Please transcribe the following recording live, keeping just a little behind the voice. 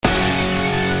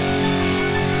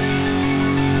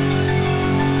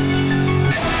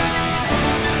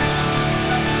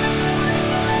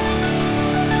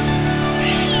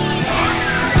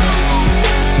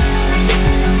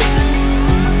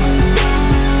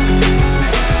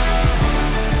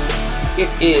It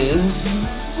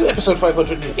is episode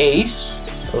 508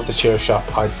 of the Chair Shot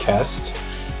podcast.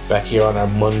 Back here on our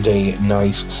Monday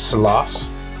night slot.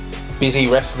 Busy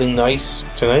wrestling night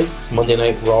tonight. Monday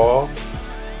Night Raw.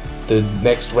 The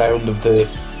next round of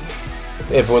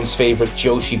everyone's favourite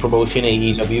Joshi promotion,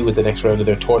 AEW, with the next round of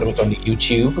their tournament on the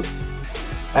YouTube.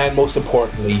 And most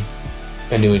importantly,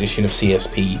 a new edition of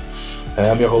CSP.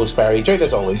 I'm your host, Barry, joined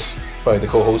as always by the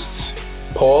co-hosts,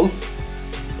 Paul.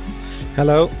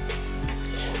 Hello.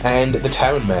 And the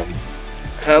Town Man.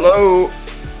 Hello.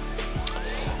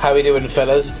 How we doing,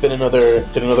 fellas? It's been another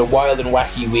wild and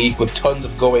wacky week with tons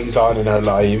of goings on in our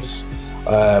lives.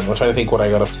 I'm trying to think what I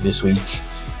got up to this week.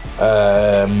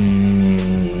 That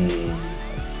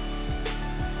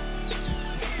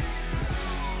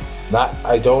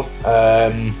I don't.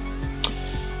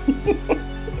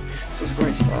 This is a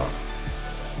great start.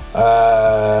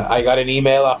 I got an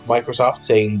email off Microsoft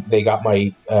saying they got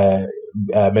my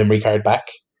memory card back,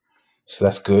 so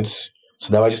that's good.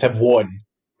 So now I just have one.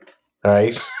 All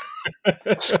right,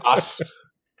 Scott.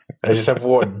 I just have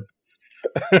one.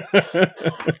 And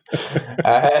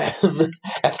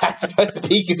that's about the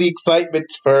peak of the excitement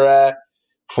for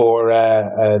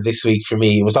this week for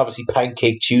me. It was obviously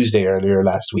Pancake Tuesday earlier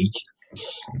last week.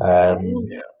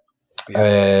 We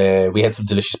had some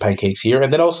delicious pancakes here,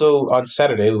 and then also on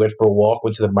Saturday we went for a walk,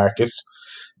 went to the market,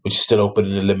 which is still open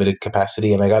in a limited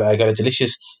capacity, and I got a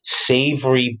delicious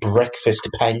savoury breakfast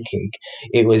pancake.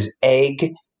 It was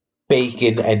egg,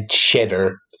 bacon, and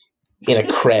cheddar in a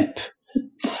crepe.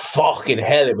 Fucking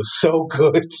hell, it was so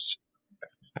good.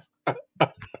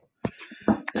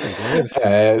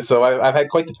 So I've had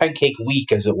quite the pancake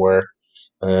week, as it were,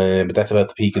 but that's about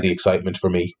the peak of the excitement for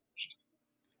me.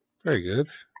 Very good.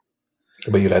 How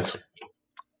about you, lads?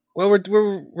 Well,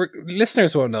 we're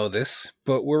listeners won't know this,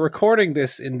 but we're recording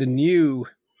this in the new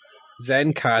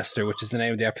Zencaster, which is the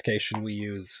name of the application we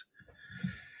use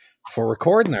for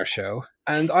recording our show.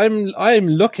 And I'm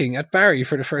looking at Barry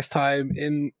for the first time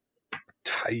in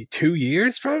 2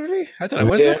 years, probably. I don't know.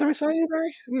 When's the last time I saw you,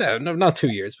 Barry? No, not 2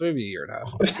 years, but maybe a year and a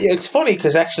half. It's funny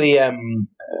because actually,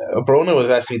 Brona was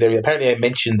asking me there. Apparently, I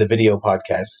mentioned the video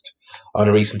podcast on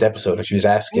a recent episode, and she was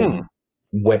asking.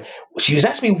 She was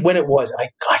asking me when it was. I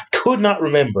could not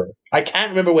remember. I can't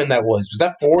remember when that was. Was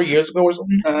that 4 years ago or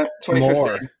something?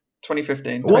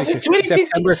 2015. Was it 2015?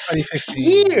 September 2015. 6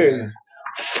 years.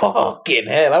 Fucking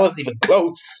hell, I wasn't even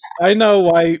close. I know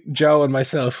why Joe and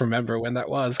myself remember when that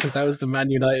was, because that was the Man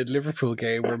United-Liverpool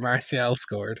game where Martial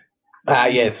scored.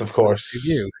 Yes, of course.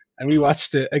 And we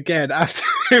watched it again after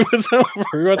it was over.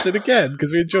 We watched it again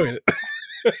because we enjoyed it.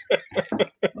 I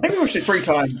think we watched it 3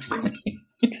 times.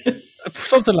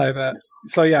 Something like that.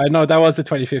 So yeah, I know that was the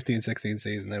 2015-16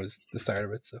 season. It was the start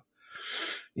of it. So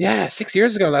yeah, 6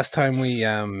 years ago last time we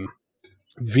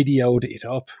videoed it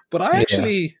up. But I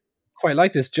actually quite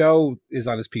like this. Joe is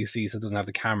on his PC, so doesn't have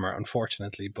the camera,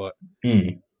 unfortunately. But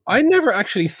I never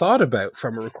actually thought about,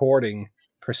 from a recording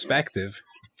perspective,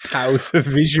 how the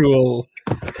visual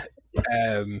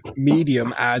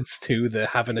medium adds to the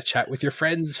having a chat with your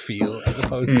friends feel, as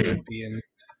opposed to it being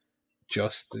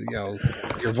just, your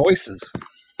voices.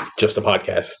 Just a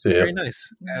podcast. It's very nice.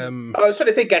 I was trying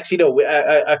to think, actually, no,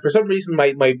 for some reason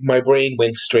my brain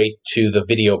went straight to the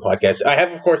video podcast. I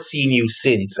have, of course, seen you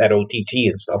since at OTT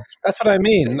and stuff. That's what I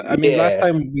mean. Last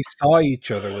time we saw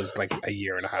each other was like a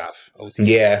year and a half. OTT.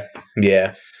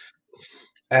 Yeah.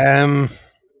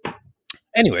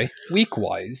 Anyway,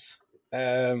 week-wise,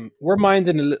 we're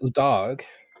minding a little dog.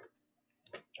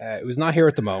 It was not here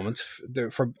at the moment. There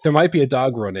might be a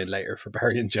dog run in later for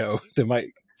Barry and Joe. They might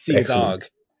see a dog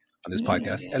on this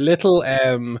podcast. A little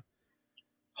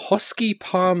husky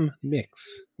pom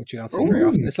mix, which you don't see very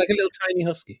often. It's like a little tiny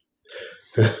husky.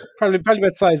 probably about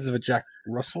the size of a Jack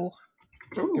Russell,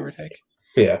 give or take.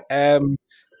 Yeah. And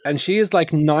she is like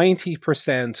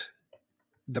 90%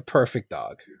 the perfect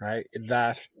dog, right? In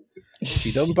that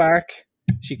she doesn't bark,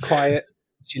 she quiet,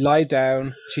 she lie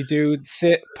down, she do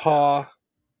sit, paw,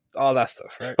 all that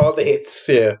stuff, right? All the hits,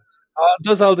 yeah.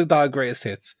 Does all the dog greatest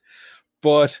hits,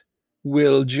 but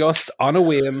will just on a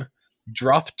whim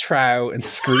drop trow and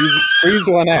squeeze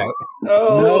one out.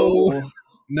 No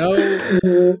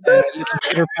little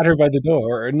pitter patter by the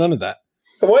door or none of that.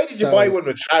 Why did you buy one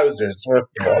with trousers?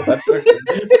 That's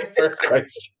the first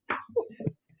question.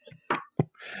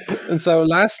 And so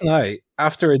last night,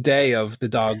 after a day of the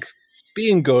dog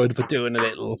being good but doing a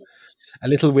little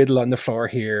whittle on the floor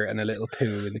here and a little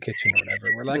poo in the kitchen or whatever,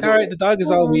 we're like, all right, the dog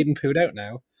is all weed and pooed out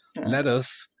now. Let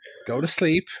us go to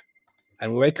sleep,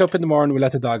 and we wake up in the morning, we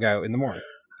let the dog out in the morning.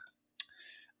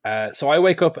 So I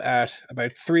wake up at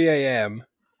about 3 a.m.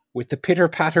 with the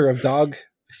pitter-patter of dog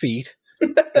feet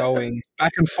going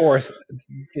back and forth,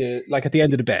 like at the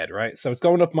end of the bed, right? So it's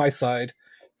going up my side,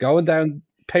 going down,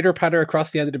 pitter patter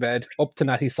across the end of the bed, up to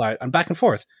Natty's side, and back and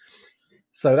forth.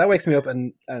 So that wakes me up,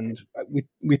 and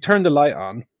we turn the light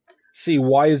on, see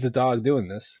why is the dog doing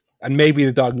this, and maybe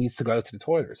the dog needs to go out to the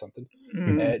toilet or something.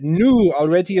 Knew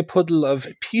already a puddle of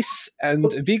peace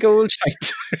and a big old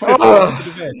shite. Right?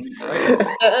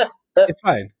 It's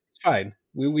fine.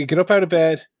 We get up out of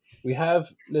bed. We have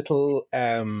little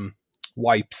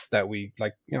wipes that we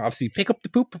like, obviously pick up the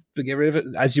poop to get rid of it,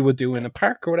 as you would do in a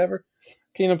park or whatever.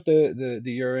 Clean up the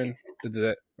urine.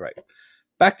 Right.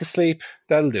 Back to sleep.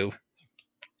 That'll do.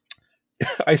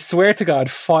 I swear to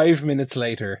God, 5 minutes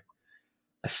later,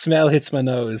 a smell hits my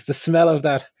nose. The smell of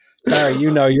that. Barry,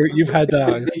 you've had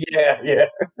dogs. Yeah. I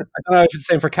don't know if it's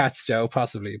the same for cats, Joe,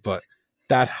 possibly, but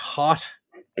that hot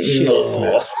shit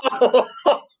smell.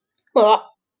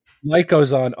 Light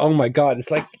goes on. Oh my God,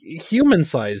 it's like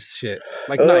human-sized shit.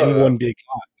 Like not in one big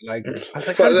hot. Like I was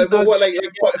like, like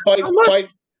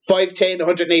 5'10",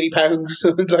 180 pounds.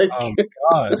 Like, oh my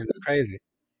God, it was crazy.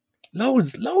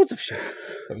 Loads of shit.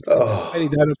 So ready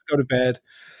to go to bed,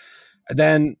 and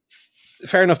then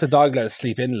fair enough, the dog let us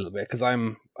sleep in a little bit because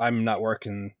I'm not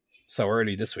working so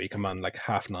early this week. I'm on like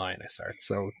 9:30 I start.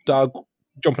 So dog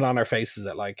jumping on our faces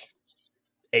at like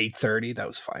 8:30. That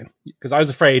was fine because I was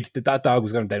afraid that dog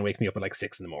was going to then wake me up at like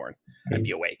 6 a.m. and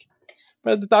be awake.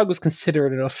 But the dog was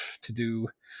considerate enough to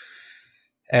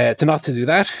not to do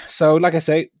that. So like I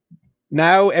say,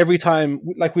 now every time,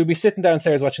 like we'll be sitting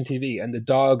downstairs watching TV and the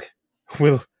dog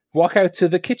will walk out to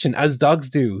the kitchen as dogs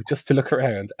do just to look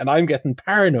around, and I'm getting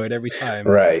paranoid every time.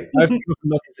 Right. I have to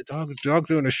look, is the dog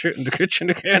doing a shit in the kitchen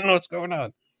again? What's going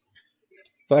on?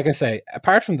 So like I say,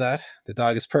 apart from that, the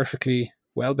dog is perfectly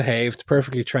well behaved,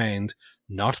 perfectly trained,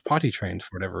 not potty trained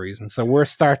for whatever reason. So we're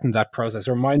starting that process.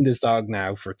 We're minding this dog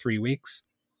now for 3 weeks.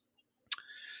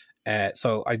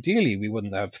 So ideally we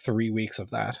wouldn't have 3 weeks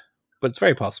of that, but it's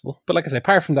very possible. But like I say,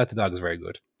 apart from that, the dog is very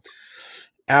good.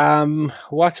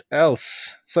 What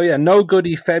else? So yeah, no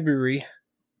goodie February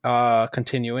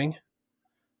continuing.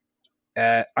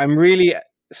 I'm really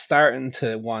starting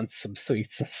to want some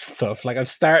sweets and stuff. Like I'm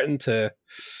starting to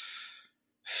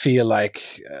feel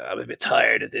like I'm a bit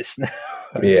tired of this now.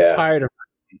 I'm a bit tired of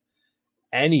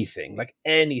anything. Like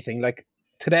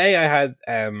today I had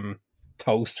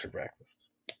toast for breakfast,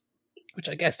 which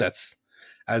I guess that's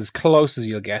as close as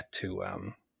you'll get to a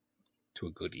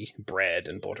goodie, bread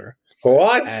and butter.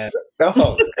 What?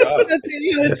 Oh God!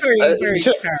 It's very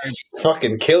just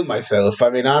fucking kill myself.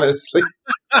 I mean, honestly.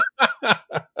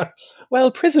 Well,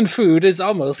 prison food is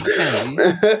almost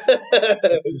candy.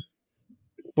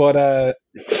 But I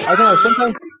don't know.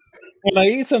 Sometimes when I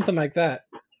eat something like that,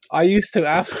 I used to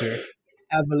after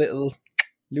have a little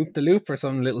loop-de-loop or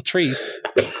some little treat.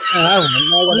 And I have a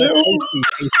tasty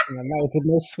taste in my mouth with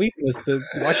no sweetness to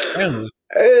wash it down with.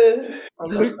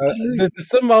 There's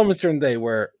some moments during the day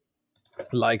where,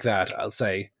 like that, I'll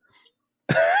say,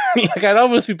 like I'd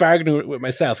almost be bargaining with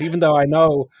myself, even though I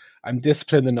know I'm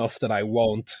disciplined enough that I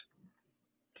won't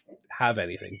have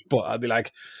anything. But I'll be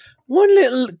like, one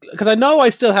little, because I know I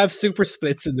still have super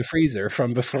splits in the freezer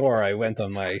from before I went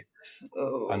on my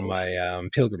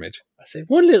pilgrimage. I say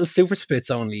one little super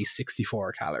split's only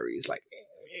 64 calories. Like,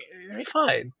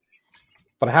 fine.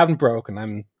 But I haven't broken.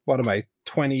 I'm, what am I,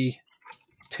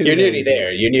 22 You're nearly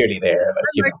there. You're nearly there.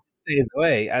 Like, days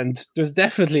away, and there's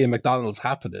definitely a McDonald's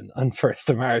happening on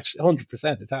 1st of March.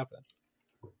 100% it's happening.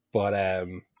 But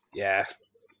yeah,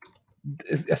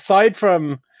 aside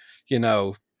from,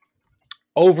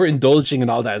 overindulging and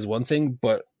all that is one thing,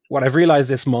 but what I've realized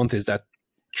this month is that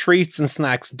treats and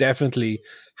snacks definitely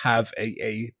have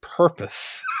a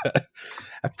purpose,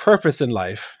 a purpose in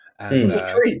life. And as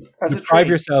a treat. To deprive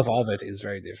yourself of it is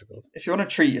very difficult. If you want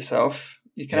to treat yourself,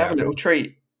 you can have a little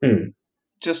treat.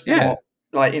 Just not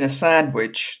like in a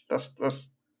sandwich.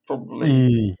 That's probably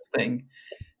the thing.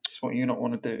 It's what you not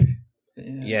want to do.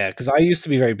 Yeah, because I used to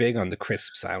be very big on the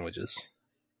crisp sandwiches.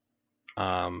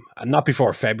 And not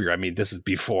before February. I mean, this is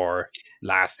before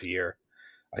last year.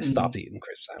 I stopped eating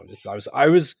crisp sandwiches. I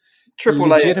was triple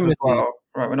layers as well.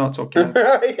 Right, we're not talking.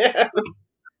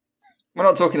 We're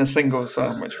not talking a single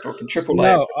sandwich. We're talking triple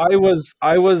layer. No, I was.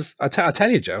 I'll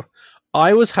tell you, Joe.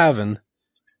 I was having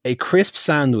a crisp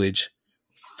sandwich,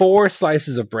 4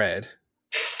 slices of bread,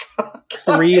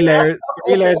 3 layers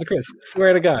of crisp.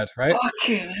 Swear to God, right?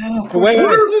 Fucking hell! Wait,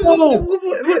 are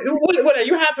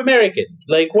you half American?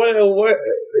 Like what?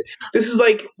 This is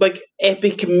like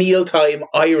epic mealtime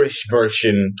Irish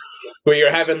version where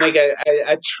you're having like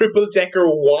a triple decker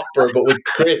Whopper but with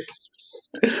crisps.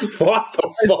 What the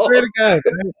fuck? I swear to God,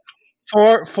 right?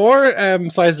 four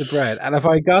slices of bread, and if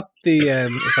I got the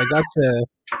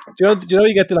do you know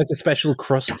you get the special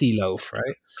crusty loaf,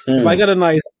 right? If I got a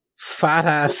nice fat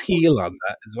ass heel on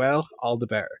that as well, all the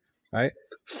better, right?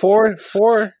 Four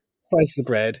slices of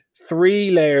bread,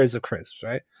 3 layers of crisps,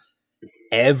 right?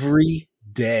 Every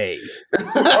day.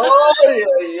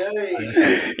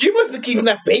 You must be keeping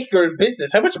that baker in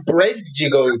business. How much bread did you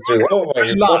go through? Oh my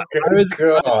fucking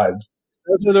god!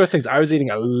 That's one of those things. I was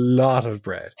eating a lot of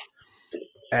bread.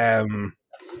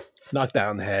 Knocked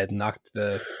down the head, knocked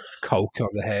the Coke on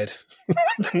the head.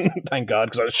 Thank God,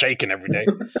 because I was shaking every day.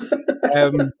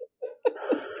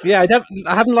 Yeah, I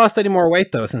haven't lost any more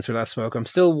weight though since we last spoke. I'm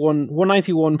still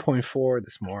 191.4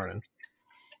 this morning.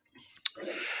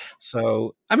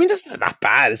 So I mean, this is not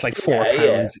bad. It's like 4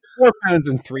 pounds. Yeah. 4 pounds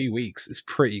in 3 weeks is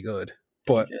pretty good.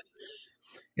 But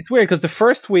it's weird because the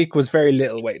first week was very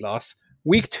little weight loss.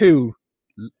 Week 2,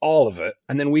 all of it,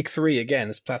 and then week 3 again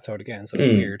is plateaued again. So it's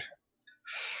weird.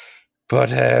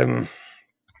 But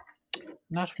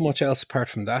not much else apart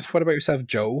from that. What about yourself,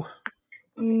 Joe?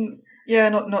 Yeah,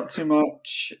 not too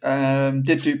much.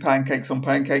 Did do pancakes on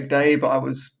Pancake Day, but I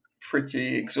was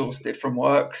pretty exhausted from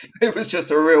work. So it was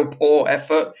just a real poor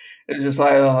effort. It was just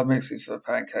like, oh, mix it for a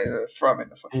pancake, throw them in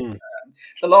the fucking pan.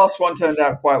 The last one turned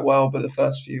out quite well, but the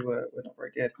first few were not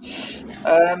very good.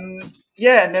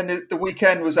 Yeah, and then the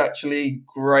weekend was actually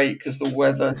great because the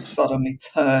weather suddenly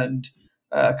turned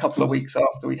a couple of weeks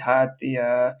after we'd had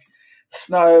the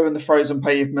snow and the frozen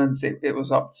pavements. It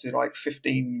was up to like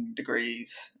 15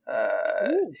 degrees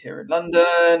here in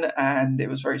London, and it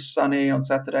was very sunny on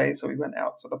Saturday, so we went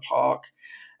out to the park,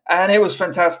 and it was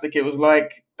fantastic. It was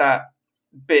like that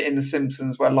bit in The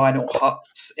Simpsons where Lionel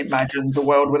Hutz imagines a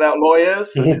world without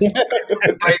lawyers, and it's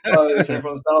rainbows and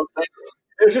everyone's dancing.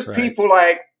 It was just people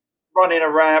like running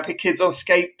around, kids on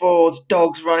skateboards,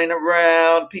 dogs running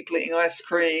around, people eating ice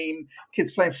cream,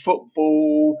 kids playing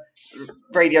football,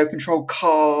 radio-controlled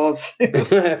cars. It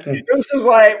was just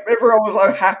like everyone was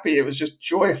so happy. It was just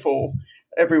joyful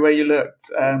everywhere you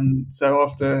looked. So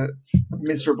after a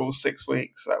miserable 6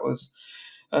 weeks, that was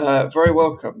very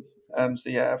welcome. So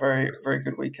yeah, a very, very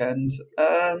good weekend.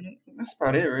 That's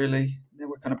about it, really. Then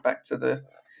we're kind of back to the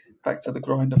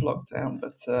grind of lockdown,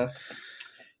 but.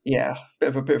 Yeah,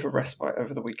 bit of a respite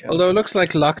over the weekend. Although it looks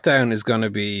like lockdown is going to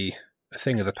be a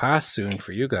thing of the past soon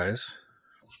for you guys.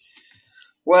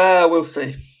 Well, we'll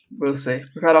see. We've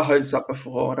had our hopes up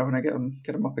before. I don't want to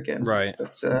get them up again. Right.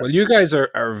 But, well, you guys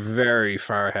are very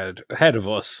far ahead of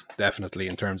us, definitely,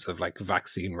 in terms of like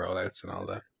vaccine rollouts and all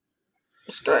that.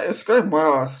 It's going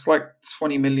well. It's like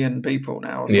 20 million people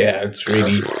now. Yeah, it's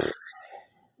really...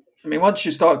 I mean, once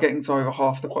you start getting to over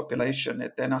half the population,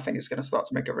 then I think it's going to start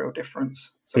to make a real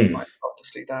difference. So we might start to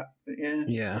see that. But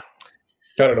yeah.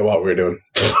 I don't know what we're doing.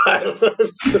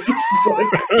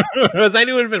 Has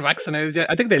anyone been vaccinated yet?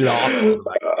 I think they lost.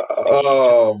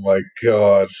 Oh my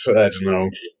god! I don't know.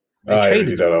 They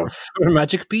traded really for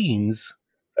magic beans.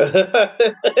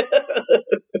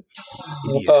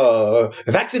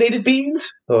 Vaccinated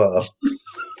beans? Oh.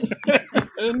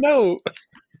 No.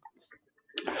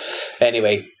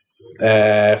 Anyway.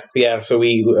 So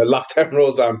lockdown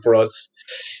rolls on for us,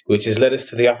 which has led us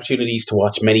to the opportunities to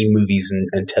watch many movies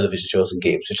and television shows and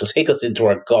games, which will take us into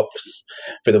our guffs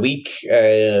for the week.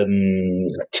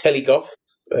 Teleguff,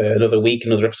 another week,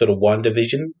 another episode of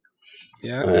WandaVision.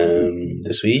 Yeah.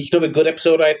 This week, another good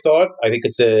episode. I thought. I kind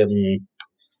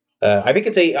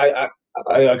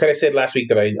of said last week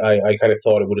that I kind of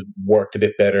thought it would have worked a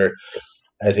bit better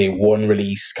as a one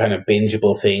release kind of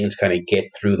bingeable thing to kind of get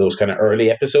through those kind of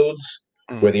early episodes,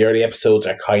 where the early episodes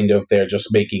are kind of, they're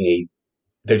just doing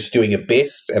a bit,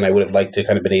 and I would have liked to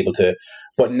kind of been able to,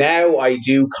 but now I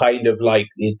do kind of like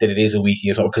it, that it is a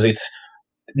weekly as well, because it's,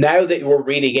 now that we're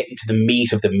really getting to the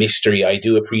meat of the mystery, I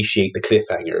do appreciate the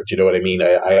cliffhanger. Do you know what I mean?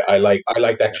 I like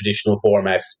that traditional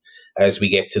format as we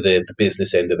get to the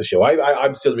business end of the show.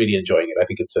 I'm still really enjoying it. I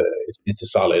think it's a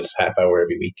solid half hour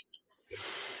every week.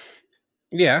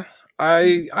 Yeah,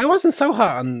 I wasn't so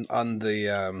hot on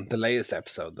the latest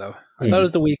episode though. I thought it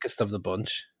was the weakest of the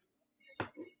bunch.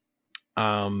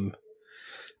 And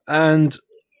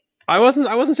I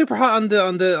wasn't super hot on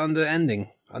the ending,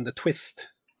 on the twist.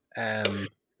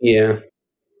 Yeah,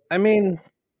 I mean,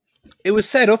 it was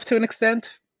set up to an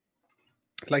extent.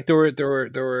 Like there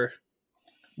were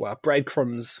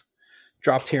breadcrumbs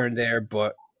dropped here and there,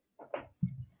 but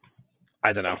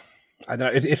I don't know.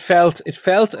 It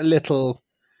felt a little.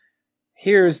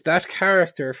 Here's that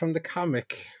character from the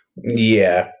comic.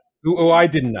 Yeah. Who I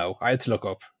didn't know. I had to look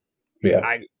up.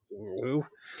 Yeah.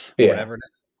 Whatever it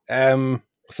is.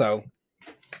 So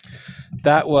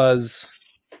that was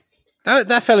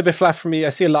That fell a bit flat for me. I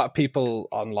see a lot of people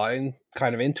online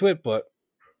kind of into it, but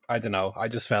I don't know. I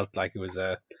just felt like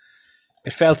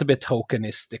it felt a bit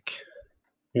tokenistic.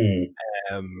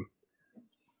 Um,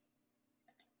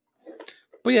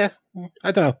 but yeah,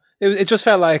 I don't know. It just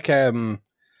felt like the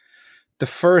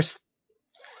first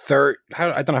I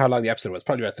don't know how long the episode was.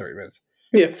 Probably about 30 minutes.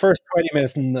 Yeah. First 20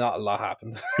 minutes, not a lot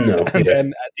happened. No. And then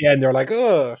at the end, they're like,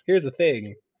 "Oh, here's a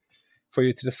thing for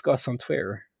you to discuss on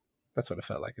Twitter." That's what it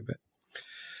felt like a bit.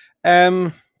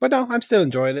 But no, I'm still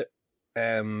enjoying it.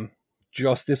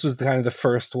 Just this was kind of the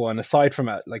first one, aside from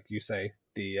like you say,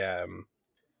 the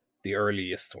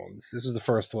earliest ones. This was the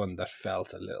first one that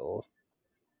felt a little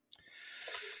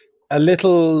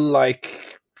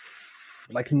like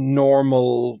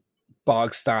normal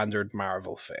bog standard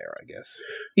Marvel fare, I guess.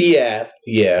 Yeah.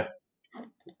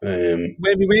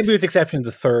 Maybe with the exception of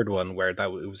the third one, where it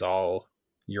was all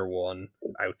year one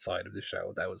outside of the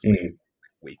show. That was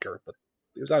weaker, but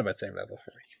it was on about the same level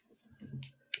for me.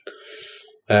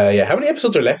 Yeah. How many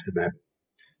episodes are left in that?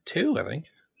 2, I think.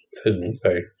 2.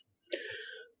 Okay.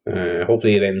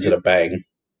 Hopefully it ends with a bang.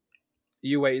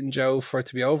 You waiting, Joe, for it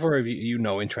to be over, or have you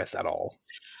no interest at all?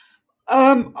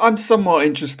 I'm somewhat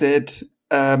interested.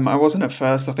 I wasn't at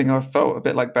first. I think I felt a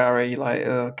bit like Barry, like,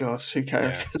 oh gosh, 2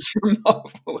 characters from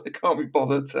Marvel. I can't be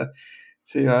bothered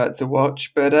to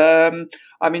watch. But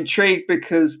I'm intrigued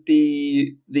because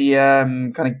the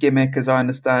kind of gimmick, as I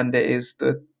understand it, is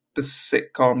the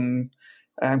sitcom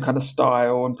kind of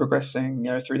style and progressing,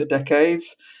 through the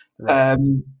decades, Right.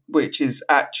 which is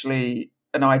actually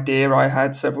an idea I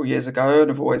had several years ago and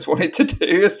have always wanted to do,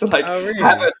 is to like do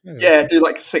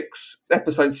like a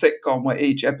 6-episode sitcom where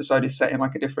each episode is set in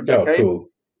like a different decade,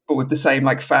 but with the same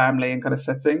like family and kind of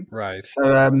setting. Right.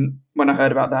 So when I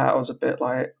heard about that, I was a bit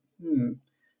like,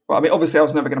 Well, I mean, obviously, I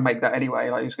was never going to make that anyway.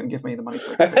 Like, who's going to give me the money to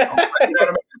make a sitcom? You know what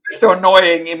I mean? It's still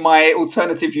annoying in my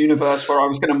alternative universe where I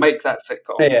was going to make that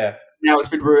sitcom. Yeah. Now it's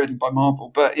been ruined by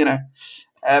Marvel, but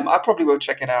I probably will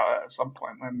check it out at some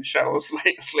point when Michelle's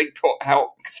sleep put out.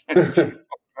 But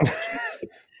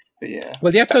yeah.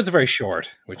 Well, the episodes are very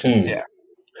short, which is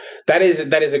that is a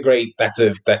great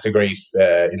incentive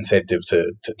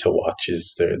to watch.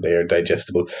 Is they're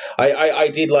digestible. I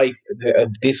did like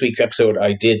this week's episode.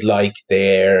 I did like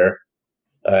their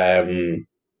now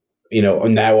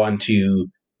on to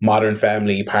Modern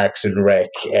Family, Parks and Rec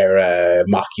era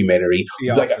mockumentary,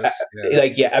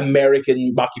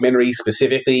 American mockumentary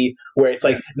specifically, where it's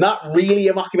like not really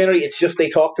a mockumentary. It's just they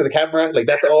talk to the camera, like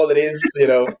that's all it is,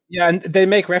 Yeah, and they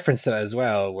make reference to that as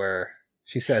well, where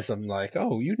she says something like,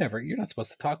 "Oh, you're not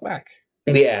supposed to talk back."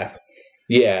 Yeah.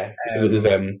 It was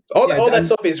all that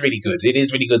stuff is really good. It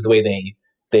is really good the way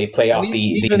they play off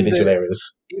the individual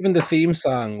areas. Even the theme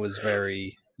song was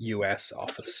very US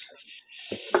Office.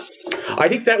 I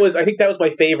think that was my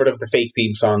favorite of the fake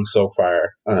theme songs so far.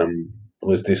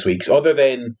 Was this week's. Other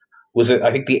than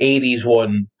I think the 80s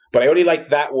one, but I only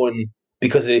liked that one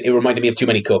because it reminded me of Too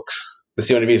Many Cooks. That's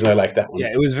the only reason I liked that one.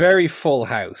 Yeah, it was very Full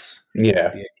House. Yeah.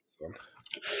 The 80s one.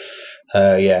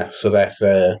 So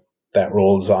that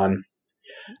rolls on.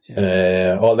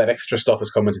 Yeah. All that extra stuff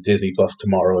is coming to Disney Plus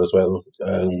tomorrow as well.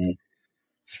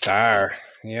 Star.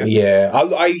 Yeah. Yeah.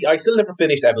 I still never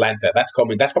finished Atlanta. That's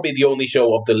coming. That's probably the only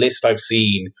show of the list I've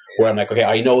seen where I'm like, okay,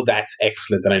 I know that's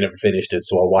excellent and I never finished it,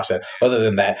 so I'll watch that. Other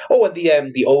than that,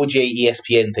 and the OJ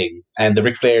ESPN thing and the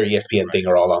Ric Flair ESPN thing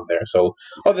are all on there. So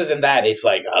other than that, it's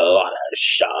like a lot of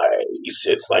shite.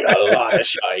 It's like a lot of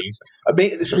shite. I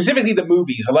mean, specifically the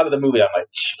movies. A lot of the movies, I'm like,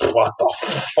 what the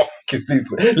fuck is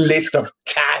this list of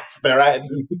tats they're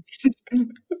adding?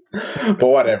 But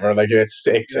whatever, like it's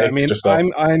extra stuff.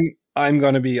 I'm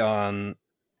going to be on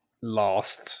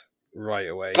Lost right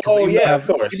away. Oh yeah, of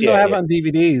course. Even though I have it on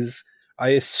DVDs, I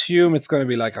assume it's going to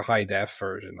be like a high def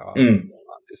version on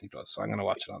Disney Plus. So I'm going to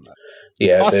watch it on that.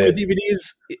 Yeah, possible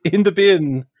DVDs in the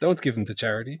bin. Don't give them to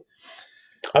charity.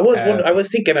 I was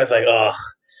thinking, I was like, oh,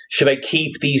 should I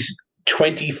keep these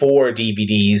 24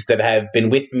 DVDs that have been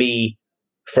with me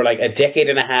for like a decade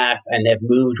and a half and have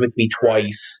moved with me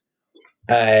twice?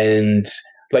 And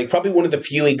like probably one of the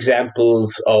few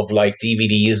examples of like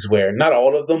DVDs where, not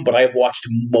all of them, but I've watched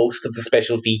most of the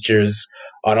special features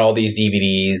on all these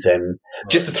DVDs, and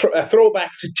just a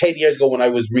throwback to 10 years ago when I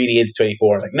was really into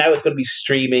 24. Like now it's going to be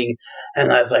streaming,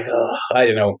 and I was like, oh, I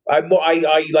don't know. I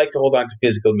like to hold on to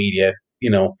physical media, Me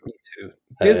too.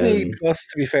 Disney Plus,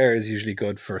 to be fair, is usually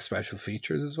good for special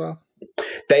features as well.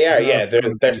 They are, yeah. They're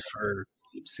for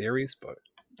series, but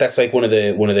that's like one of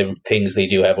the things they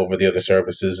do have over the other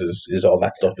services is all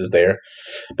that stuff is there.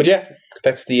 But yeah,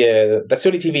 that's the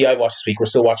only TV I watched this week. We're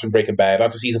still watching Breaking Bad,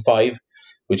 on to season 5,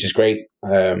 which is great.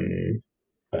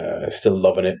 Still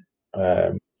loving it.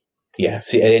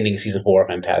 Ending season 4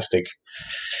 fantastic.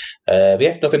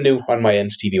 Nothing new on my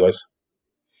end TV wise.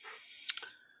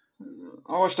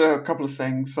 I watched a couple of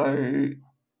things. So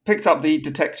picked up the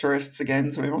Detectorists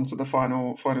again. So we're on to the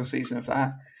final season of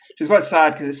that, which is quite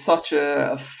sad because it's such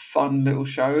a fun little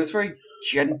show. It's a very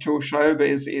gentle show, but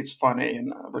it's funny,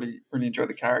 and I really enjoy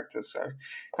the characters. So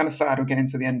kind of sad we're getting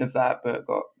to the end of that, but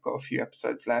got a few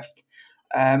episodes left.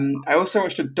 I also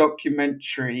watched a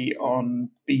documentary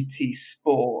on BT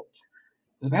Sport.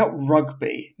 It was about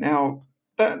rugby. Now,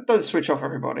 don't switch off,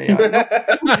 everybody.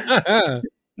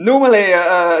 Normally,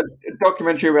 a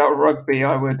documentary about rugby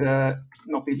I would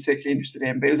not be particularly interested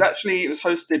in, but it was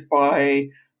hosted by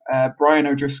Brian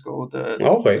O'Driscoll, the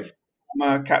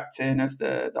former captain of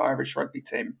the Irish rugby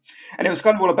team, and it was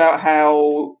kind of all about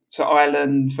how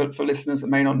Ireland. For listeners that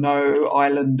may not know,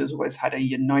 Ireland has always had a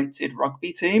united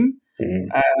rugby team,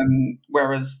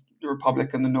 whereas the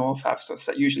Republic and the North have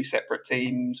usually separate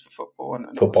teams for football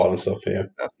and stuff.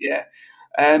 Yeah.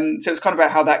 So it's kind of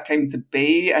about how that came to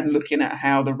be, and looking at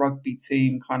how the rugby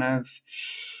team kind of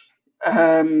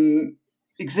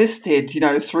existed,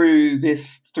 through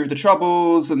the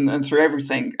troubles and through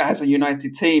everything as a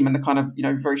united team, and the kind of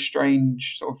very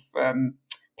strange sort of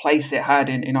place it had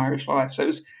in Irish life. So it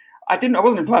was. I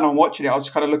wasn't planning on watching it. I was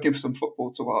just kind of looking for some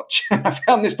football to watch. I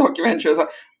found this documentary. I was like,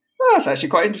 oh, that's actually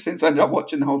quite interesting. So I ended up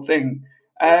watching the whole thing.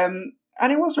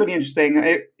 And it was really interesting.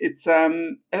 It's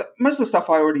most of the stuff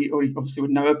I already obviously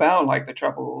would know about, like the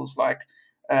troubles, like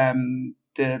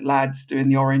the lads doing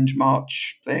the Orange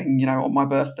March thing, on my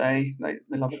birthday. They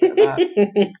love a bit of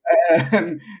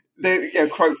that. The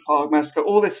Croke Park massacre,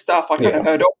 all this stuff I kind of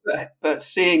heard of, but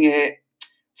seeing it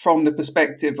from the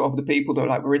perspective of the people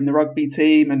that were in the rugby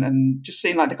team, and just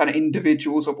seeing like the kind of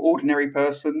individuals of ordinary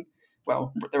person.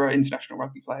 Well, they're an international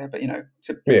rugby player, but kind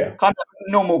of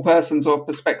normal person sort of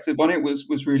perspective on it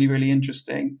was really, really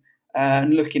interesting.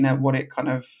 And looking at what it kind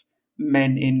of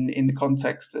meant in the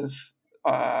context of,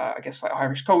 I guess, like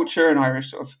Irish culture and Irish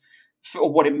sort of,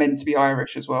 or what it meant to be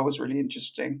Irish as well, was really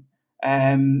interesting.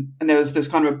 And there's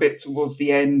kind of a bit towards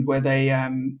the end where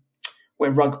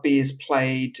where rugby is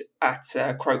played at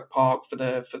Croke Park for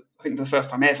I think for the first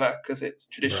time ever, because it's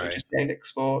traditionally just Gaelic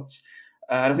sports.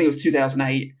 And I think it was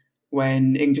 2008.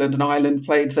 When England and Ireland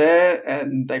played there,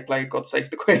 and they played "God Save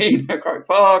the Queen" at Croke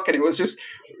Park, and it was just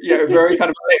a very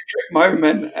kind of electric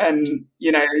moment. And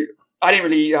I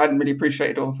hadn't really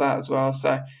appreciated all of that as well.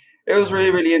 So it was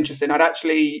really, really interesting. I'd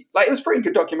actually it was a pretty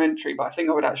good documentary, but I think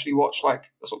I would actually watch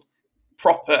like a sort of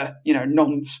proper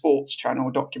non-sports channel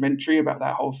documentary about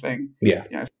that whole thing. Yeah,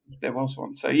 if there was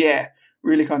one. So yeah,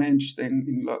 really kind of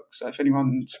interesting look. So if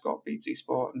anyone's got BT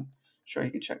Sport, I'm sure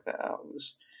you can check that out. It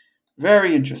was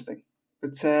very interesting.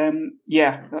 But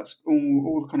that's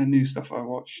all the kind of new stuff I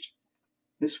watched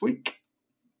this week.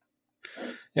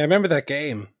 Yeah, I remember that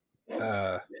game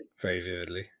very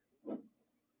vividly.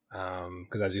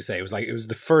 Because as you say, it was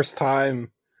the first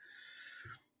time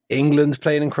England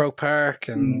played in Croke Park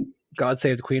and God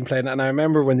Save the Queen played. And I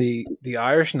remember when the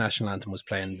Irish national anthem was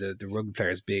playing, the rugby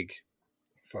players, big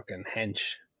fucking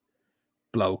hench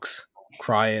blokes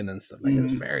crying and stuff. Like it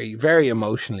was very, very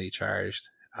emotionally charged.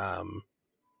 I'm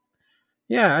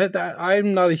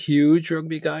not a huge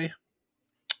rugby guy,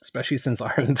 especially since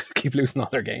Ireland keep losing all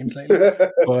their games lately.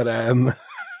 But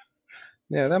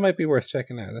yeah, that might be worth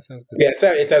checking out. That sounds good. Yeah,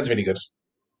 it sounds really good.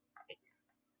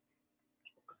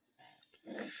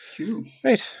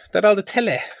 Right, that all the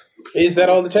telly. Is that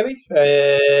all the telly?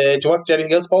 Do you watch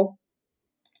anything else, Paul?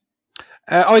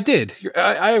 I did.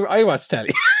 I watched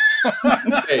telly.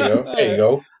 There you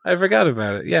go. I forgot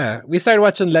about it. Yeah, we started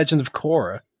watching Legend of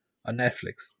Korra on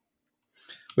Netflix,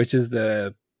 which is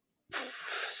the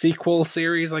sequel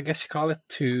series, I guess you call it,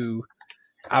 to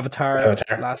Avatar.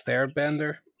 Last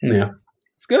Airbender. Yeah,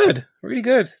 it's good, really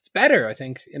good. It's better, I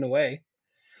think, in a way.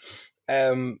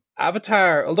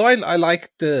 Avatar, although I like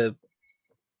the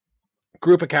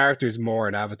group of characters more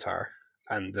in Avatar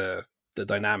and the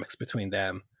dynamics between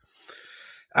them.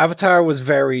 Avatar was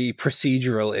very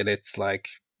procedural in its like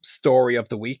story of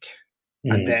the week,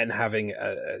 and then having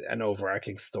an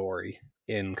overarching story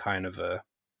in kind of a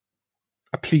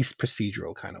police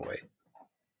procedural kind of way.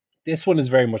 This one is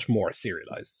very much more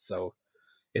serialized, so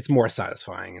it's more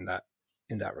satisfying in that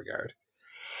regard.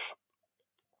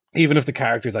 Even if the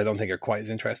characters I don't think are quite as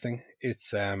interesting,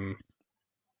 it's more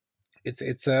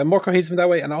cohesive in that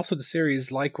way, and also the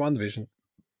series, like WandaVision,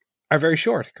 are very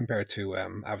short compared to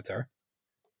Avatar,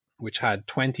 which had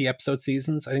 20 episode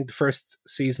seasons. I think the first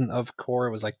season of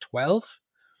Korra was like 12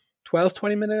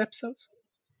 20-minute episodes.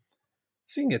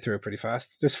 So you can get through it pretty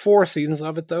fast. There's 4 seasons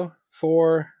of it though.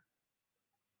 So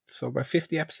about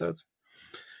 50 episodes.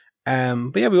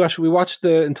 But yeah, we watched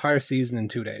the entire season in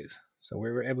 2 days, so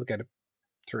we were able to get it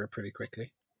through it pretty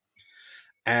quickly.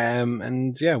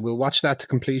 And yeah, we'll watch that to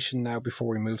completion now before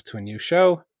we move to a new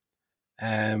show.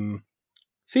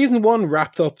 Season 1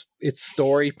 wrapped up its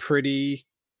story pretty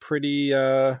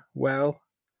well,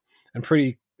 and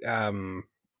pretty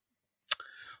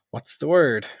what's the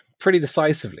word? Pretty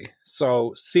decisively.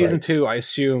 So season 2, I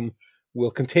assume,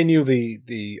 will continue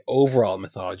the overall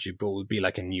mythology, but will be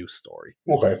like a new story.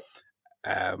 Okay.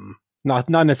 Not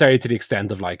necessarily to the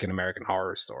extent of like an American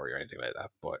Horror Story or anything like that,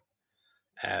 but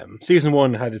season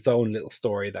 1 had its own little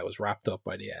story that was wrapped up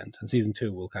by the end, and season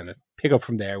 2 will kind of pick up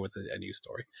from there with a new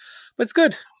story. But it's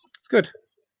good. It's good.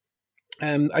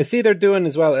 I see they're doing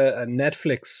as well a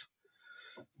Netflix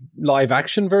live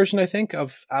action version, I think,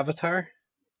 of Avatar.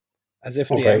 As if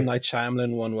the M. Night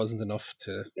Shyamalan one wasn't enough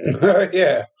to,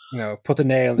 yeah, put the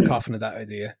nail in the coffin of that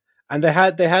idea. And they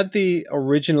had the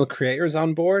original creators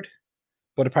on board,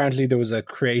 but apparently there was a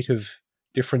creative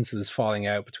differences falling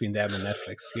out between them and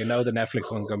Netflix. The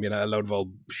Netflix one's going to be a load of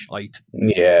old shite.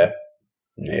 Yeah.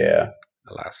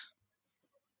 Alas.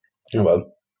 Oh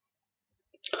well.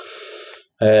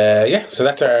 So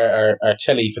that's our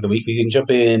telly for the week. We can jump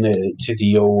in to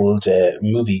the old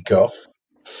movie guff.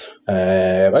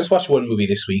 I just watched one movie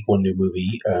this week, one new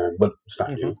movie. Well, it's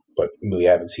not new, but a movie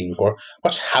I haven't seen before.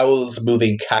 Watched Howl's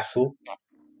Moving Castle,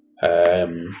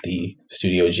 the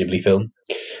Studio Ghibli film,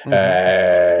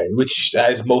 which,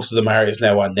 as most of them are, is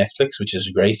now on Netflix, which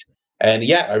is great. And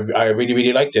yeah, I really,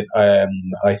 really liked it.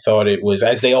 I thought it was,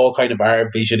 as they all kind of are,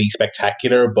 visually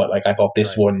spectacular, but like I thought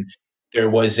this one, there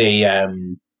was a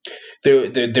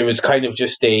there was kind of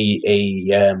just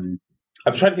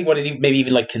I'm trying to think what it maybe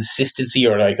even like consistency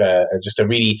or like just a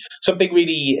really something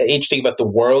really interesting about the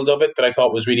world of it that I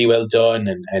thought was really well done,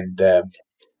 and the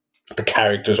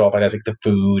characters all fantastic, the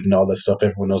food and all this stuff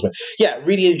everyone knows about. Yeah,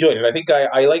 really enjoyed it. I think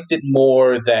I liked it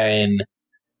more than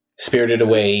Spirited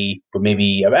Away, but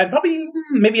maybe a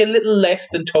little less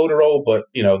than Totoro, but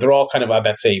they're all kind of at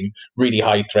that same really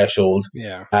high threshold.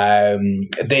 Yeah.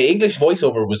 The English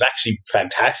voiceover was actually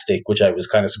fantastic, which I was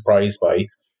kind of surprised by.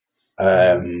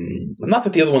 Not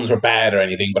that the other ones were bad or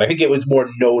anything, but I think it was more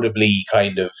notably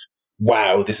kind of,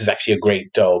 wow, this is actually a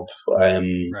great dub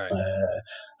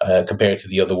compared to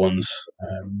the other ones.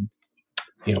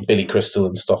 Billy Crystal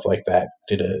and stuff like that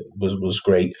was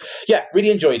great. Yeah, really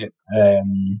enjoyed it.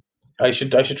 I should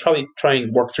probably try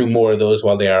and work through more of those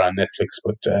while they are on Netflix.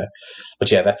 But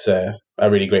yeah, that's a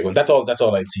really great one. That's all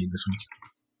I've seen this week.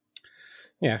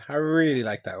 Yeah, I really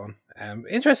like that one.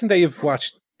 Interesting that you've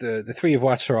watched the three you've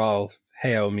watched are all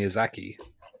Hayao Miyazaki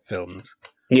films.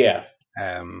 Yeah.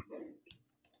 Are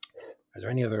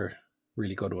there any other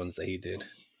really good ones that he did?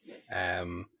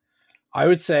 I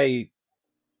would say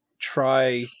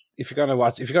try if you're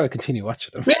gonna continue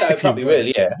watching them. Yeah, I probably will.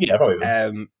 Yeah, probably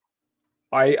will.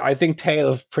 I think Tale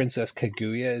of Princess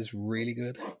Kaguya is really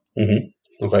good.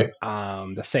 Mm-hmm. Okay.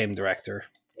 The same director.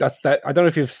 That's that. I don't know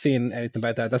if you've seen anything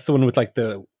about that. That's the one with like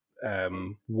the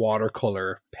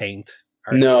watercolor paint.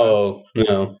 No.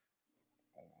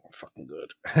 Fucking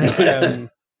good.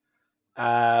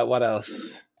 What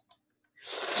else?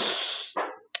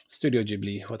 Studio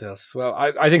Ghibli. What else? Well,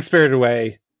 I think Spirited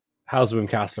Away, Howl's Moving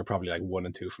Castle are probably like 1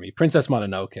 and 2 for me. Princess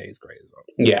Mononoke is great as well.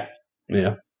 Yeah.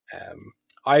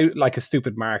 I, like a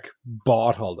stupid Mark,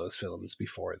 bought all those films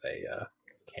before they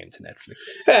came to Netflix.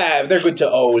 They're good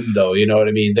to own, though. You know what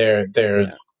I mean? They're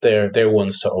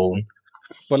ones to own.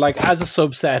 But like as a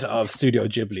subset of Studio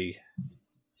Ghibli,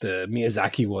 the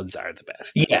Miyazaki ones are the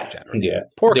best. Yeah.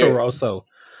 Porco Rosso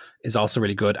is also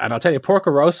really good, and I'll tell you, Porco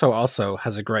Rosso also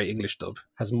has a great English dub.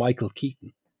 Has Michael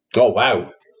Keaton. Oh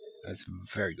wow, it's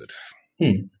very good.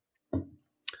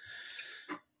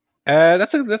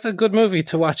 That's a good movie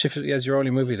to watch if it is your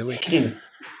only movie of the week. Big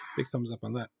thumbs up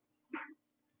on that.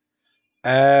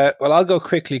 Well, I'll go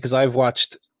quickly because I've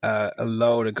watched a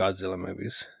load of Godzilla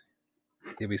movies.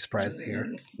 You'll be surprised to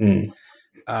hear.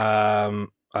 I'll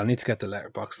need to get the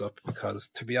letterboxd up because,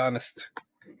 to be honest,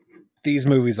 these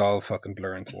movies all fucking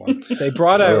blur into one. They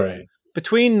brought out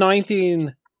between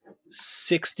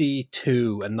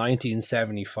 1962 and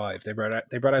 1975. They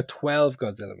brought out 12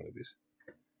 Godzilla movies.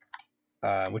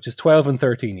 Which is 12 and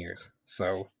 13 years.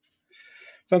 So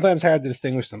sometimes hard to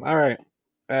distinguish them. All right.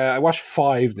 I watched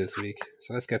 5 this week,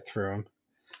 so let's get through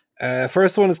them.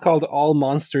 First one is called All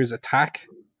Monsters Attack,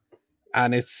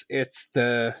 and it's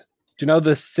the, do you know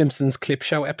the Simpsons clip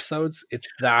show episodes?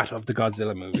 It's that of the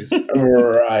Godzilla movies.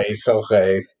 Right,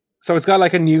 okay. So it's got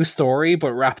like a new story,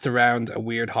 but wrapped around a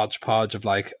weird hodgepodge of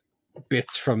like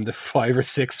bits from the 5 or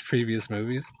 6 previous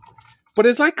movies. But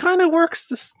it's like kind of works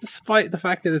despite the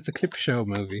fact that it's a clip show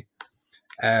movie.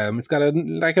 It's got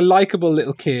a likable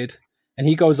little kid, and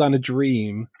he goes on a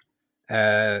dream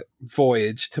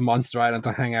voyage to Monster Island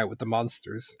to hang out with the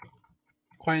monsters.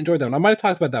 Quite enjoyed that one. I might have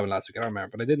talked about that one last week. I don't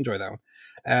remember, but I did enjoy that one.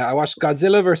 I watched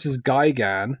Godzilla versus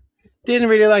Gigan. Didn't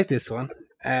really like this one.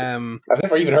 I've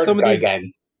never even heard of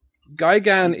Gigan.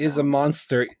 Gigan is a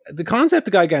monster. The concept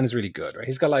of Gigan is really good, right?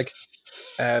 He's got like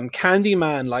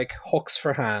Candyman like hooks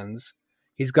for hands.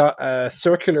 He's got a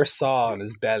circular saw on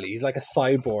his belly. He's like a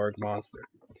cyborg monster.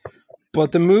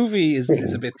 But the movie is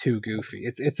a bit too goofy.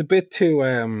 It's a bit too.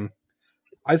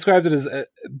 I described it as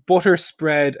butter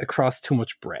spread across too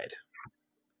much bread.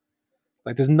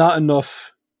 Like there's not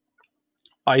enough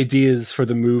ideas for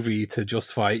the movie to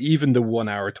justify even the 1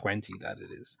 hour 20 that it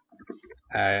is.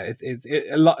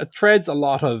 It treads a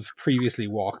lot of previously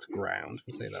walked ground.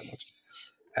 I'll say that much.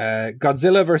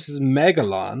 Godzilla versus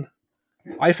Megalon,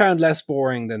 I found less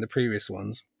boring than the previous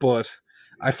ones, but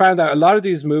I found that a lot of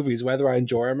these movies, whether I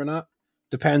enjoy them or not,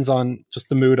 depends on just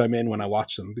the mood I'm in when I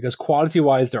watch them. Because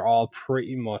quality-wise, they're all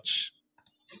pretty much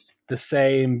the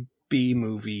same B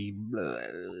movie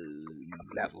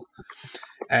level.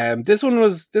 This one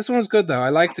was good though. I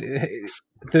liked it.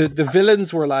 The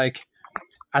villains were like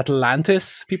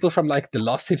Atlantis, people from like the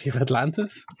lost city of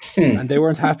Atlantis, and they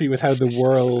weren't happy with how the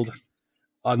world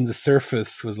on the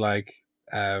surface was like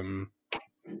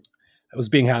it was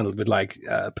being handled with like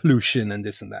pollution and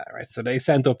this and that, right? So they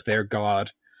sent up their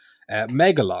god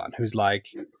Megalon, who's like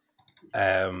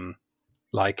an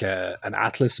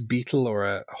atlas beetle or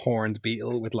a horned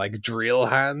beetle with like drill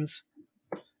hands.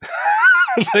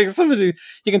 Like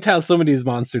you can tell some of these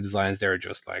monster designs, they're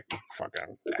just like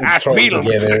fucking beetle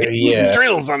with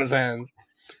drills on his hands.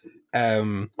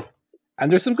 And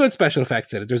there's some good special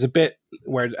effects in it. There's a bit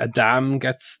where a dam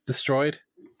gets destroyed,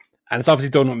 and it's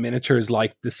obviously done with miniatures,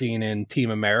 like the scene in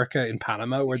Team America in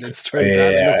Panama where they destroyed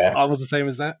that. It looks almost the same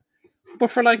as that,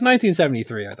 but for like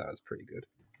 1973, I thought it was pretty good.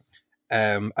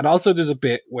 And also there's a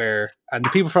bit where, and the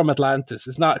people from Atlantis,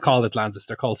 it's not called Atlantis,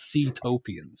 they're called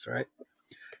Seatopians, right?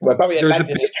 Well, probably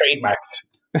Atlantis is trademarked.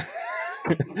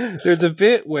 There's a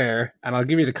bit where, and I'll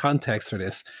give you the context for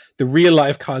this, the real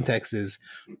life context is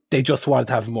they just wanted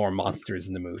to have more monsters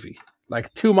in the movie.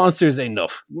 Like 2 monsters ain't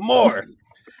enough. More!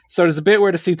 So there's a bit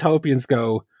where the Seatopians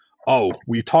go, oh,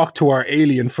 we talked to our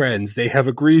alien friends. They have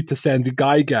agreed to send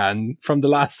Gigan from the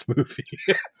last movie.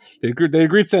 They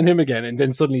agreed to send him again, and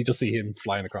then suddenly you just see him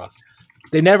flying across.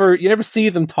 You never see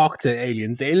them talk to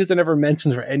aliens. The aliens are never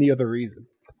mentioned for any other reason.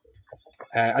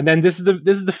 And then this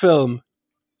is the film.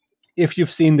 If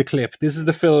you've seen the clip, this is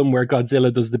the film where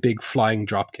Godzilla does the big flying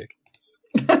dropkick,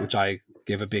 which I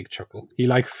give a big chuckle. He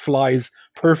like flies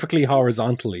perfectly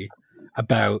horizontally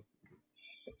about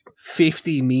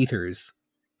 50 meters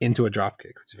into a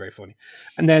dropkick, which is very funny.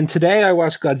 And then today I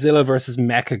watched Godzilla versus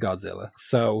Mechagodzilla.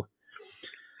 So,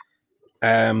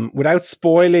 without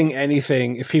spoiling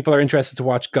anything, if people are interested to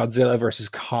watch Godzilla versus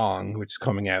Kong, which is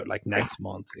coming out like next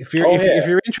month, if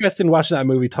you're interested in watching that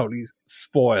movie totally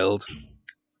spoiled,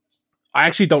 I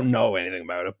actually don't know anything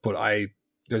about it, but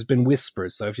there's been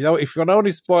whispers. So if you're not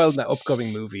only spoiled in that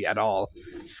upcoming movie at all,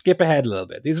 skip ahead a little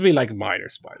bit. These will be like minor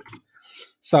spoilers.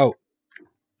 So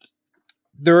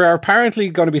there are apparently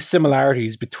going to be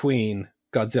similarities between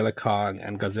Godzilla Kong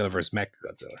and Godzilla vs.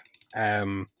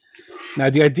 Mechagodzilla. Now,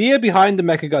 the idea behind the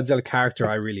Mechagodzilla character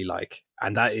I really like,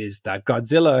 and that is that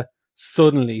Godzilla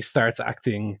suddenly starts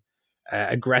acting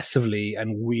aggressively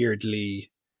and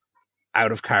weirdly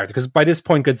out of character. Because by this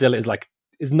point, Godzilla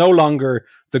is no longer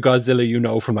the Godzilla you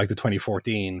know from like the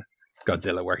 2014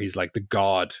 Godzilla, where he's like the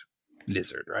god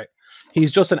lizard, right?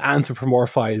 He's just an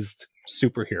anthropomorphized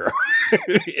superhero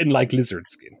in like lizard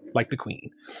skin, like the Queen.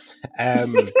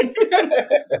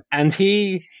 And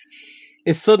he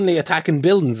is suddenly attacking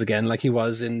buildings again like he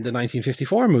was in the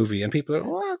 1954 movie, and people are,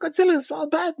 oh, Godzilla's all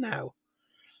bad now.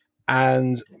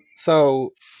 And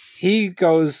so he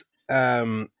goes,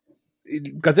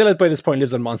 Godzilla by this point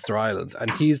lives on Monster Island,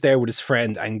 and he's there with his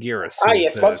friend Anguirus.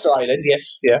 Yes, Monster Island,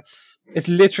 yes, yeah. It's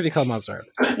literally called Monster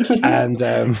Island.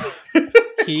 And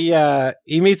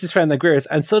he meets his friend Anguirus,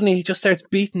 and suddenly he just starts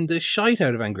beating the shite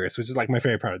out of Anguirus, which is like my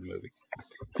favorite part of the movie.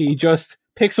 He just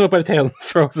picks him up by the tail and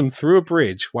throws him through a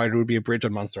bridge. Why there would be a bridge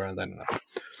on Monster Island, I don't know.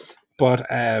 But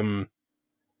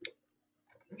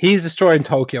he's destroying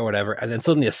Tokyo or whatever, and then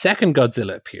suddenly a second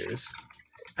Godzilla appears.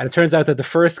 And it turns out that the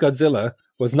first Godzilla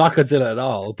was not Godzilla at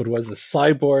all, but was a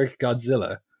cyborg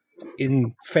Godzilla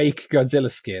in fake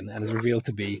Godzilla skin, and is revealed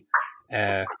to be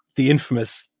the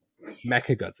infamous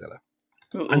Mechagodzilla.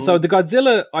 And so the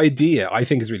Godzilla idea, I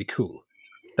think, is really cool.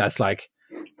 That's like,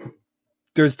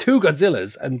 there's 2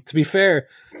 Godzillas, and to be fair,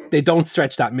 they don't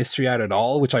stretch that mystery out at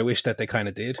all, which I wish that they kind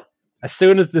of did. As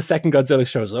soon as the second Godzilla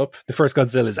shows up, the first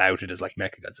Godzilla is out. It is like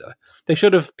Mecha Godzilla. They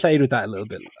should have played with that a little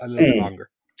bit longer.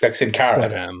 Like Sin Cara.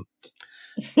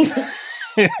 But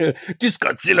this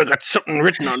Godzilla got something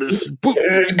written on his boot.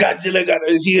 Godzilla got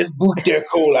his boot there,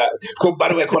 Cola. By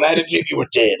the way, Cola, I had a dream you were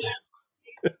dead.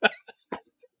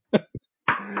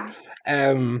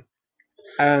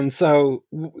 And so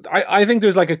I think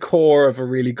there's like a core of a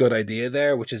really good idea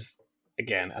there, which is,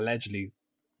 again, allegedly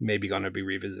maybe going to be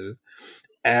revisited.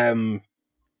 And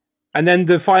then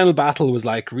the final battle was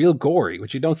like real gory,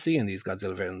 which you don't see in these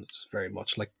Godzilla films very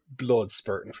much, like blood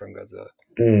spurting from Godzilla.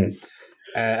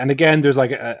 And again, there's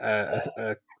like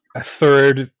a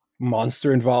third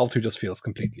monster involved who just feels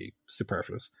completely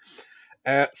superfluous.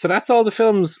 So that's all the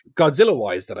films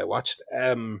Godzilla-wise that I watched,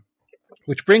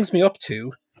 which brings me up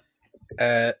to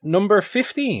number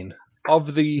 15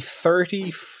 of the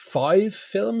 35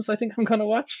 films I think I'm going to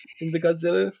watch in the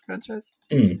Godzilla franchise.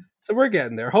 So we're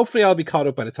getting there. Hopefully I'll be caught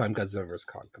up by the time Godzilla vs.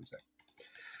 Kong comes out.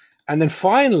 And then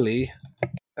finally,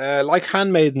 like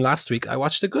Handmaiden last week, I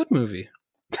watched a good movie.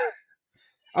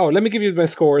 Oh, let me give you my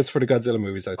scores for the Godzilla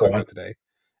movies I talked about today.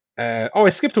 I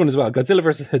skipped one as well. Godzilla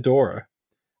vs. Hedorah,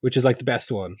 which is like the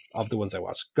best one of the ones I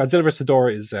watched. Godzilla vs.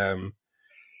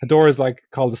 Hedorah is like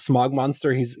called a smog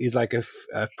monster. He's like a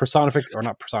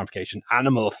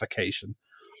animalification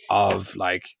of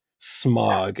like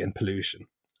smog and pollution.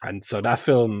 And so that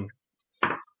film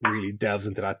really delves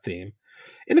into that theme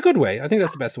in a good way. I think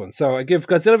that's the best one. So I give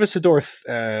Godzilla vs.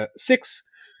 Hedorah 6,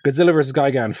 Godzilla vs.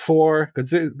 Gigan 4,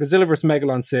 Godzilla vs.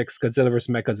 Megalon 6, Godzilla vs.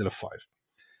 Mechagodzilla 5.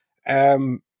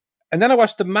 And then I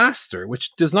watched The Master,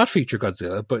 which does not feature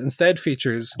Godzilla, but instead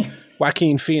features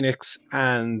Joaquin Phoenix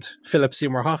and Philip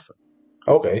Seymour Hoffman.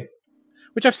 Okay.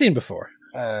 Which I've seen before.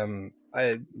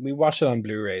 We watched it on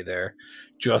Blu-ray there.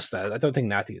 I don't think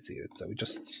Natty had seen it, so we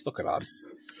just stuck it on.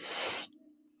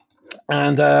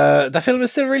 And that film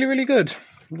is still really, really good.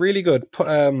 Really good.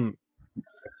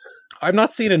 I've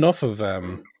not seen enough of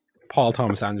Paul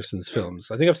Thomas Anderson's films.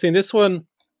 I think I've seen this one,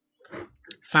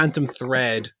 Phantom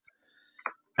Thread,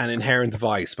 and Inherent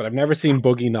Vice, but I've never seen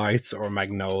Boogie Nights or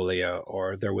Magnolia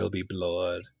or There Will Be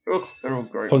Blood. Oh, they're all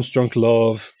great. Punch Drunk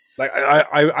Love. Like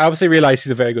I obviously realize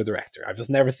he's a very good director. I've just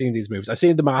never seen these movies. I've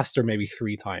seen The Master maybe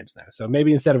 3 times now, so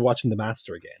maybe instead of watching The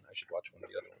Master again, I should watch one of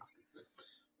the other ones.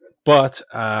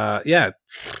 But yeah,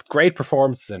 great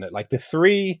performances in it. Like the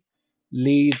 3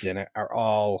 leads in it are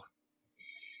all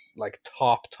like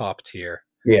top tier.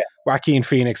 Yeah, Joaquin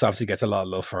Phoenix obviously gets a lot of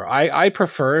love for her. I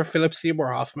prefer Philip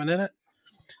Seymour Hoffman in it.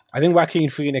 I think Joaquin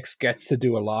Phoenix gets to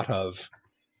do a lot of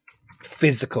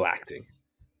physical acting,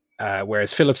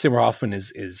 whereas Philip Seymour Hoffman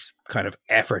is kind of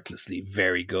effortlessly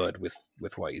very good with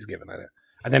what he's given in it.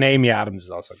 And then Amy Adams is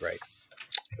also great.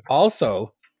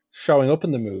 Also, showing up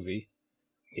in the movie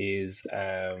is...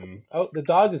 the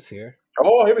dog is here.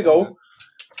 Oh, here we go.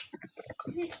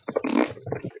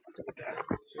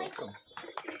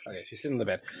 Okay, she's sitting in the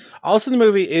bed. Also in the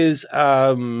movie is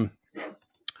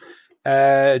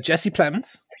Jesse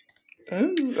Plemons.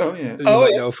 Oh yeah. You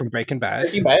might know from Breaking Bad.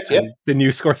 Breaking Bad, yeah. The new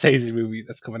Scorsese movie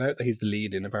that's coming out that he's the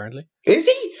lead in, apparently. Is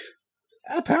he?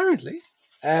 Apparently.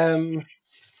 And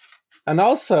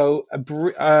also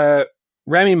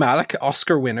Rami Malek,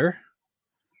 Oscar winner.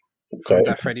 Okay.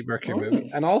 That Freddie Mercury movie.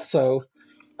 And also,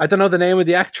 I don't know the name of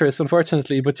the actress,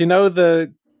 unfortunately, but you know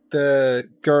the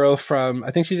girl from,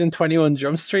 I think she's in 21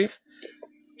 Jump Street?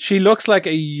 She looks like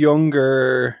a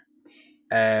younger...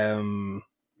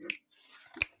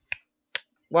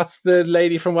 what's the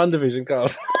lady from One Division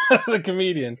called? The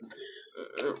comedian.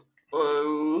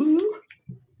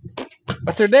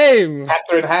 What's her name?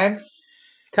 Catherine Hahn.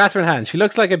 Catherine Hahn. She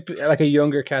looks like a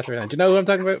younger Catherine Hahn. Do you know who I'm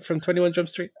talking about from 21 Jump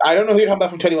Street? I don't know who you're talking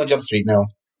about from 21 Jump Street, no.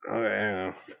 Oh,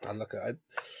 yeah. I'll look at it.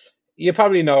 You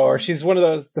probably know her. She's one of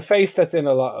those, the face that's in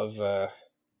a lot of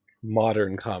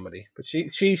modern comedy. But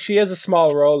she has a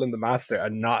small role in The Master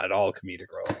and not at all comedic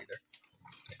role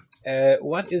either.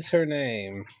 What is her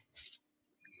name?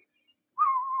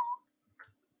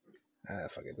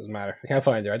 Fuck it, doesn't matter. I can't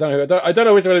find her. I don't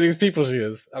know which one of these people she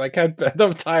is, and I don't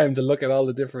have time to look at all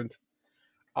the different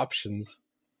options.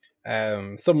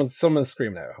 Someone's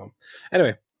screaming out at home.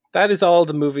 Anyway, that is all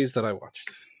the movies that I watched.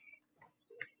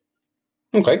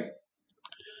 Okay.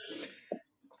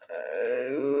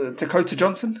 Dakota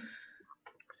Johnson.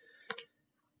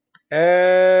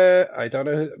 I don't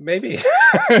know. Maybe.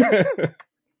 Let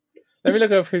me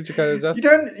look up who Dakota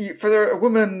Johnson. For a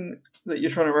woman that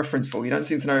you're trying to reference for, you don't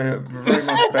seem to know very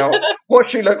much about what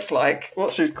she looks like,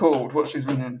 what she's called, what she's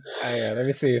been in. Hang on, let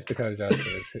me see if Dakota Johnson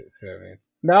is who I mean.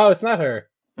 No, it's not her.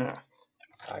 Yeah.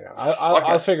 Hang on,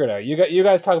 I'll figure it out. You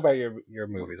guys talk about your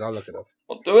movies. I'll look it up.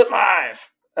 We'll do it live.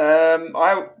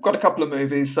 I got a couple of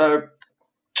movies. So,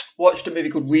 watched a movie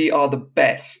called We Are the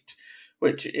Best,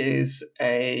 which is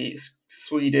a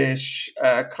Swedish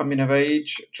coming of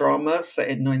age drama set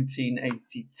in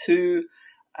 1982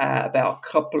 about a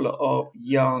couple of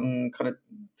young kind of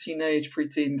teenage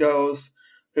preteen girls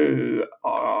who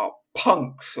are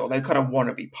punks, or they kind of want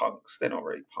to be punks. They're not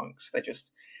really punks.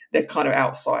 They're kind of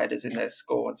outsiders in their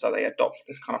school, and so they adopt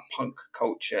this kind of punk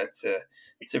culture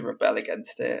to rebel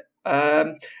against it.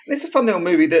 And it's a fun little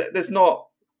movie. It's not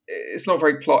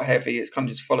very plot heavy. It kind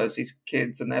of just follows these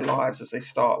kids and their lives as they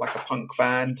start like a punk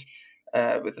band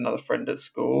with another friend at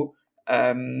school.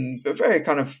 But very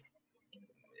kind of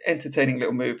entertaining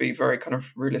little movie, very kind of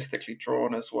realistically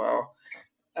drawn as well.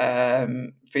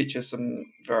 Features some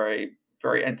very,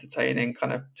 very entertaining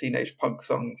kind of teenage punk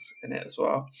songs in it as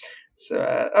well. So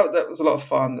that was a lot of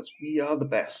fun. We Are the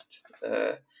Best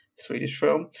Swedish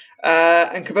film.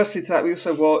 And conversely to that, we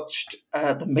also watched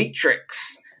The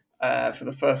Matrix for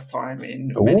the first time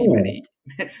in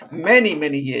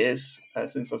many years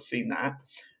since I've seen that.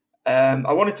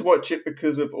 I wanted to watch it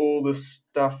because of all the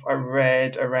stuff I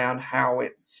read around how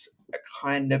it's a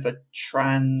kind of a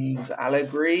trans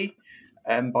allegory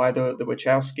by the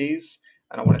Wachowskis.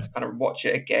 And I wanted to kind of watch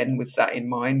it again with that in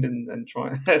mind and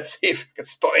try and see if I could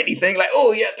spot anything. Like,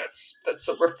 oh, yeah, that's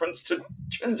a reference to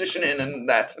transitioning and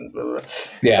that. And blah, blah, blah.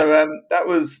 Yeah. So that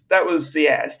was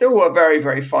still a very,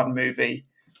 very fun movie.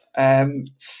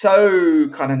 So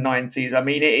kind of 90s. I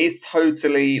mean, it is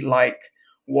totally like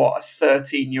what a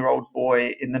 13-year-old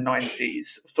boy in the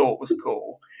 90s thought was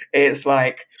cool. It's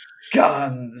like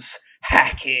guns,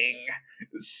 hacking,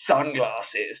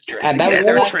 sunglasses, dressing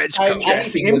leather trench coats,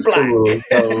 dressing in black, cool,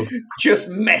 so. Just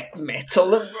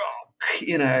metal and rock.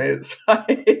 You know,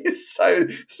 it's so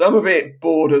some of it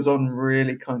borders on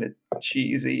really kind of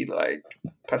cheesy, like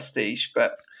pastiche,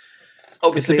 but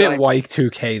obviously it's a bit like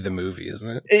Y2K the movie,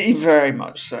 isn't it? Very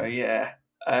much so, yeah.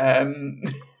 But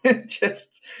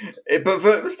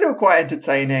still quite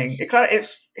entertaining.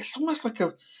 It's almost like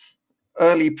a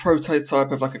early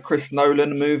prototype of like a Chris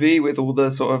Nolan movie with all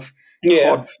the sort of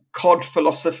COD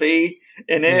philosophy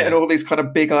in it and all these kind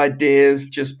of big ideas,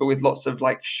 but with lots of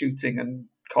like shooting and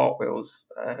cartwheels,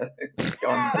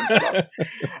 guns and stuff.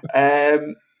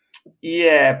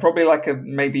 Probably like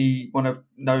maybe one of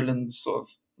Nolan's sort of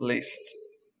less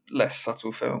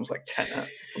subtle films like Tenet.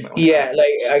 Something like that.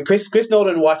 Like Chris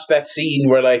Nolan watched that scene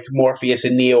where like Morpheus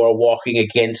and Neo are walking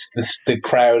against the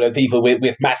crowd of people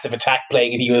with Massive Attack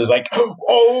playing, and he was like,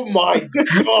 "Oh my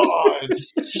god!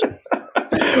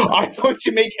 I'm going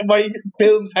to make my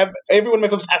films have everyone in my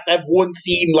films has to have one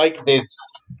scene like this."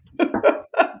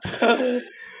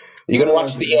 You gonna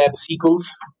watch the sequels?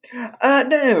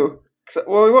 No.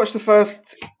 Well, we watched the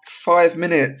first 5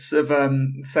 minutes of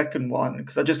the second one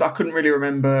because I couldn't really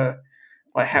remember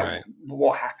like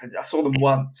what happened. I saw them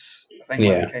once, I think,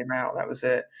 when they came out. That was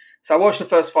it. So I watched the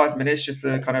first 5 minutes just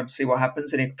to kind of see what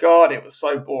happens, and it was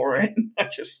so boring.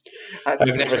 I've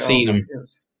never seen them.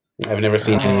 I've never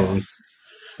seen any of them.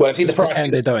 Well, I've seen the first.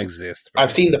 And they don't exist. Bro.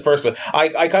 I've seen the first one. I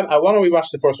want to rewatch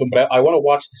the first one, but I want to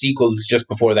watch the sequels just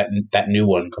before that new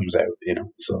one comes out. You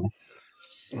know, so.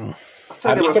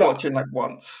 I'm not gonna, watching like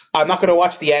once. I'm not going to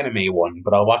watch the anime one,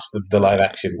 but I'll watch the live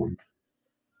action one.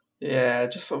 Yeah,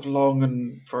 just sort of long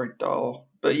and very dull.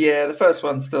 But yeah, the first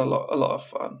one's still a lot of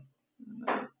fun.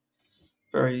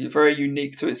 Very, very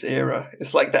unique to its era.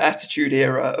 It's like the Attitude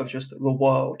Era of just the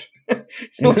world.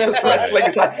 Not just wrestling.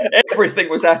 It's like everything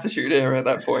was Attitude Era at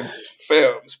that point.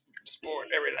 Films, sport,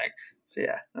 everything. So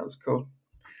yeah, that was cool.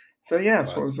 So yeah,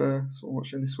 that's what we're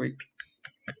watching this week.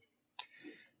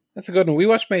 That's a good one. We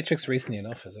watched Matrix recently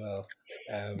enough as well.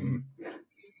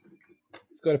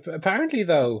 It's good. Apparently,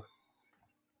 though,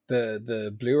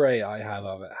 the Blu-ray I have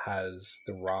of it has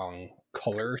the wrong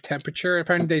color temperature.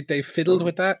 Apparently, they fiddled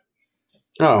with that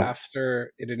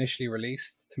after it initially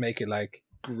released to make it like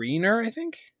greener, I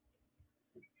think.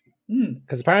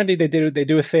 Because apparently they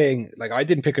do a thing, like I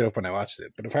didn't pick it up when I watched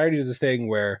it, but apparently there's a thing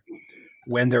where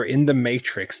when they're in the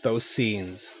Matrix, those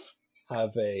scenes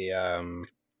have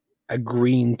a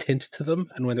green tint to them,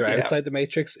 and when they're outside the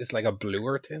Matrix, it's like a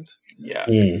bluer tint. Yeah.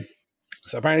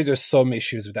 So apparently there's some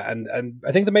issues with that, and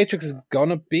I think the Matrix is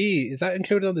gonna is that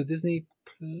included on the Disney?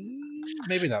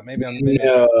 Maybe not.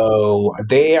 No,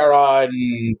 they are on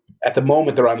at the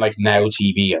moment. They're on like Now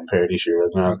TV. I'm fairly sure.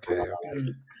 Okay.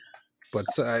 But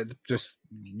just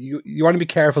you want to be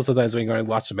careful sometimes when you're going to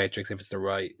watch the Matrix if it's the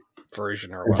right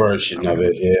version or version of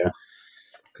it. Yeah,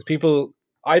 because people.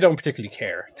 I don't particularly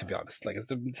care, to be honest. Like, it's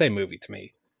the same movie to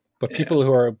me. But people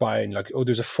who are buying, like,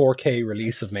 there's a 4K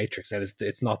release of Matrix, and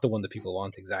it's not the one that people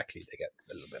want exactly, they get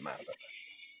a little bit mad about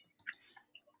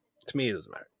To me, it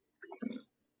doesn't matter.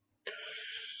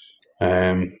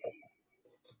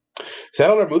 Is that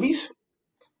all our movies?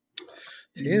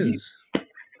 It is.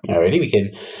 Alrighty, we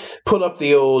can pull up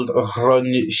the old run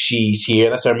sheet here.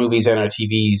 That's our movies and our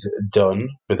TVs done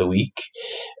for the week.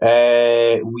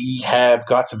 We have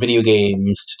got some video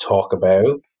games to talk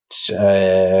about.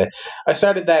 I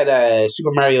started that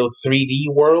Super Mario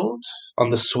 3D World on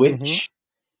the Switch.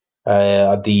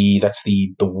 That's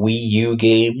the Wii U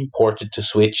game ported to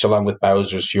Switch along with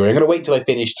Bowser's Fury. I'm going to wait until I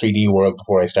finish 3D World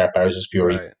before I start Bowser's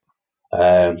Fury. Right.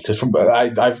 Because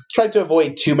I've tried to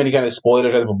avoid too many kind of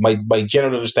spoilers, but my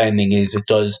general understanding is it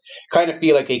does kind of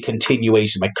feel like a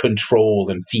continuation, like control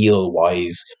and feel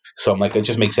wise. So I'm like, it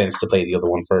just makes sense to play the other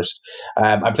one first.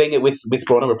 I'm playing it with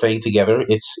Rona. We're playing together.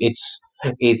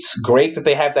 It's great that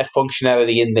they have that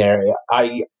functionality in there.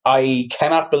 I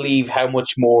cannot believe how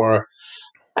much more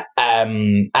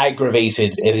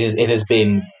aggravated it has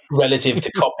been relative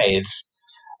to Cuphead.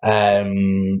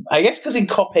 I guess because in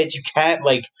Cuphead you can't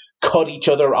like cut each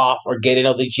other off or get in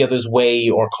each other's way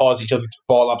or cause each other to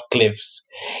fall off cliffs.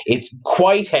 It's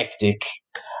quite hectic,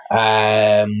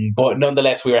 but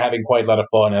nonetheless we were having quite a lot of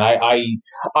fun, and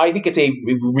I think it's a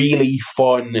really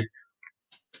fun,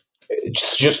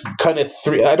 just kind of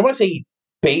I don't want to say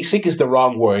basic is the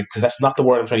wrong word because that's not the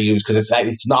word I'm trying to use because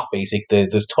it's not basic.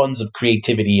 There's tons of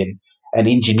creativity and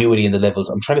ingenuity in the levels.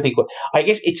 I'm trying to think I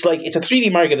guess it's like it's a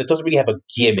 3D Mario that doesn't really have a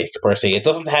gimmick per se. It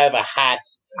doesn't have a hat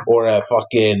or a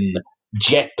fucking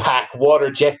water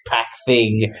jetpack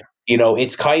thing. You know,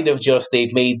 it's kind of just they've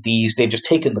just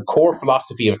taken the core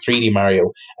philosophy of 3D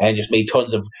Mario and just made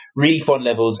tons of really fun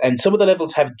levels. And some of the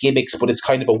levels have gimmicks, but it's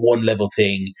kind of a one level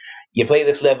thing. You play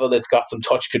this level that's got some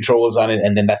touch controls on it,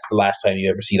 and then that's the last time you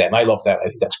ever see that. And I love that. I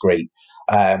think that's great.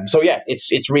 So yeah,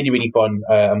 it's really, really fun.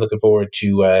 I'm looking forward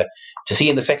to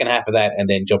seeing the second half of that, and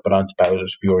then jumping on to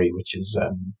Bowser's Fury, which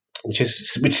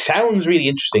sounds really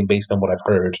interesting based on what I've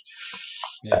heard.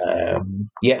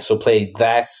 So played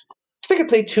that. I think I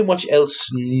played too much else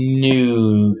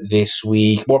new this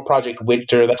week. More Project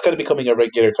Winter. That's kind of becoming a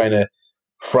regular kind of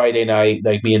Friday night.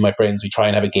 Like me and my friends, we try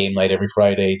and have a game night every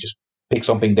Friday. Just pick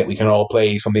something that we can all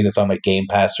play, something that's on like Game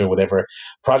Pass or whatever.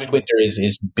 Project Winter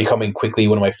is becoming quickly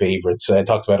one of my favorites. I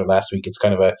talked about it last week. It's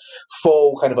kind of a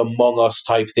faux, kind of Among Us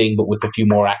type thing, but with a few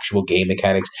more actual game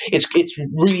mechanics. It's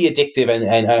really addictive,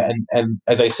 and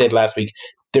as I said last week,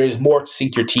 there's more to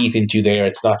sink your teeth into there.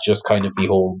 It's not just kind of the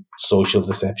whole social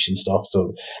deception stuff.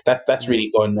 So that's really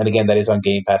fun. And again, that is on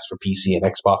Game Pass for PC and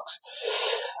Xbox.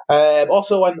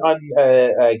 Also on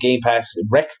Game Pass,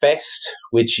 Wreckfest,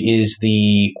 which is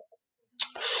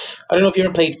I don't know if you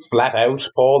ever played Flat Out,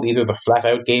 Paul, either of the Flat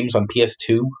Out games on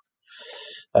PS2.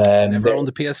 Never owned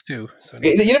a PS2. So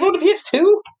you never owned a PS2?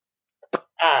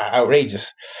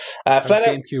 Outrageous. Flat Out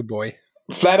GameCube boy.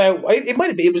 Flat Out, it might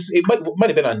have been. It might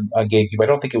have been on GameCube. I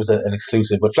don't think it was an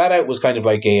exclusive, but Flat Out was kind of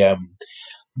like a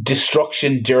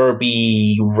destruction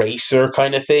derby racer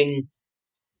kind of thing.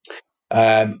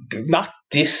 Not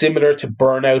dissimilar to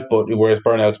Burnout, but whereas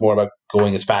Burnout's more about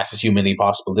going as fast as humanly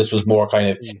possible, this was more kind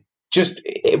of just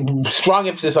strong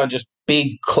emphasis on just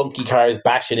big clunky cars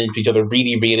bashing into each other,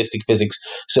 really realistic physics.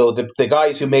 So the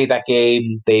guys who made that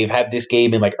game, they've had this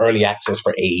game in like early access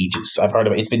for ages. I've heard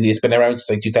of it. It's been around since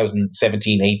like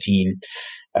 2017, 18.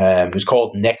 It was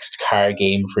called Next Car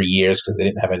Game for years because they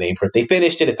didn't have a name for it. They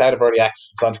finished it. It's out of early access.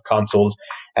 It's onto consoles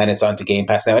and it's onto Game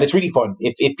Pass now, and it's really fun.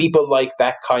 If people like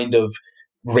that kind of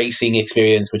racing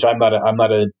experience, which I'm not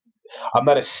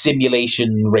a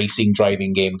simulation racing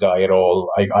driving game guy at all.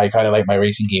 I kind of like my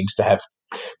racing games to have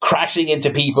crashing into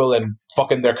people and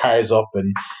fucking their cars up,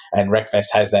 and Wreckfest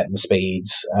has that in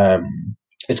spades.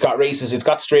 It's got races. It's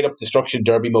got straight up destruction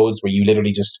derby modes where you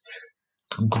literally just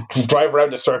drive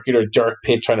around a circular dirt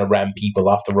pit trying to ram people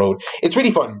off the road. It's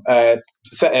really fun.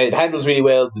 It handles really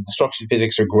well. The destruction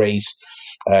physics are great.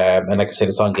 And like I said,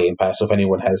 it's on Game Pass. So if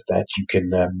anyone has that,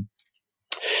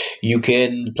 you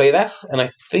can play that. And I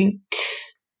think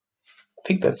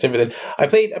that's everything. I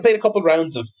played a couple of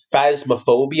rounds of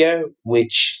Phasmophobia,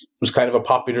 which was kind of a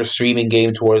popular streaming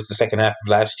game towards the second half of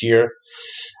last year.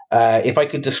 If I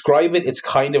could describe it, it's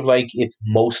kind of like if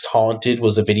Most Haunted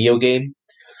was a video game.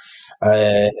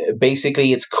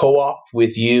 Basically, it's co-op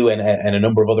with you and a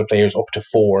number of other players, up to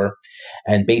 4.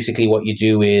 And basically, what you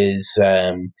do is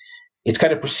it's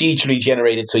kind of procedurally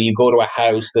generated. So you go to a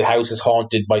house, the house is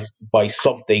haunted by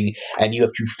something, and you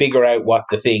have to figure out what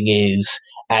the thing is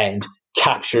and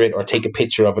capture it or take a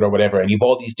picture of it or whatever. And you've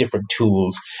all these different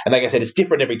tools. And like I said, it's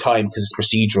different every time because it's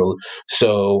procedural.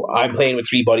 So I'm playing with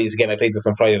 3 buddies. Again, I played this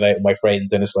on Friday night with my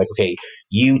friends, and it's like, okay,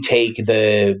 you take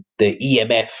the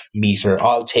EMF meter.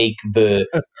 I'll take the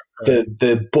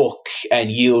the book,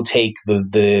 and you'll take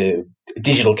the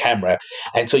digital camera.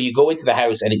 And so you go into the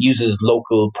house, and it uses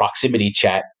local proximity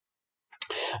chat.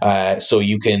 So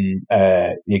you can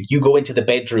you go into the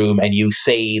bedroom and you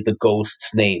say the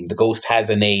ghost's name. The ghost has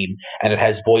a name, and it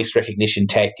has voice recognition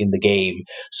tech in the game.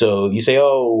 So you say,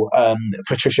 "Oh,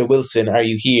 Patricia Wilson, are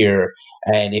you here?"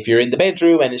 And if you're in the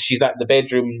bedroom and she's not in the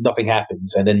bedroom, nothing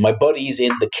happens. And then my buddy's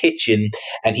in the kitchen,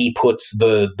 and he puts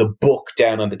the book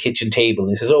down on the kitchen table,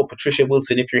 and he says, "Oh, Patricia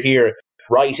Wilson, if you're here,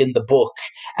 write in the book."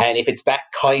 And if it's that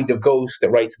kind of ghost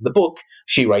that writes in the book,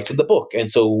 she writes in the book. And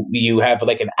so you have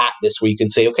like an atlas where you can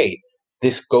say, okay,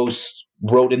 this ghost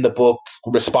wrote in the book,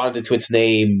 responded to its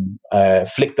name,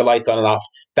 flicked the lights on and off.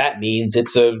 That means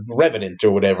it's a revenant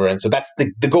or whatever. And so that's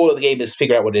the goal of the game, is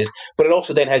figure out what it is. But it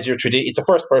also then has your it's a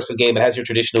first person game. It has your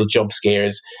traditional jump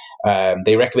scares.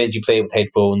 They recommend you play it with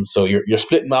headphones. So you're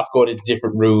splitting off, going into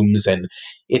different rooms, and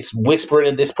it's whispering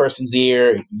in this person's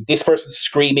ear. This person's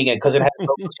screaming, and because it has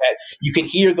chat, you can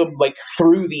hear them like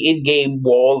through the in-game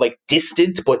wall, like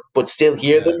distant, but still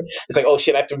hear them. It's like, oh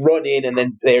shit, I have to run in, and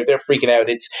then they're freaking out.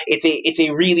 It's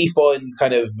a really fun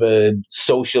kind of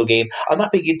social game. I'm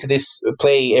not big into this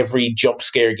play every jump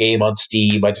scare game on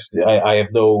Steam. I have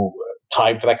no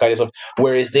time for that kind of stuff.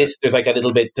 Whereas this, there's a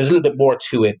little bit more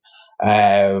to it.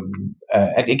 And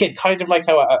again, kind of like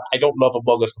how I don't love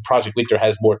Among Us, Project Winter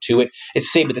has more to it.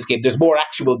 It's the same with this game. There's more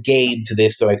actual game to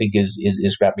this that I think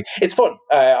is grabbing. It's fun.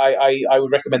 I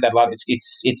would recommend that a lot.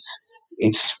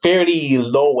 It's fairly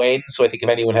low end, so I think if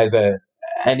anyone has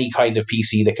any kind of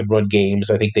PC that can run games,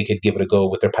 I think they could give it a go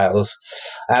with their pals.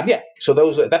 So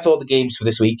that's all the games for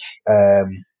this week.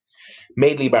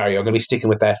 Mainly Mario. I'm going to be sticking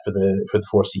with that for the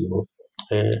foreseeable.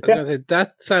 I was going to say,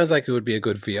 that sounds like it would be a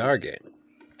good VR game.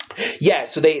 Yeah,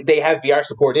 so they have VR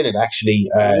support in it, actually.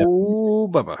 Oh,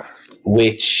 baba.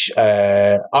 Which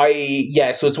so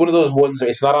it's one of those ones where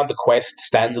it's not on the Quest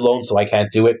standalone, so I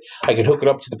can't do it. I can hook it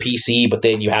up to the PC, but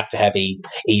then you have to have a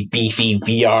beefy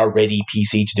VR ready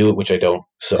PC to do it, which I don't.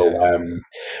 So,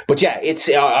 but yeah, it's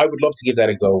I would love to give that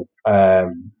a go.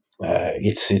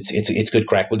 It's good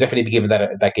crack. We'll definitely be giving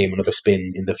that game another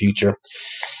spin in the future.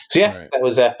 So yeah, right. That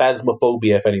was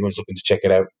Phasmophobia. If anyone's looking to check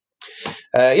it out.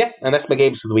 And that's my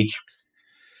games for the week.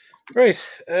 Right.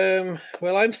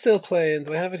 Well, I'm still playing.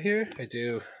 Do I have it here? I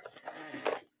do.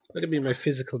 Look at me, my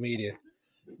physical media.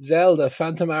 Zelda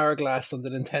Phantom Hourglass on the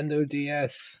Nintendo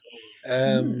DS.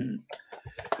 I'm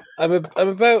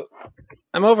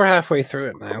over halfway through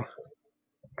it now.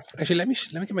 Actually, let me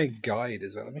get my guide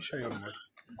as well. Let me show you one more.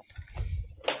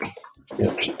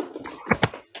 Yep.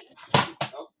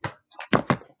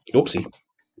 Oopsie.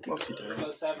 What's he doing?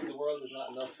 The world is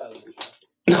not enough, fellas.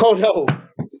 Oh no,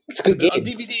 it's a good game. On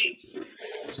DVD.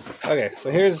 Okay,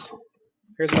 so here's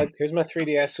my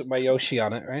 3DS with my Yoshi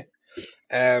on it, right?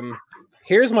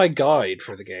 Here's my guide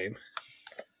for the game.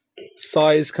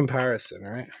 Size comparison,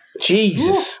 right?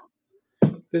 Jesus.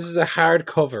 This is a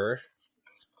hardcover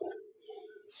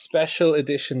special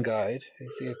edition guide.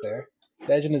 You see it there?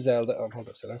 Legend of Zelda. Oh, hold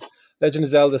up, Legend of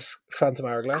Zelda Phantom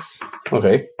Hourglass.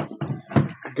 Okay.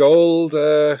 Gold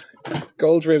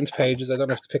rimmed pages. I don't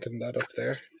have to pick that up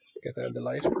there. Get that in the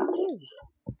light.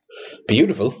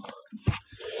 Beautiful.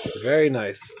 Very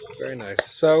nice. Very nice.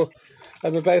 So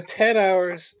I'm about 10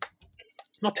 hours.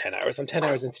 Not 10 hours. I'm 10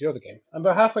 hours into the other game. I'm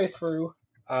about halfway through.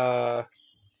 Where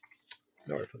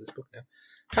do I put this book now?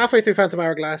 Halfway through Phantom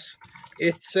Hourglass.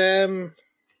 It's not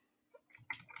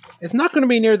going to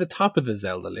be near the top of the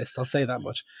Zelda list. I'll say that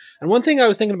much. And one thing I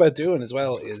was thinking about doing as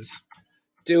well is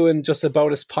doing just a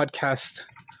bonus podcast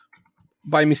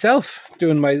by myself,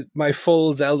 doing my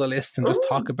full Zelda list and just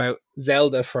talk about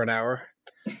Zelda for an hour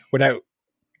without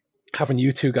having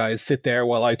you two guys sit there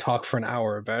while I talk for an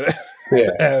hour about it.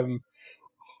 Yeah.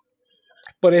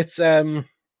 But it's a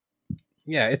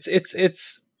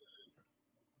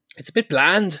bit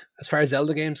bland as far as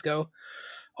Zelda games go.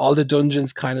 All the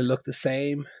dungeons kind of look the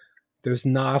same. There's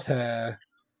not a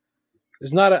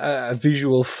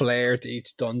visual flair to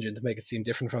each dungeon to make it seem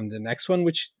different from the next one,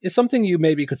 which is something you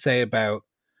maybe could say about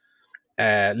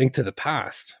Link to the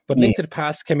Past. But Link to the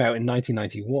Past came out in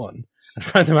 1991, and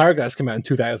Phantom Hourglass came out in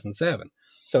 2007.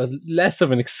 So it's less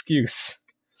of an excuse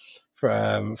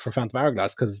for Phantom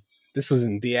Hourglass, because this was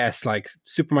in DS, like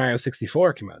Super Mario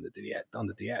 64 came out on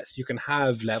the DS. You can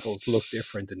have levels look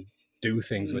different and do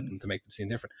things with them to make them seem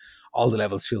different. All the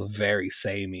levels feel very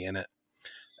samey in it.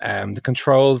 The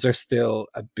controls are still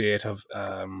a bit of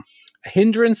a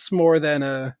hindrance more than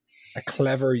a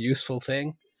clever, useful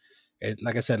thing.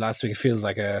 Like I said last week, it feels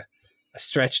like a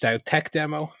stretched out tech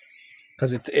demo,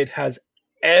 because it has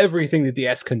everything the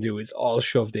DS can do is all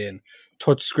shoved in.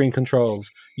 Touch screen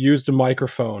controls, use the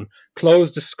microphone,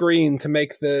 close the screen to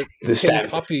make the thing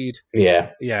stamp copied.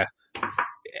 Yeah.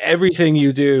 Everything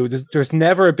you do, there's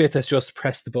never a bit that's just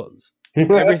press the buttons.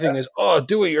 Everything is,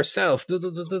 do it yourself.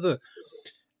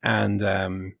 And,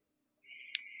 I'm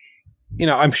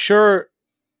sure,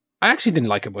 I actually didn't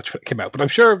like it much when it came out, but I'm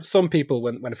sure some people,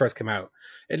 when it first came out,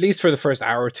 at least for the first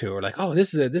hour or two, are like, oh,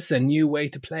 this is a new way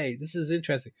to play. This is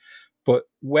interesting. But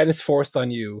when it's forced on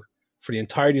you for the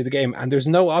entirety of the game, and there's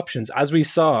no options, as we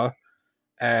saw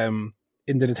in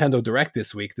the Nintendo Direct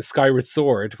this week, the Skyward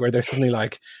Sword, where they're suddenly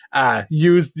like,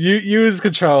 use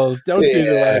controls, don't do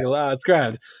the waggle, it's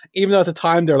grand. Even though at the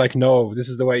time they're like, no, this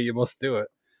is the way you must do it.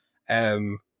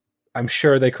 I'm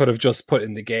sure they could have just put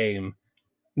in the game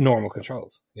normal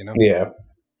controls, Yeah.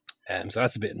 So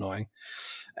that's a bit annoying.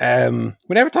 We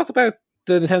never talked about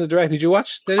the Nintendo Direct. Did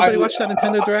anybody watch that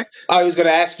Nintendo Direct? I was going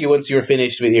to ask you once you were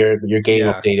finished with your game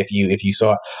update if you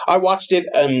saw it. I watched it,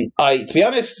 and to be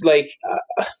honest,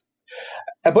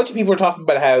 a bunch of people were talking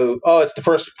about how it's the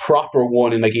first proper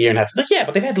one in like a year and a half. It's like, yeah,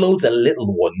 but they've had loads of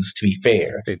little ones. To be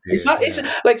fair, it's not. It's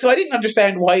like, so I didn't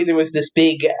understand why there was this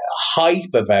big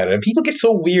hype about it. People get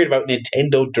so weird about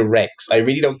Nintendo Directs. I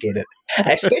really don't get it,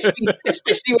 especially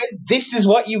when this is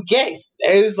what you get.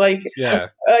 It was like,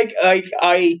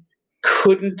 I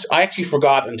actually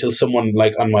forgot until someone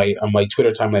like on my Twitter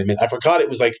timeline. I forgot it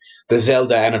was like the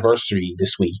Zelda anniversary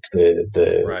this week, the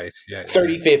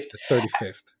 35th. The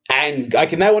 35th. And I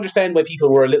can now understand why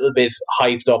people were a little bit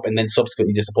hyped up and then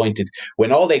subsequently disappointed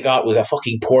when all they got was a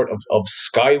fucking port of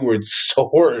Skyward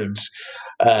Sword.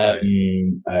 Now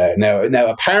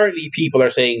apparently people are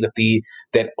saying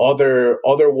that other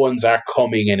ones are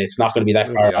coming and it's not going to be that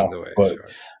far off.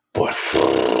 But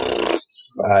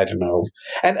I don't know.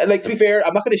 And to be fair,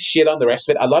 I'm not going to shit on the rest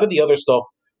of it. A lot of the other stuff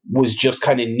was just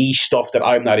kind of niche stuff that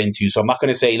I'm not into. So I'm not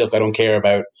going to say, look, I don't care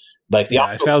about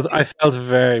I felt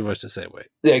very much the same way.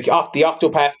 Like the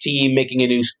Octopath team making a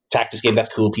new tactics game, that's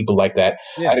cool. People like that.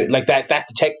 Yeah. Like that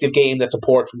detective game that's a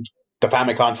port from the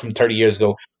Famicom from 30 years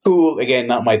ago. Cool. Again,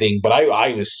 not my thing. But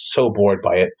I was so bored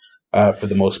by it for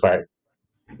the most part.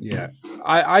 Yeah.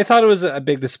 I thought it was a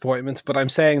big disappointment, but I'm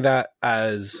saying that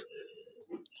as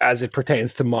it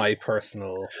pertains to my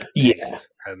personal taste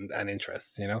and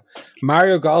interests,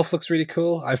 Mario Golf looks really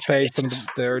cool. I've played some of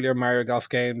the earlier Mario Golf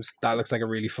games. That looks like a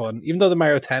really fun, even though the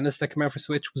Mario Tennis that came out for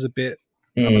Switch was a bit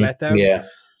of a letdown. Yeah.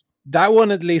 That one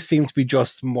at least seemed to be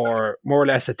just more or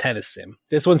less a tennis sim.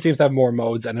 This one seems to have more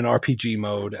modes and an RPG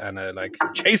mode and a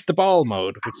chase the ball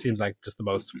mode, which seems like just the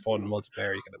most fun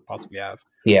multiplayer you can possibly have.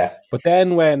 Yeah. But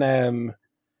then when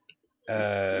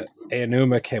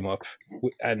Aonuma came up,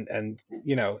 and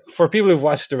for people who've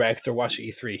watched Directs or watched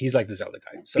E3, he's like the Zelda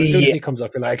guy. So as soon as he comes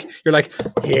up, you're like,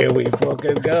 here we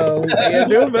fucking go,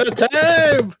 Aonuma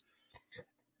time.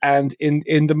 And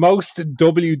in the most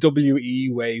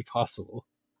WWE way possible,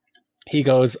 he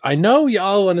goes, I know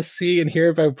y'all want to see and hear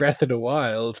about Breath of the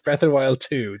Wild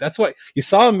 2. That's what you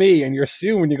saw me, and you're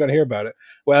assuming you're going to hear about it.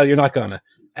 Well, you're not gonna.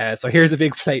 So here's a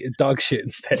big plate of dog shit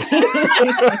instead.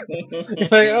 What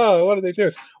are they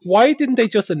doing? Why didn't they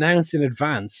just announce in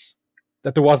advance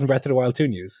that there wasn't Breath of the Wild 2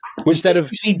 news? Which they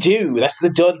usually do. That's the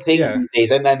done thing these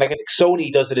days. And I think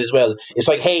Sony does it as well. It's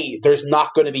like, hey, there's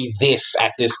not going to be this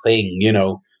at this thing,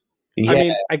 Yeah. I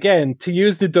mean, again, to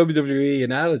use the WWE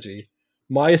analogy,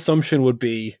 my assumption would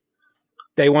be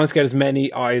they want to get as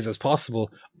many eyes as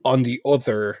possible on the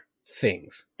other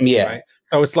things. Yeah. Right?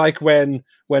 So it's like when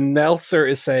Meltzer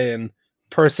is saying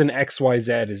person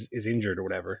XYZ is injured or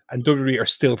whatever, and WWE are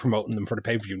still promoting them for the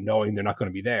pay-per-view knowing they're not going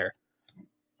to be there.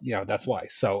 That's why.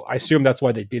 So I assume that's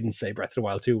why they didn't say Breath of the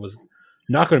Wild 2 was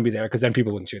not going to be there, because then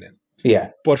people wouldn't tune in. Yeah.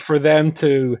 But for them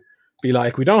to be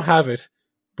like, we don't have it,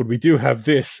 but we do have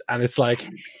this, and it's like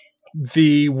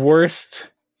the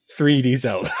worst 3D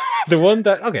Zelda. The one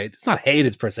that, it's not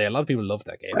hated per se. A lot of people love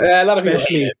that game. A lot of people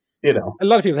hate it, A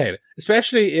lot of people hate it.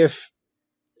 Especially if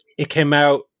it came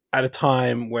out at a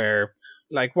time where,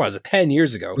 what was it, 10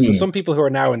 years ago? So some people who are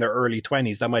now in their early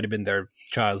 20s, that might have been their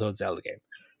childhood Zelda game.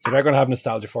 So they're going to have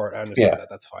nostalgia for it. I understand that.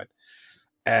 That's fine.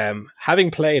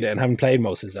 Having played it and having played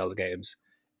most of the Zelda games,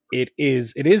 it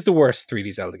is the worst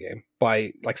 3D Zelda game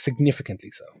by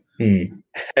significantly so.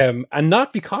 And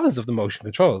not because of the motion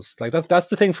controls. That's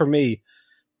the thing for me.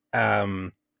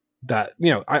 That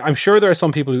I'm sure there are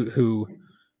some people who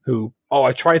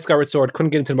I tried Skyward Sword,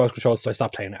 couldn't get into the motion controls, so I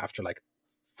stopped playing it after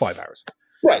 5 hours.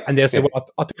 Right. And they'll say, well,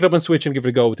 I'll pick it up on Switch and give it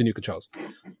a go with the new controls.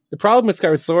 The problem with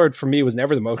Skyward Sword for me was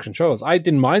never the motion controls. I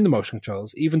didn't mind the motion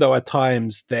controls, even though at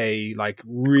times they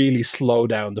really slow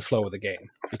down the flow of the game,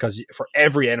 because for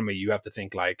every enemy you have to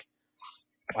think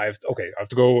I have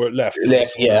to go left.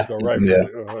 Left, I have yeah. to go right. Yeah.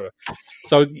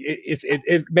 So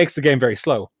it makes the game very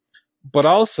slow. But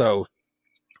also,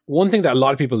 one thing that a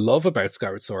lot of people love about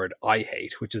Skyward Sword, I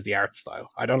hate, which is the art style.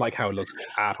 I don't like how it looks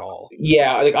at all.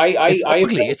 Yeah, like It's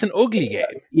ugly. It's an ugly game.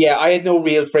 Yeah, I had no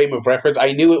real frame of reference.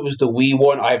 I knew it was the Wii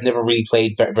one. I've never really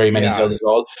played very many Yeah. Zeldas at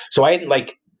all, so I hadn't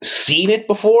like seen it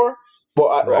before.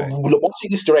 But Right.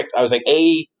 watching this direct, I was like,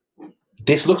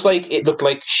 this looks like it looked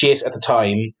like shit at the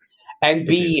time, and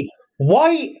B,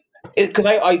 why? Because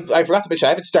I forgot to mention, I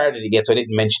haven't started it yet, so I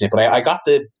didn't mention it. But I got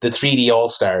the 3D All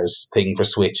Stars thing for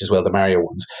Switch as well, the Mario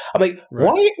ones. I'm like,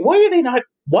 Right. why are they not?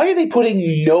 Why are they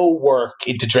putting no work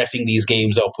into dressing these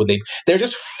games up when they're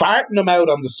just farting them out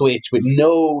on the Switch with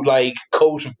no like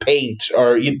coat of paint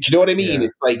or do you know what I mean? Yeah.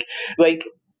 It's like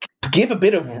give a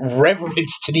bit of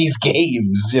reverence to these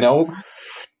games, you know?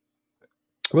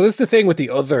 Well, it's the thing with the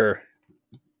other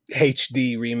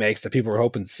HD remakes that people were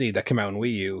hoping to see that came out on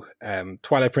Wii U,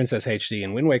 Twilight Princess HD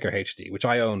and Wind Waker HD, which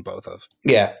I own both of.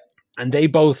 Yeah. And they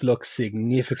both look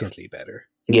significantly better.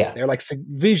 Yeah. They're like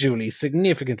visually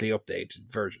significantly updated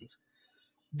versions.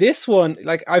 This one,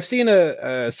 like I've seen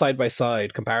a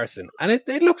side-by-side comparison, and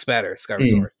it looks better, Skyward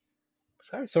Sword.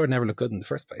 Skyward Sword never looked good in the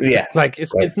first place. Yeah. Like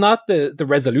it's not the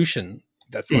resolution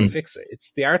that's going to fix it.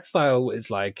 It's the art style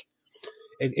is like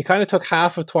it kind of took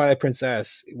half of Twilight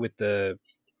Princess with the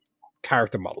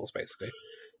character models basically,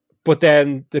 but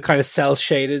then the kind of cell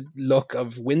shaded look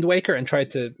of Wind Waker and tried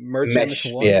to merge them into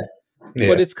one. Yeah.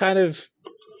 But it's kind of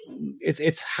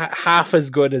it's half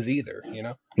as good as either, you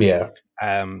know. Yeah.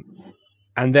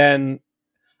 And there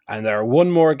are one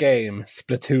more game,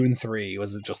 Splatoon 3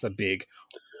 was just a big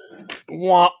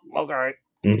okay.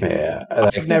 Yeah,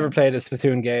 I've never played a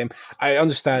Splatoon game. I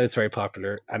understand it's very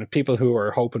popular, and people who are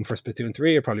hoping for Splatoon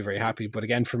 3 are probably very happy. But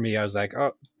again, for me, I was like,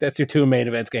 oh, that's your two main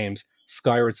event games,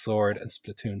 Skyward Sword and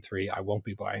Splatoon 3. I won't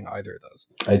be buying either of those.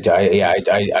 I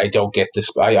don't get this.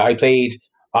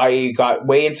 I got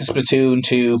way into Splatoon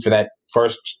 2 for that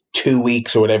first 2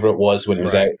 weeks or whatever it was when it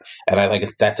was out, and I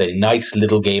like that's a nice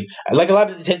little game. I like a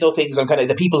lot of Nintendo things. I'm kind of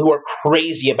the people who are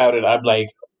crazy about it. I'm like,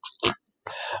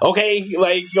 okay,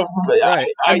 like right.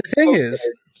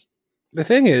 The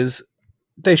thing is,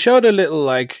 they showed a little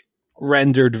like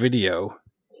rendered video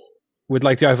with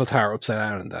like the Eiffel Tower upside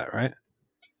down and that, right?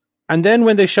 And then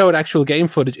when they showed actual game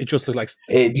footage, it just looked like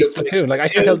Splatoon. Like I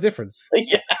can't tell the difference.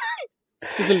 Yeah.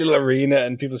 Just a little arena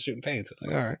and people shooting paint.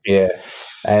 Like, all right. Yeah,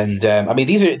 and I mean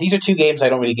these are two games I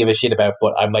don't really give a shit about,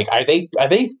 but I'm like, are they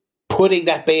putting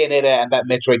that Bayonetta and that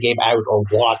Metroid game out or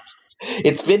what?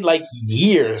 It's been like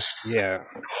years. Yeah,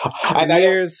 and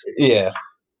years. Yeah.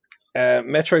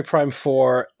 Metroid Prime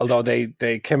 4, although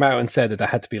they came out and said that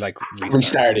had to be like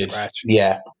restarted from scratch.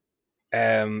 Yeah.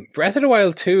 Breath of the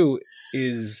Wild 2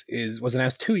 was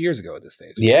announced 2 years ago at this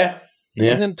stage. Yeah.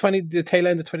 Yeah. Isn't it the tail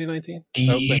end of 2019?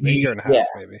 So maybe a year and a half,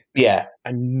 maybe. Yeah.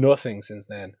 And nothing since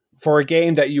then. For a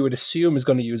game that you would assume is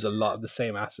going to use a lot of the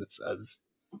same assets as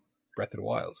Breath of the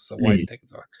Wild. So why is it taking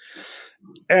so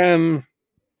long?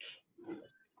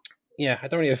 Yeah, I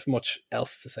don't really have much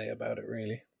else to say about it,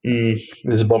 really.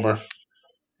 It's a bummer.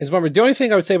 It's a bummer. The only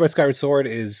thing I would say about Skyward Sword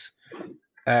is,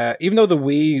 even though the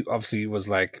Wii obviously was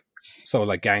like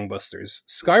gangbusters,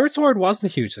 Skyward Sword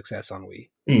wasn't a huge success on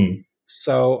Wii.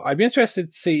 So I'd be interested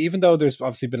to see, even though there's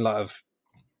obviously been a lot of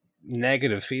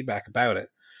negative feedback about it,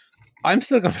 I'm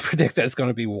still going to predict that it's going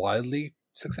to be wildly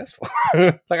successful.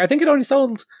 Like I think it only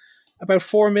sold about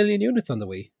 4 million units on the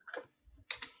Wii.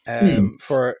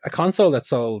 For a console that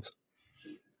sold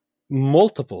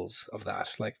multiples of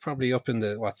that, like probably up in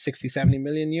the 60-70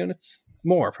 million units,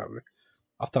 more probably.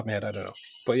 Off the top of my head, I don't know.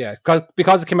 But yeah,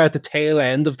 because it came out at the tail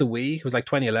end of the Wii, it was like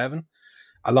 2011,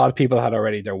 a lot of people had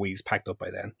already their Wiis packed up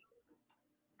by then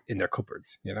in their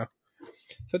cupboards, you know?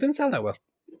 So it didn't sell that well.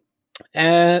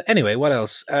 Anyway, what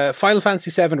else? Final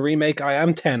Fantasy VII Remake, I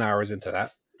am 10 hours into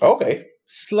that. Okay.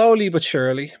 Slowly but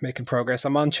surely making progress.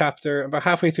 I'm on about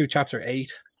halfway through chapter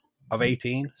 8 of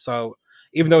 18. So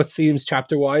even though it seems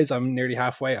chapter-wise, I'm nearly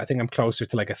halfway. I think I'm closer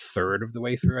to like a third of the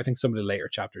way through. I think some of the later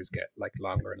chapters get like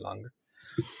longer and longer.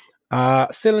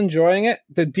 Still enjoying it.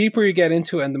 The deeper you get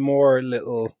into it and the more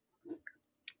little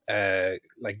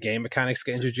like game mechanics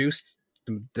get introduced,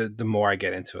 the more I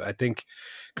get into it. I think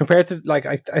compared to like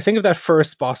I think of that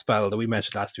first boss battle that we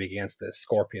mentioned last week against the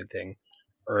scorpion thing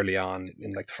early on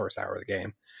in like the first hour of the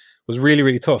game was really,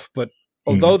 really tough. But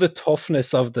although the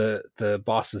toughness of the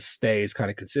bosses stays kind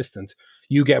of consistent,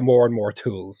 you get more and more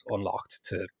tools unlocked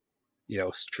to, you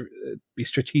know, be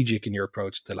strategic in your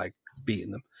approach to like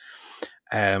beating them.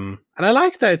 And I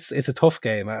like that it's a tough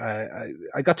game.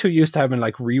 I got too used to having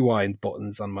like rewind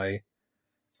buttons on my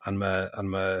my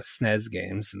SNES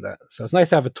games and that. So it's nice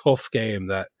to have a tough game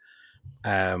that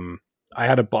I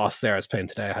had a boss there I was playing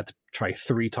today. I had to try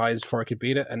 3 times before I could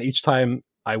beat it, and each time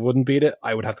I wouldn't beat it,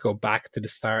 I would have to go back to the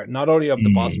start, not only of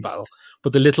the boss battle,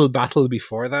 but the little battle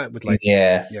before that with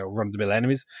run-of-the-mill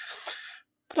enemies.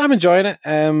 But I'm enjoying it.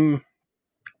 I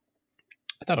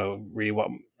don't know really what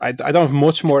I don't have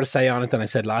much more to say on it than I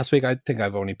said last week. I think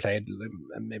I've only played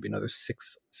maybe another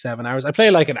 6-7 hours. I play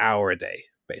like an hour a day,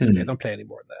 basically. I don't play any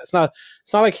more than that.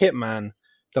 It's not like Hitman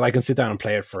that I can sit down and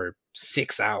play it for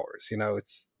 6 hours. You know,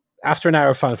 it's after an hour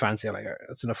of Final Fantasy, I'm like, all right,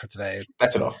 that's enough for today.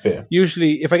 That's enough, yeah.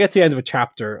 Usually, if I get to the end of a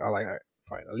chapter, I'm like, all right,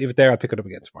 fine, I'll leave it there. I'll pick it up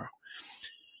again tomorrow.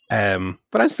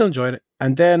 But I'm still enjoying it.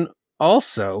 And then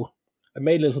also, I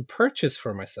made a little purchase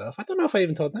for myself. I don't know if I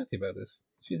even told Natty about this.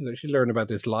 She learned about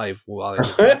this live while I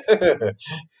did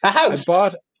a house.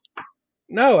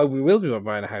 We will be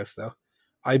buying a house though.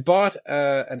 I bought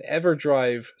an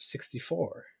EverDrive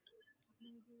 64.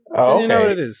 Oh, okay. You know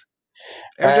what it is?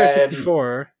 EverDrive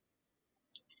 64.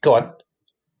 Go on.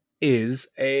 Is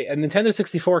a Nintendo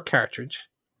 64 cartridge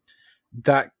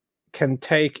that can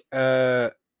take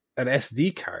an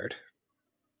SD card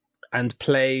and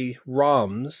play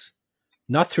ROMs,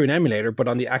 not through an emulator, but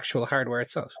on the actual hardware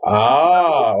itself.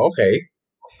 Ah, okay.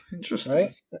 Interesting.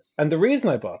 Right? And the reason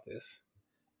I bought this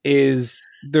is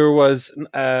there was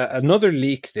another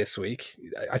leak this week.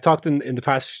 I talked in the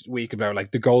past week about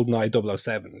like the GoldenEye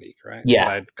 007 leak, right? Yeah.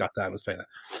 I got that and was playing that.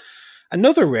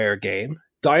 Another rare game,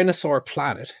 Dinosaur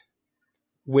Planet,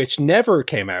 which never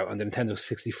came out on the Nintendo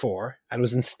 64 and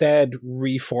was instead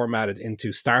reformatted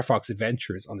into Star Fox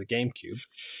Adventures on the GameCube,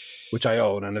 which I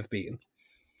own and have beaten.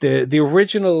 The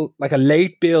original, like a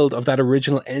late build of that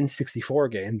original N64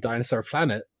 game, Dinosaur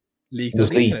Planet, leaked on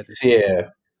the internet.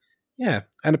 Yeah.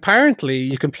 And apparently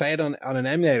you can play it on an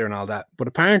emulator and all that, but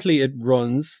apparently it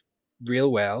runs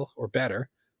real well or better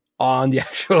on the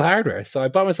actual hardware. So I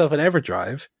bought myself an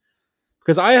EverDrive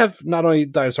because I have not only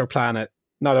Dinosaur Planet,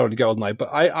 not only GoldenEye, but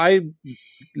I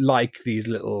like these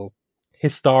little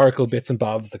historical bits and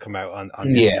bobs that come out on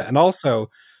the internet. And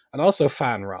also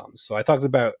fan ROMs. So I talked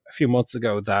about a few months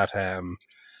ago that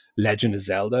Legend of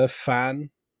Zelda fan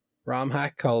ROM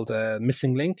hack called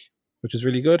Missing Link, which is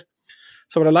really good.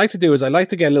 So what I like to do is I like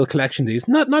to get a little collection of these,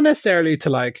 not necessarily to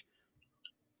like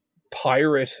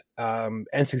pirate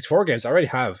N64 games. I already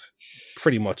have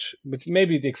pretty much, with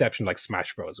maybe the exception of like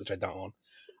Smash Bros, which I don't own.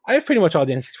 I have pretty much all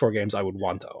the N64 games I would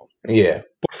want to own. Yeah.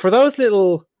 But for those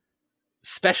little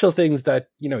special things that,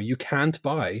 you know, you can't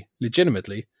buy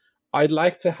legitimately, I'd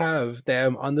like to have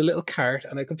them on the little cart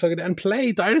and I can plug it in and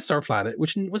play Dinosaur Planet,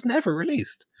 which was never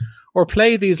released. Or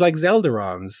play these like Zelda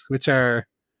ROMs, which are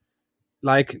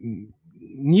like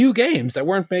new games that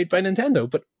weren't made by Nintendo,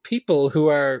 but people who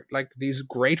are like these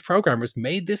great programmers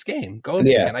made this game. Go and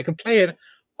play it, and I can play it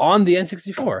on the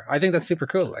N64. I think that's super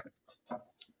cool. Like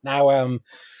now,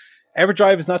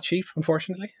 EverDrive is not cheap,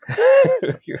 unfortunately.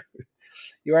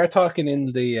 You are talking in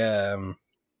the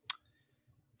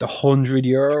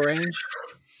 €100 range.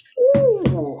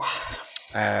 Ooh.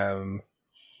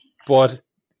 But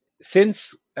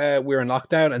since we're in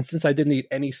lockdown and since I didn't eat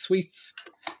any sweets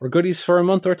or goodies for a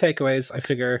month or takeaways, I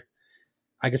figure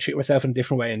I could treat myself in a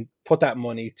different way and put that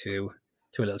money to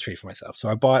a little treat for myself. So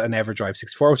I bought an EverDrive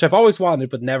 64, which I've always wanted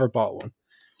but never bought one.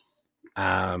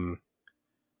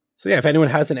 So yeah, if anyone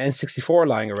has an N64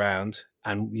 lying around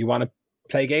and you want to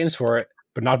play games for it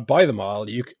but not buy them all,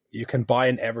 you can buy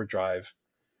an EverDrive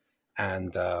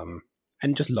and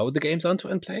just load the games onto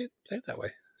it and play it that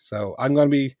way. So I'm going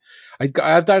to be, I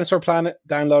have Dinosaur Planet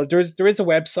downloaded. There is a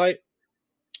website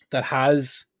that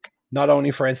has not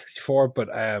only for N64 but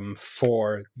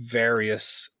for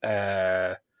various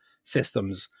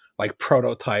systems, like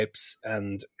prototypes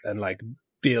and like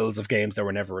builds of games that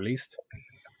were never released.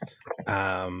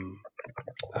 I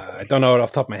don't know it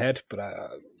off the top of my head, but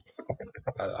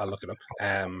I'll look it up.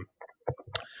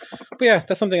 But yeah,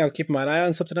 that's something I'll keep my eye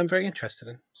on, something I'm very interested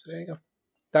in. So there you go.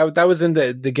 That was in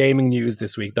the gaming news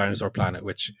this week, Dinosaur Planet,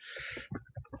 which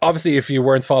obviously if you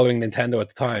weren't following Nintendo at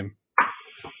the time,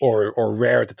 or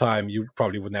Rare at the time, you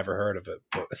probably would never heard of it.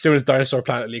 But as soon as Dinosaur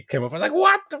Planet leak came up, I was like,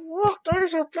 what the fuck,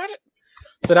 Dinosaur Planet?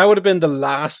 So that would have been the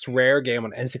last Rare game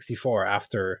on N64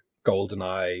 after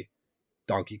GoldenEye,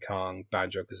 Donkey Kong,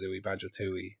 Banjo-Kazooie,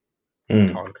 Banjo-Tooie,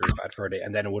 Conker's Bad Fur Day,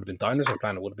 and then it would have been Dinosaur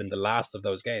Planet would have been the last of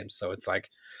those games. So it's like,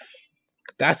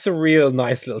 that's a real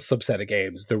nice little subset of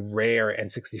games. The Rare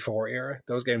N64 era,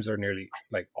 those games are nearly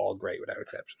like all great without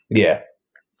exception. Yeah.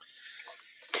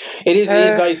 It is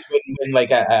nice when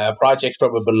like a project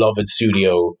from a beloved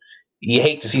studio, you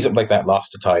hate to see something like that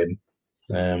lost to time.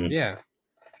 Yeah.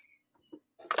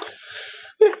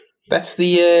 that's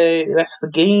the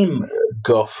game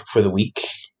guff for the week.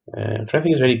 I'm trying to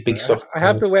think of any big stuff. I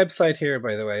have the website here,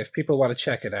 by the way, if people want to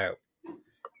check it out.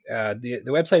 The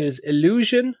website is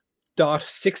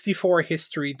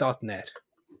illusion.64history.net.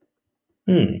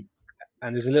 And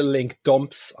there's a little link,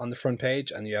 dumps, on the front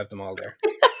page, and you have them all there.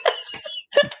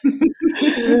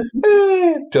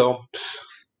 Dumps.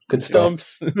 Good stuff.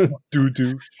 Dumps.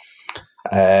 Do.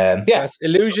 Yeah. That's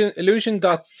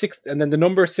illusion.6, and then the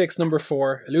number 6, number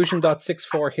 4,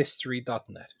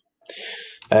 illusion.64history.net.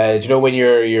 Do you know when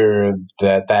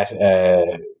that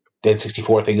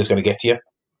N64 thing is going to get to you?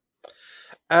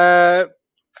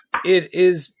 It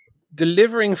is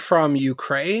delivering from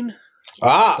Ukraine.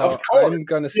 So of course. I'm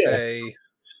going to say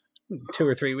 2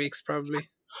 or 3 weeks probably.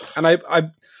 And I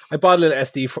bought a little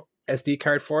SD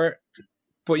card for it.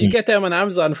 But you get them on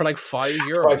Amazon for like €5.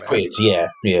 £5, yeah.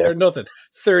 They're nothing.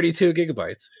 32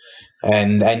 gigabytes.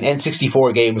 And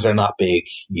N64 games are not big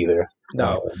either.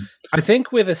 No. I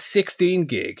think with a 16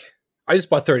 gig, I just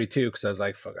bought 32 because I was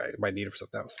like, fuck, I might need it for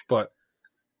something else. But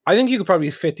I think you could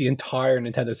probably fit the entire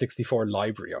Nintendo 64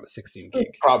 library on a 16 gig.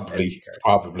 Probably.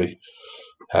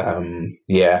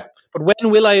 Yeah. But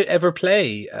when will I ever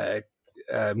play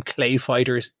Clay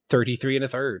Fighters 33 and a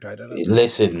third? I don't know.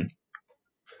 Listen,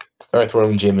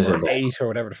 Earthworm Jim is in there. 8 or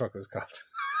whatever the fuck it was called.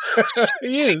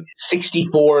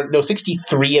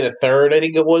 63 and a third, I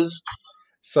think it was.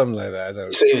 Something like that.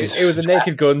 It was a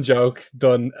Naked Gun joke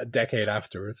done a decade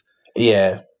afterwards.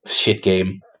 Yeah, shit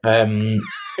game.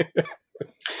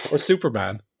 Or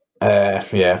Superman.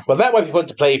 Yeah. Well, that might be fun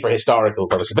to play for historical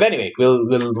purposes. But anyway,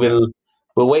 we'll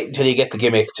wait until you get the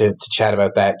gimmick to chat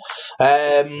about that.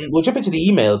 We'll jump into the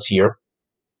emails here.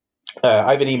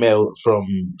 I have an email from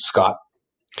Scott.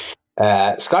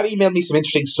 Scott emailed me some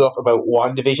interesting stuff about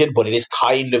WandaVision, but it is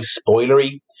kind of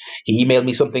spoilery. He emailed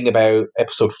me something about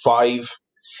episode 5,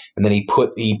 and then he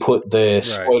put the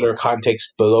spoiler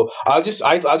context below. I'll just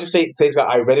say Scott,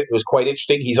 I read it. It was quite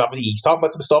interesting. He's talking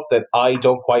about some stuff that I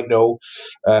don't quite know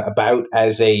about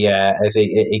as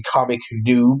a comic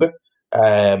noob.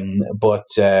 But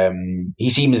he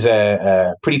seems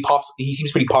pretty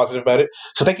positive about it.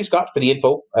 So thank you, Scott, for the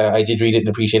info. I did read it and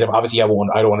appreciate it. Obviously, I don't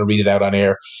want to read it out on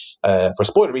air for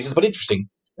spoiler reasons, but interesting.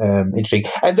 And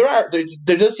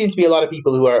there does seem to be a lot of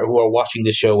people who are watching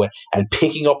this show and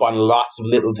picking up on lots of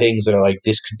little things that are like,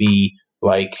 this could be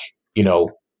like,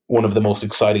 one of the most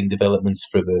exciting developments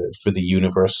for the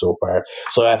universe so far.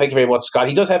 So thank you very much, Scott.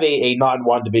 He does have a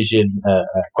non-WandaVision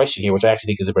question here, which I actually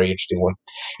think is a very interesting one.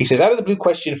 He says, out of the blue,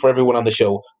 question for everyone on the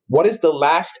show: what is the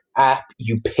last app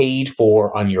you paid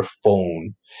for on your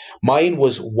phone? Mine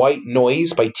was White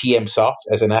Noise by TM Soft,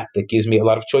 as an app that gives me a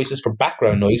lot of choices for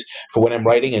background noise for when I'm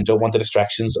writing and don't want the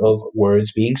distractions of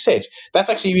words being said. That's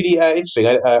actually really interesting.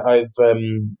 I've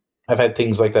had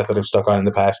things like that I've stuck on in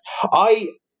the past.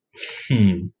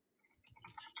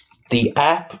 The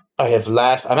app I have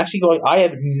I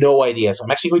have no idea. So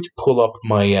I'm actually going to pull up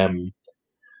my,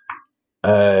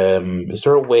 is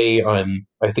there a way on,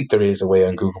 I think there is a way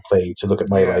on Google Play to look at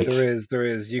my, there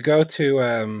is. You go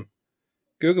to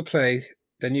Google Play,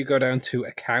 then you go down to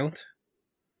account,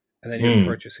 and then you have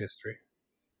purchase history.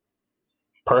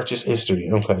 Purchase history,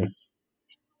 okay.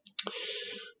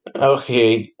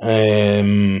 Okay,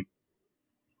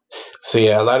 so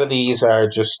yeah, a lot of these are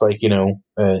just like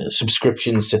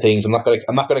subscriptions to things. I'm not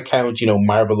gonna count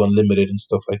Marvel Unlimited and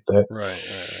stuff like that. Right.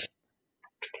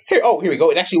 Here we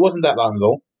go. It actually wasn't that long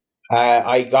ago.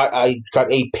 I got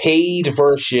a paid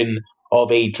version of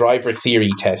a driver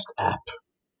theory test app.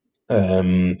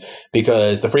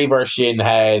 Because the free version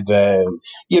had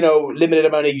limited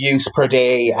amount of use per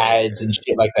day, ads and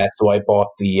shit like that. So I bought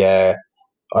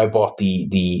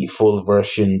the full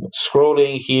version.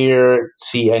 Scrolling here,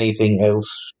 see anything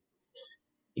else?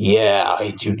 Yeah,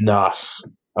 I do not.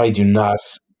 I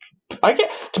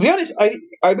can't. To be honest, I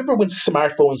remember when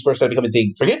smartphones first started becoming a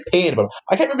thing. Forget paying about them.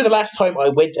 I can't remember the last time I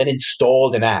went and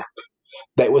installed an app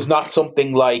that was not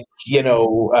something like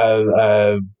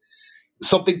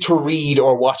something to read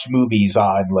or watch movies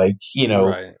on. Like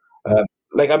Right.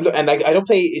 I don't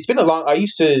play. It's been a long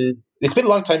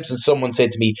time since someone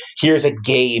said to me, "Here's a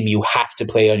game you have to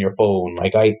play on your phone."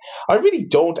 Like I really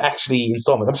don't actually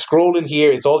install them. I'm scrolling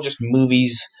here; it's all just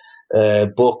movies,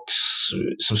 books,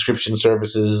 subscription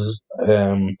services.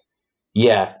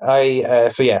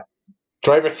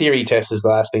 Driver theory test is the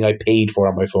last thing I paid for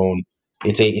on my phone.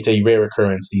 It's a rare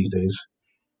occurrence these days.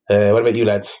 What about you,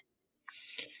 lads?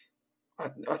 I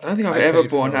don't think I've ever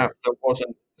bought an app that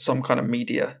wasn't some kind of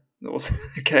media. That was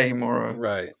a game or a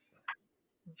right.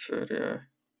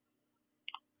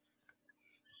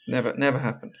 Never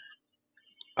happened.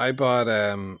 I bought.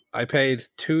 I paid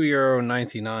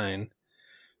 €2.99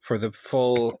 for the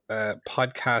full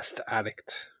Podcast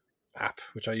Addict app,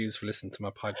 which I use for listening to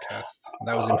my podcasts.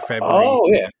 That was in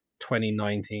February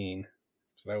 2019,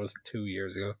 so that was 2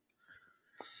 years ago.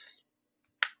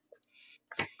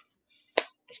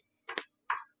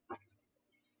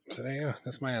 So there you go.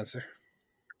 That's my answer.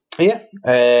 Yeah.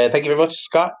 Thank you very much,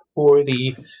 Scott, for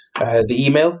the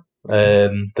email,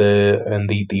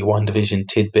 the One Division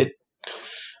tidbit.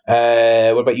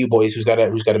 What about you boys? Who's got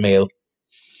a mail?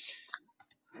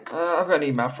 I've got an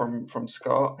email from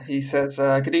Scott. He says,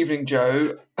 "Good evening,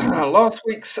 Joe. Last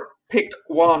week's pick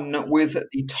one with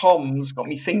the Toms got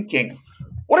me thinking.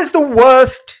 What is the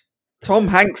worst Tom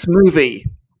Hanks movie?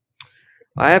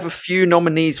 I have a few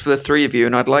nominees for the three of you,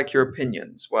 and I'd like your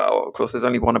opinions." Well, of course, there's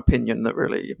only one opinion that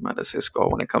really matters here,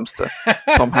 Scott, when it comes to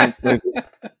Tom Hanks movies.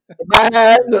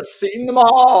 Man that's seen them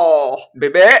all,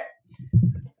 baby.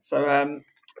 So,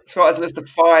 Scott has a list of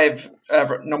 5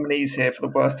 nominees here for the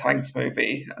worst Hanks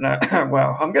movie. And,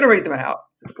 well, I'm going to read them out.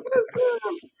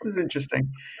 This is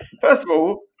interesting. First of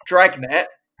all, Dragnet.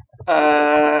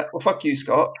 Well, fuck you,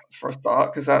 Scott, for a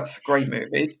start, because that's a great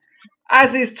movie.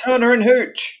 As is Turner and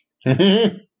Hooch.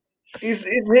 He's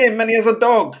him, and he has a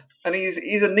dog. And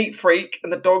he's a neat freak,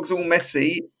 and the dog's all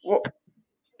messy. What?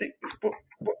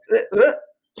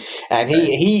 And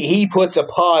he puts a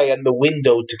pie on the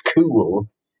window to cool.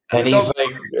 And he's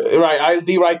like, right, I'll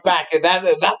be right back. And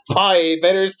that pie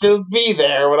better still be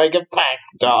there when I get back,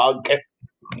 dog.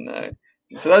 No.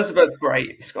 So those are both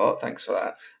great, Scott. Thanks for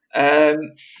that.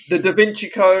 The Da Vinci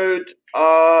Code.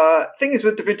 Thing is,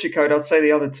 with Da Vinci Code, I'd say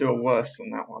the other two are worse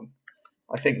than that one.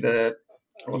 I think the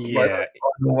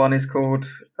one is called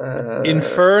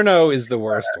Inferno is the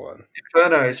worst one.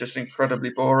 Inferno is just incredibly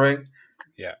boring.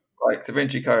 Yeah. Like Da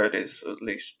Vinci Code is at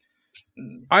least.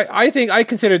 I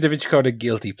consider Da Vinci Code a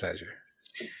guilty pleasure.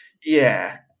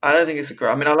 Yeah, I don't think it's a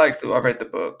great. I mean, I read the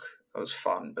book. It was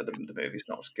fun, but the movie's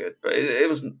not as good. But it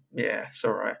wasn't. Yeah, it's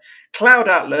all right. Cloud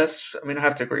Atlas. I mean, I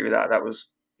have to agree with that. That was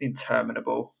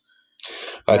interminable.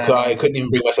 I couldn't even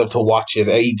bring myself to watch it.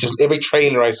 Every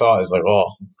trailer I saw is like, oh,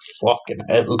 fucking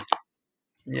hell.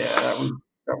 Yeah,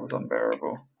 that was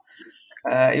unbearable.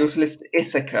 He also lists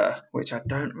Ithaca, which I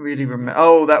don't really remember.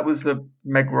 Oh, that was the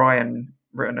Meg Ryan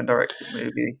written and directed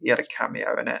movie. He had a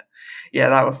cameo in it. Yeah,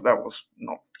 that was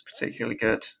not particularly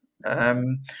good.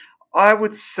 I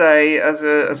would say as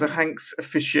a Hanks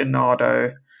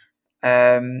aficionado,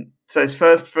 so his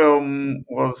first film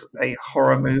was a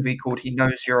horror movie called He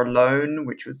Knows You're Alone,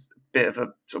 which was a bit of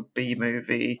a sort of B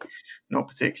movie, not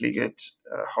particularly good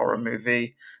horror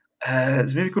movie.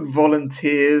 There's a movie called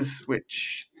Volunteers,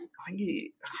 which I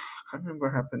can't remember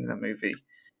what happened in that movie.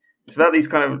 It's about these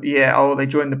kind of they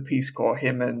joined the Peace Corps.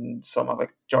 Him and some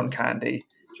other John Candy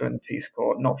joined the Peace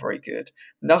Corps. Not very good.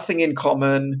 Nothing in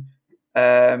Common,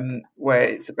 where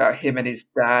it's about him and his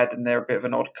dad, and they're a bit of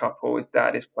an odd couple. His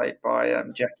dad is played by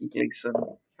Jackie Gleason,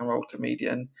 an old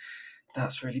comedian.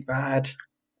 That's really bad.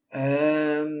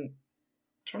 Trying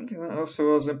to think what else there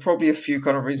was, and probably a few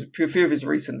of his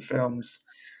recent films,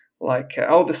 like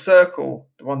The Circle,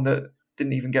 the one that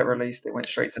didn't even get released. It went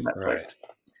straight to Netflix. Right.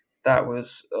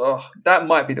 That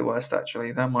might be the worst,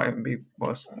 actually. That might even be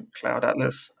worse than Cloud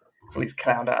Atlas. So at least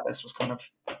Cloud Atlas was kind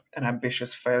of an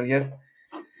ambitious failure.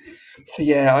 So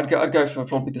yeah, I'd go for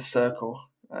probably The Circle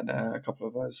and a couple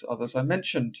of those others I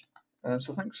mentioned.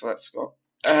 So thanks for that, Scott.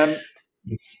 Sorry,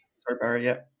 Barry.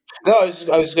 Yeah. No, I was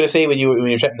just going to say when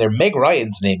you're chatting there, Meg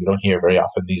Ryan's name you don't hear very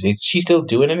often these days. Is she still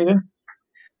doing anything?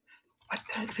 I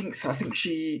don't think so. I think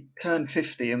she turned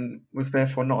 50 and was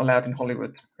therefore not allowed in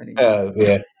Hollywood anymore.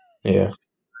 Yeah. Yeah,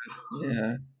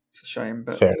 it's a shame,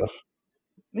 but fair enough.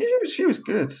 She was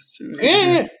good.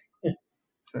 Yeah.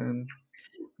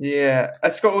 Yeah.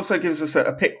 Scott also gives us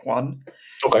a pick one.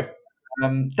 Okay.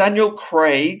 Daniel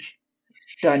Craig,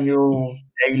 Daniel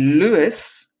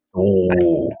Day-Lewis,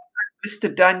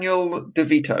 Mr. Daniel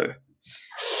DeVito.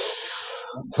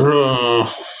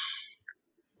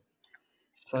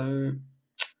 So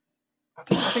I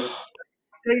think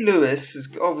Day-Lewis has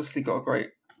obviously got a great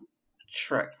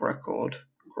track record,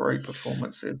 great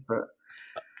performances, but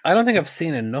I don't think I've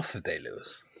seen enough of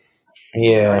Day-Lewis.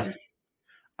 Yeah.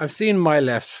 I've seen My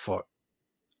Left Foot.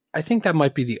 I think that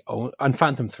might be the only... On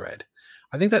Phantom Thread.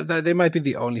 I think that they might be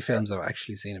the only films I've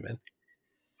actually seen him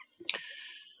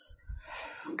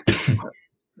in.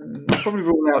 Probably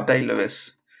rule out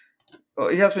Day-Lewis. Well,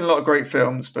 he has been in a lot of great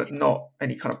films, but not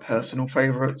any kind of personal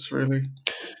favourites, really.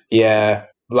 Yeah.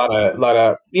 A lot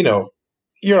of,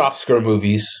 your Oscar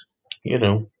movies,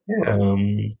 Yeah.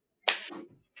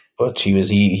 But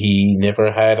he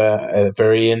never had a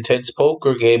very intense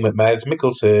poker game with Mads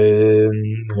Mikkelsen,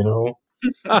 you know.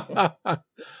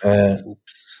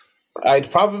 Oops.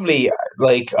 I'd probably,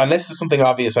 like, unless there's something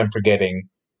obvious I'm forgetting,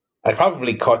 I'd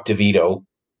probably cut DeVito.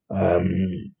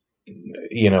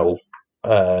 You know,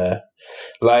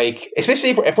 like,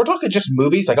 especially if we're talking just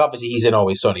movies, like, obviously he's in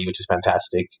Always Sunny, which is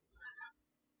fantastic.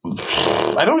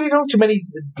 I don't really know too many.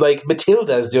 Like,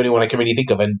 Matilda is the only one I can really think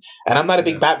of, and I'm not a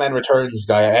big Batman Returns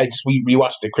guy. We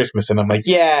rewatched at Christmas, and I'm like,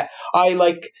 yeah, I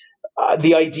like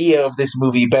the idea of this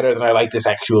movie better than I like this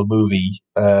actual movie.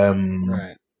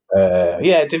 Right.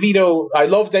 Yeah, DeVito. I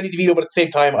love Danny DeVito, but at the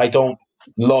same time, I don't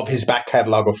love his back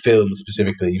catalogue of films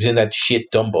specifically. He was in that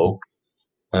shit Dumbo.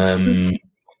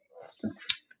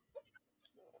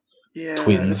 Yeah,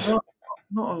 Twins. there's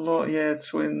not a lot. Yeah,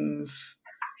 Twins.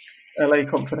 LA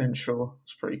Confidential.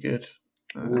 It's pretty good.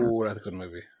 Ooh, that's a good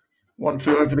movie. One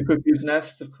Flew Over the Cuckoo's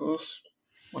Nest, of course.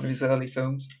 One of his early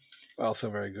films. Also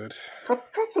very good.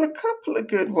 Couple of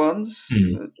good ones.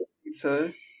 For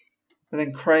DeVito. And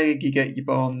then Craig, you get your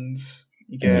Bonds.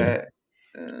 You get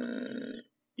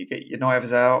your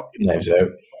Knives Out. Knives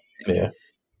Out. Yeah.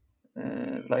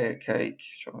 Layer Cake,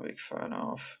 which I'm a big fan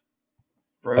of.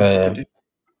 Road to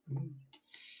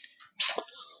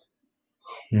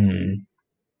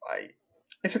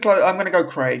It's a close. I'm going to go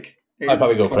Craig. I'd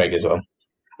probably go Craig as well.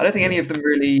 I don't think any of them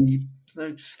really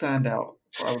stand out.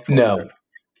 No.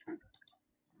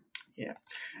 Yeah.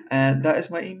 And that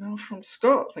is my email from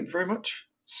Scott. Thank you very much,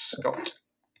 Scott.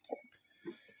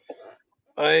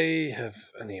 I have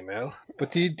an email.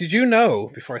 But did you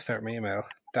know, before I start my email,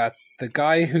 that the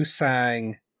guy who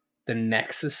sang the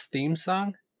Nexus theme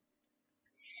song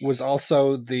was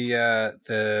also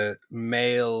the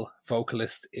male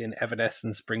vocalist in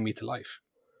Evanescence Bring Me to Life?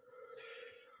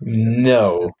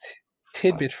 No.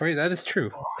 Tidbit for you. That is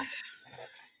true.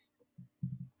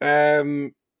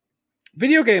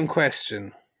 Video game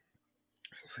question.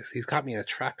 He's got me in a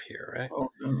trap here, right? Oh,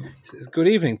 no. He says, good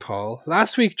evening, Paul.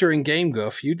 Last week during Game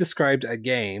Guff, you described a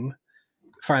game,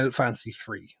 Final Fantasy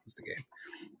III was the game,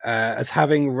 as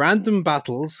having random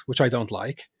battles, which I don't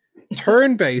like,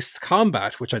 turn-based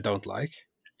combat, which I don't like.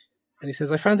 And he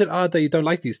says, I found it odd that you don't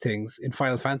like these things in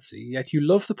Final Fantasy, yet you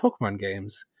love the Pokemon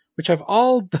games, which have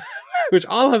all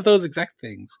have those exact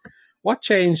things. What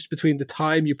changed between the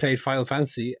time you played Final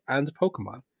Fantasy and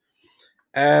Pokemon?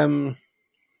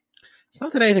 It's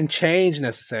not that anything changed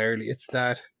necessarily. It's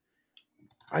that,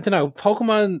 I don't know,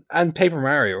 Pokemon and Paper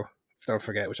Mario, don't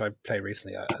forget, which I played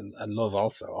recently and love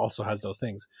also has those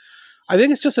things. I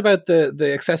think it's just about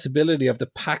the accessibility of the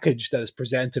package that is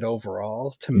presented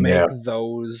overall to make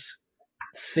those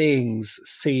things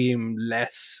seem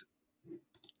less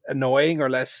annoying or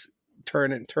less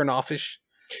turn offish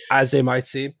as they might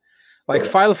seem. Like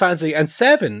Final Fantasy and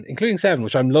 7, including 7,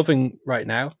 which I'm loving right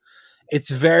now, it's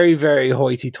very, very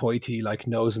hoity-toity, like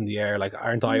nose in the air, like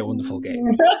aren't I a wonderful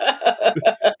game?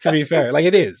 To be fair, like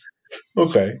it is.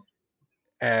 Okay.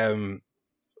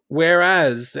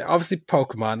 Whereas, obviously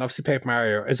Pokemon, obviously Paper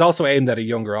Mario, is also aimed at a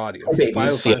younger audience.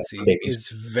 Final Fantasy is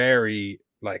very,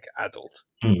 like, adult.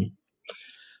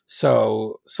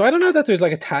 So I don't know that there's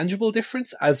like a tangible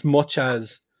difference as much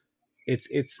as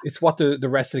it's what the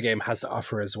rest of the game has to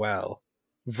offer as well,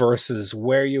 versus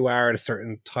where you are at a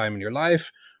certain time in your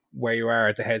life, where you are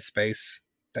at the headspace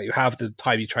that you have the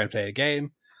time you try and play a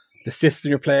game, the system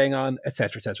you're playing on,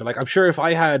 etc., etc. Like, I'm sure if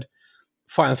I had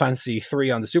Final Fantasy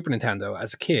 3 on the Super Nintendo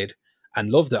as a kid and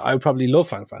loved it, I would probably love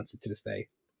Final Fantasy to this day.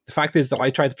 The fact is that I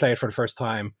tried to play it for the first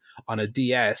time on a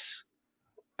DS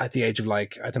at the age of,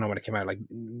 like, I don't know when it came out, like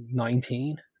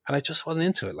 19, and I just wasn't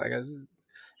into it. Like,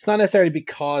 it's not necessarily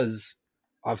because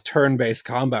of turn-based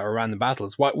combat or random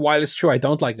battles. While it's true I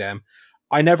don't like them,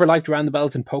 I never liked random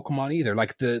battles in Pokemon either.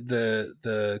 Like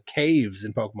the caves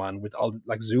in Pokemon with all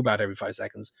like Zubat every 5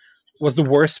 seconds was the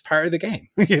worst part of the game,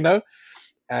 you know?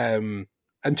 And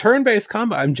turn-based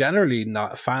combat I'm generally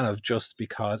not a fan of, just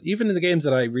because even in the games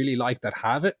that I really like that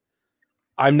have it,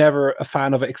 I'm never a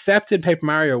fan of it, except in Paper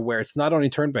Mario, where it's not only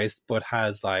turn-based, but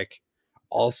has like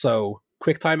also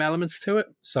quick time elements to it.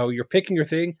 So you're picking your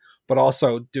thing, but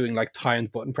also doing like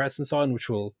timed button press and so on, which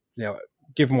will, you know,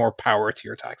 give more power to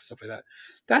your attacks, stuff like that.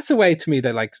 That's a way to me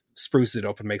that like spruces it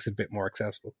up and makes it a bit more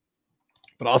accessible.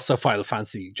 But also Final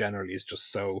Fantasy generally is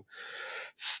just so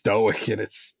stoic in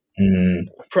its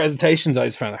presentations. I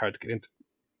just found it hard to get into.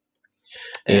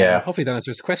 Hopefully that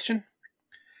answers the question.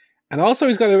 And also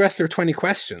he's got a rest of 20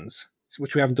 questions,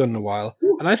 which we haven't done in a while.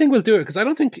 And I think we'll do it because I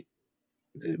don't think,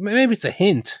 maybe it's a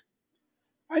hint.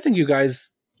 I think you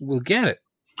guys will get it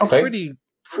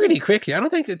pretty quickly. I don't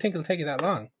think it'll take you that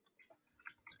long.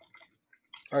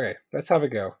 Okay, let's have a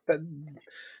go.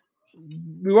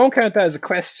 we won't count that as a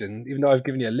question, even though I've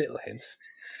given you a little hint.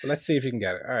 But let's see if you can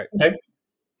get it. All right. Okay.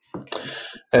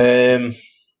 Do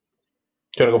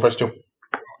you want to go first, too?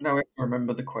 No, we don't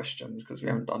remember the questions because we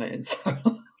haven't done it in so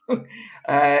long.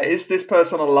 Is this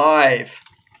person alive?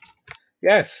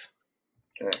 Yes.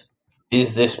 Okay.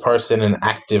 Is this person an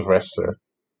active wrestler?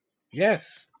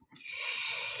 Yes.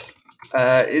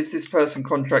 Is this person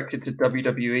contracted to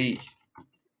WWE?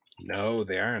 No,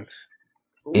 they aren't.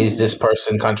 Is this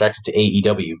person contracted to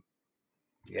AEW?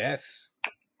 Yes.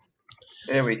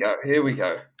 Here we go.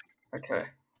 Okay.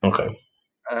 Okay.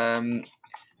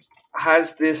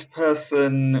 Has this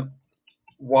person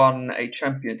won a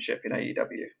championship in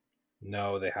AEW?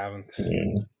 No, they haven't.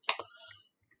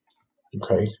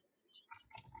 Okay.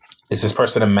 Is this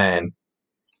person a man?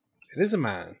 It is a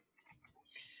man.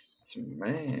 It's a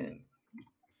man.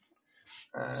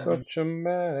 Such a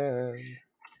man.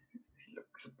 He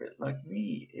looks a bit like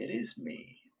me. It is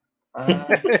me.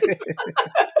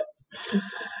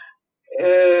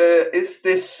 Is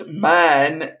this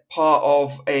man part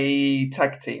of a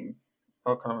tag team?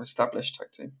 Or kind of established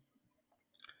tag team?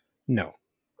 No.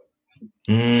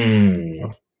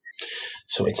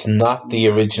 So it's not the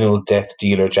original Death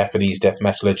Dealer Japanese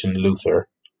deathmatch legend Luther.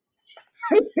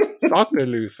 Dr.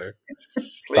 Luther.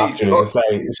 Please,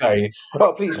 Sorry.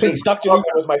 Oh, please. Dr.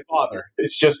 Luther was my father.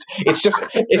 It's just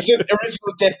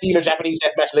original Death Dealer Japanese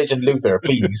deathmatch legend Luther,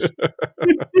 please.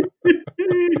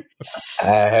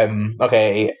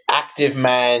 Okay. Active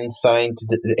man signed to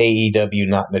the AEW,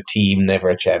 not in a team, never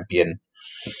a champion.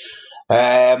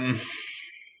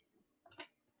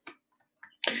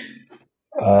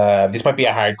 This might be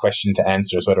a hard question to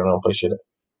answer, so I don't know if I should.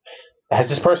 Has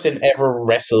this person ever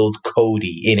wrestled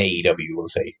Cody in AEW, we'll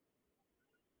say?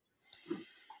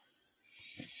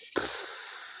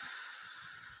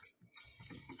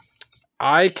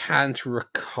 I can't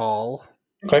recall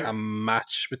a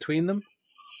match between them.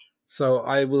 So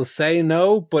I will say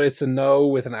no, but it's a no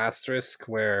with an asterisk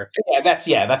where that's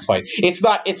fine. It's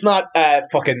not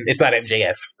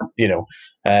MJF, you know.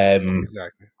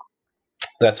 Exactly.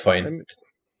 That's fine.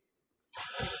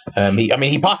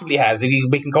 He possibly has.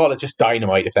 We can call it just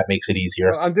Dynamite if that makes it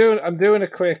easier. Well, I'm doing a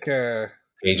quick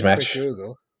Cage match. Quick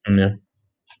Google. Yeah.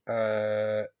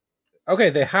 Okay,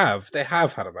 they have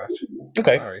had a match.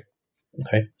 Okay. Sorry.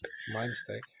 Okay. My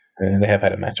mistake. They have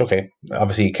had a match. Okay.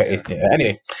 Obviously.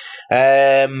 Anyway.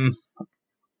 Go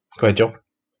ahead, Joe.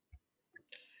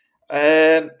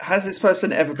 Has this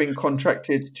person ever been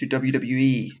contracted to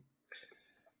WWE?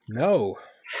 No.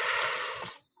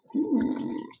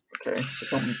 Okay, so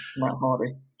it's not Matt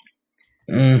Hardy.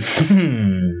 It's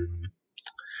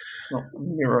not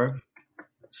Miro.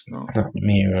 It's not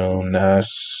Miro. Not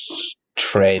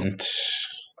Trent.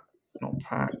 Not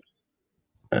Pat.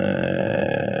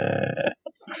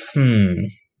 So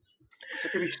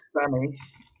it could be Sammy.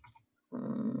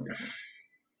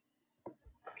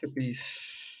 Could be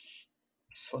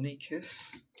Sonny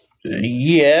Kiss.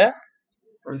 Yeah.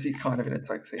 Or is he kind of in a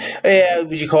tag team? Yeah,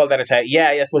 would you call that a tag? Yeah,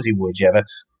 I suppose you would. Yeah,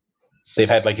 they've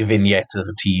had like vignettes as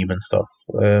a team and stuff.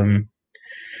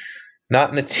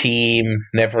 Not in a team,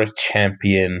 never a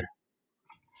champion.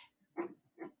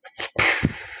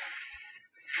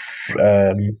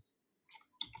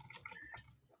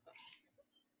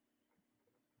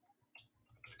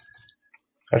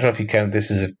 I don't know if you count this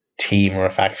as a team or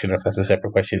a faction, or if that's a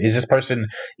separate question. Is this person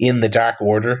in the Dark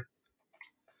Order?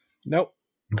 Nope.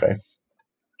 Okay.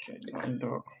 Not in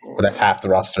Dark Order. But that's half the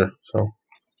roster, so.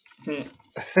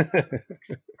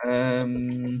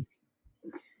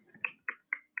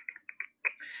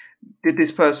 Did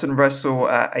this person wrestle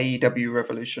at AEW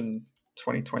Revolution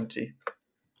 2020?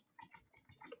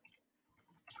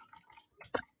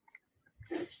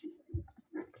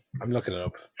 I'm looking it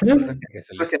up. Looking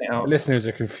it up. Listeners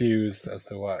are confused as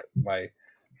to what my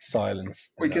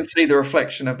silence. We can see the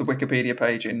reflection of the Wikipedia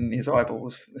page in his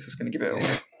eyeballs. This is going to give it all.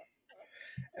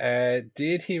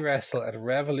 Did he wrestle at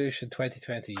Revolution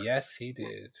 2020? Yes, he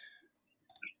did.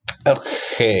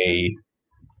 Okay.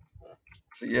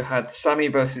 So you had Sammy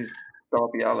versus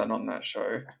Darby Allin on that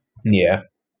show. Yeah.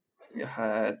 You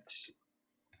had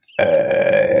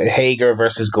Hager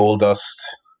versus Goldust.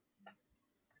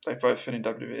 They both been in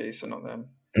WWE, so not them.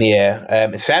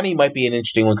 Yeah, Sammy might be an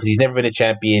interesting one because he's never been a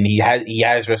champion. He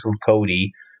has wrestled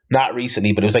Cody, not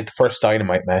recently, but it was like the first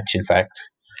Dynamite match, in fact.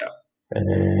 Yeah.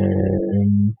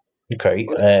 Okay.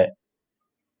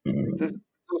 There's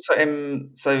also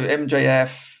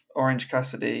MJF, Orange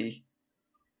Cassidy,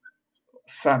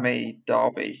 Sammy,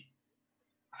 Darby.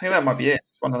 I think that might be it.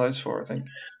 It's one of those four, I think.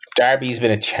 Darby's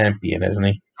been a champion, hasn't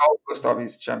he? Oh, of course,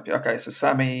 Darby's champion. Okay, so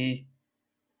Sammy,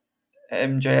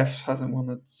 MJF hasn't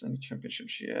won any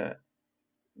championships yet.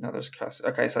 No, there's Cassidy.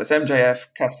 Okay, so it's MJF,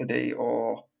 Cassidy,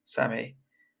 or Sammy.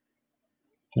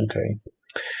 Okay.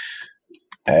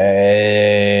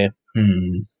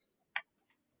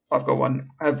 I've got one.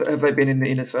 Have they been in the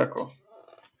inner circle?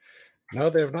 No,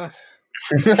 they have not.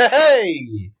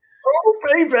 Hey! Oh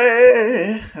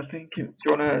baby! I think. Do you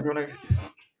wanna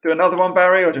do another one,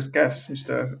 Barry, or just guess,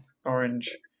 Mr. Orange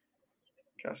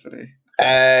Cassidy?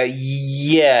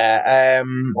 Yeah.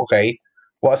 Okay.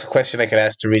 What's a question I could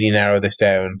ask to really narrow this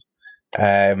down?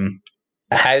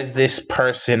 Has this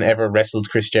person ever wrestled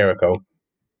Chris Jericho?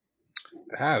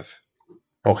 I have.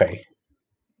 Okay.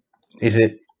 Is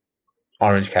it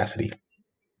Orange Cassidy?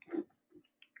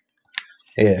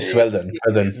 Yes, well done.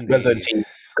 Well done. Well done, team.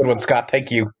 Good one, Scott.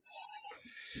 Thank you.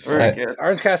 Very good.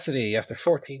 Orange Cassidy after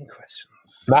 14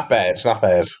 questions. Not bad. Not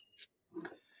bad.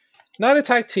 Not a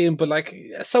tag team, but like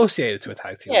associated to a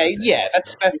tag team. Yeah.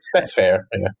 That's fair.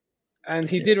 Yeah. And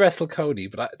he did wrestle Cody,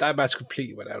 but that match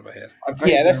completely went out of my head.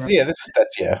 That's He had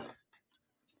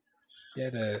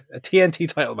a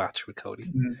TNT title match with Cody.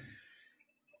 Mm.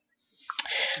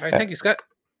 All right, thank you, Scott.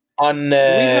 On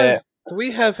Do we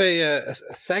have a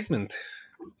segment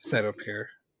set up here?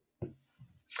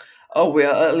 Oh,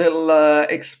 we're a little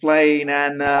explain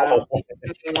and I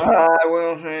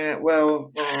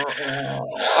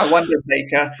wonder,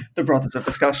 Baker, the Brothers of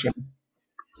Discussion.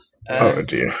 oh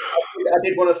dear. I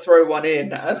did want to throw one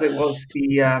in, as it was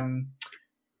the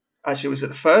actually, was it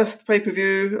the first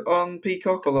pay-per-view on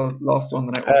Peacock or the last one on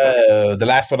the network? The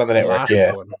last one on the network.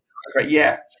 Great,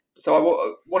 yeah. So I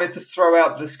wanted to throw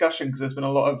out the discussion because there's been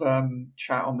a lot of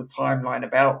chat on the timeline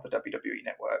about the WWE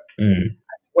network,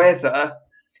 whether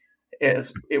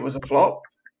it was a flop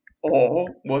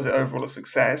or was it overall a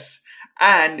success,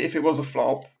 and if it was a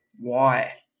flop,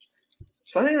 why?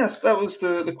 So I think that was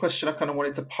the question I kind of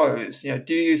wanted to pose.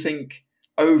 Do you think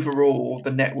overall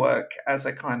the network as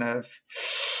a kind of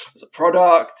as a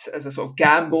product, as a sort of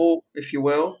gamble, if you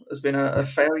will, has been a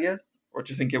failure, or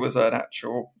do you think it was an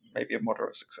actual, maybe a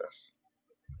moderate success?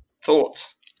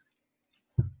 Thoughts?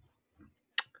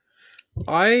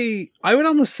 I would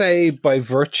almost say by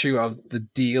virtue of the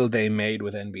deal they made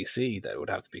with NBC that it would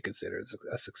have to be considered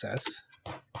a success.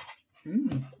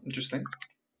 Interesting.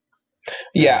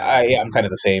 Yeah, I'm kind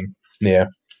of the same. Yeah.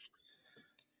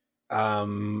 I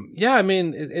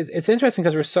mean, it's interesting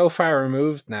because we're so far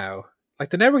removed now. Like,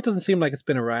 the network doesn't seem like it's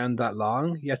been around that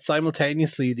long, yet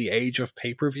simultaneously the age of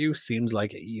pay-per-view seems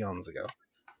like eons ago.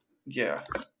 Yeah.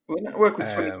 Well, the network was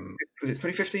it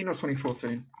 2015 or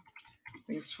 2014? I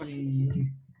think it's 20...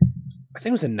 I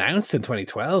think it was announced in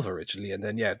 2012 originally, and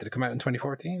then, did it come out in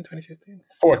 2014, 2015?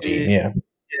 14, yeah.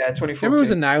 Yeah, 2014. Remember it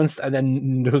was announced, and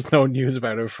then there was no news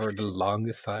about it for the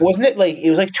longest time. Wasn't it like,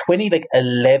 it was like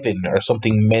 2011 or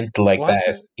something mental like Was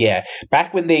that? it? Yeah.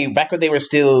 Back when they were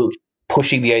still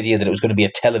pushing the idea that it was going to be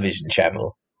a television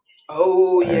channel.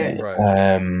 Oh, yes. Right.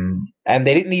 And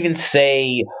they didn't even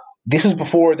say, this was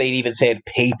before they'd even said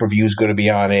pay-per-view is going to be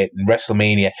on it and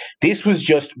WrestleMania. This was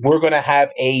just, we're going to have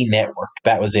a network.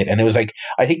 That was it. And it was like,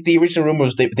 I think the original rumor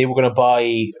was they were going to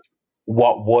buy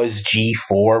what was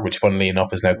G4, which funnily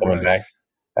enough is now coming back.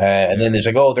 And then there's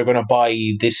like, they're going to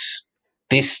buy this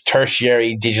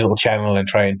tertiary digital channel and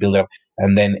try and build it up.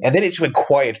 And then it just went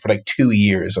quiet for like 2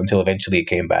 years until eventually it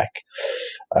came back.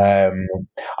 I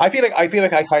feel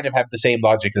like I kind of have the same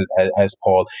logic as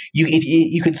Paul.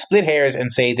 You could split hairs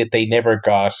and say that they never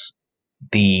got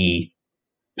the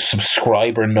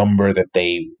subscriber number that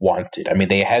they wanted. I mean,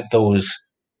 they had those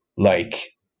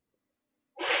like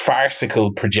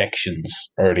farcical projections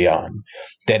early on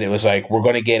that it was like, we're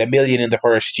going to get 1 million in the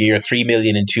first year, 3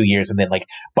 million in 2 years, and then like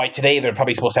by today they're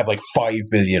probably supposed to have like 5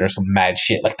 billion or some mad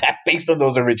shit like that based on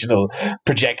those original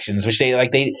projections, which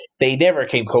they never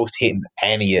came close to hitting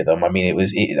any of them. I mean,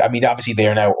 obviously they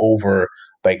are now over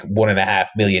like 1.5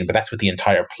 million, but that's with the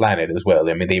entire planet as well.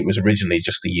 I mean, it was originally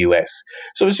just the US,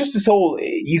 so it's just this whole,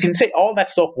 you can say all that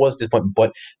stuff was disappointing,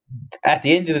 but at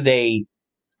the end of the day,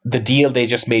 the deal they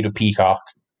just made with Peacock,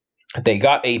 they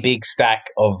got a big stack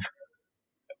of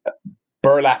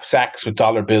burlap sacks with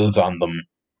dollar bills on them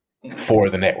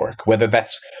for the network. Whether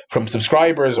that's from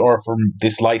subscribers or from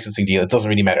this licensing deal, it doesn't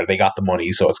really matter. They got the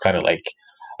money, so it's kind of like,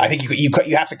 I think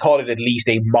you have to call it at least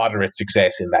a moderate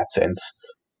success in that sense.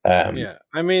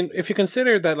 I mean, if you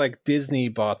consider that like Disney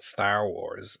bought Star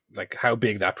Wars, like how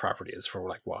big that property is for,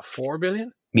 like, what, 4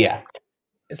 billion? Yeah.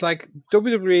 It's like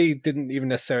WWE didn't even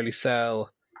necessarily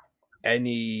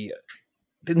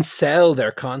didn't sell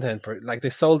their content, like they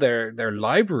sold their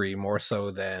library more so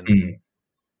than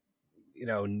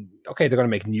okay, they're going to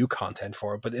make new content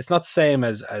for it, but it's not the same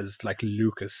as like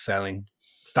Lucas selling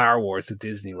Star Wars to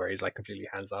Disney, where he's like completely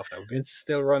hands off now. Vince is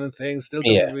still running things, still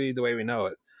Yeah. WWE the way we know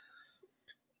it,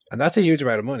 and that's a huge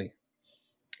amount of money,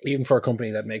 even for a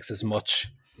company that makes as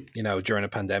much, during a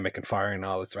pandemic and firing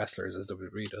all its wrestlers as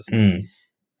WWE does.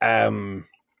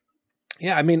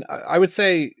 Yeah, I mean, I would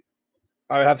say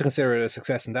I would have to consider it a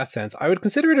success in that sense. I would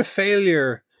consider it a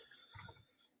failure,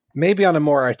 maybe on a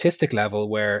more artistic level,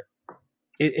 where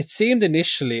it seemed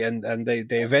initially, and they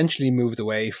eventually moved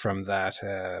away from that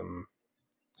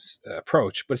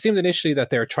approach, but it seemed initially that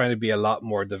they were trying to be a lot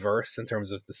more diverse in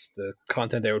terms of the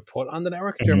content they would put on the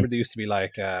network. Do you remember there used to be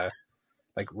like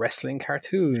wrestling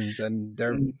cartoons and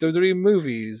they're doing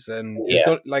movies, and it's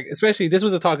going, like, especially this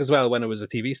was a talk as well when it was a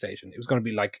TV station. It was going to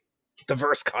be like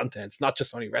diverse content, it's not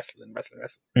just only wrestling.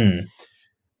 And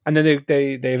then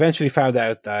they eventually found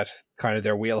out that kind of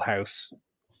their wheelhouse,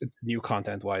 new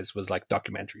content wise, was like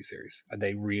documentary series, and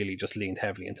they really just leaned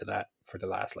heavily into that for the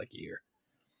last like year.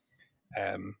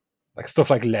 Like stuff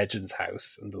like Legends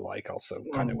House and the like also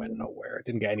kind of went nowhere. It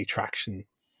didn't get any traction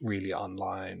really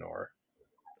online, or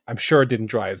I'm sure it didn't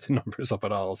drive the numbers up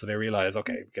at all. So they realized,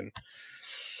 okay, we can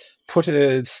put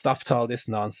a stop to all this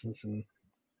nonsense. And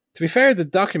to be fair, the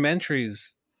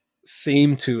documentaries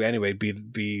seem to anyway be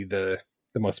the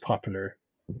most popular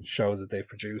shows that they've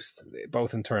produced,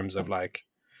 both in terms of like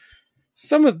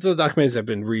some of the documentaries have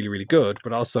been really, really good,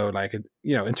 but also like,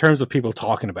 in terms of people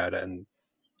talking about it and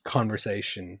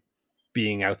conversation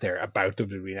being out there about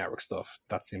WWE Network stuff,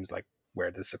 that seems like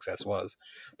where the success was.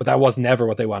 But that was never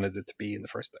what they wanted it to be in the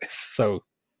first place. So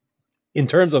in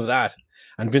terms of that,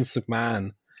 and Vince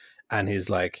McMahon and his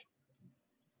like,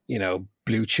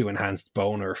 Blue Chew enhanced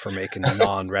boner for making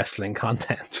non-wrestling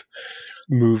content,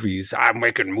 movies. I'm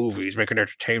making movies, making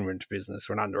entertainment business.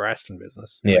 We're not in the wrestling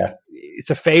business. Yeah. Like, it's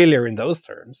a failure in those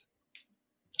terms.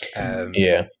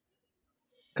 Yeah.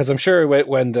 Because I'm sure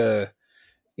when the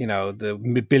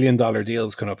 $1 billion deal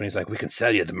was coming up, and he's like, we can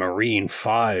sell you the Marine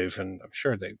 5, and I'm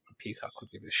sure Peacock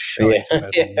would give a shit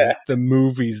about the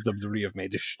movies WWE have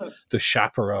made, the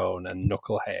Chaperone and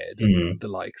Knucklehead and the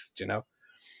likes,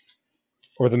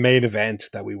 or the Main Event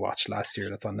that we watched last year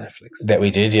that's on Netflix. That we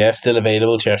did, yeah. Still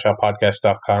available,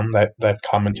 chairshotpodcast.com, that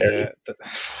commentary.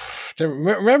 Yeah,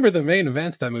 remember the Main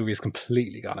Event? That movie has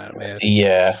completely gone out of my head.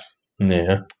 Yeah.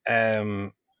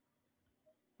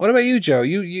 What about you, Joe?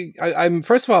 I'm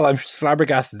first of all, I'm just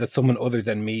flabbergasted that someone other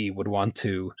than me would want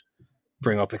to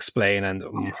bring up Explain and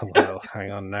well,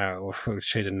 hang on now, we'll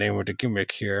change the name of the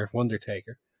gimmick here,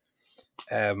 Wondertaker.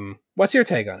 What's your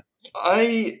take on it?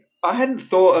 I hadn't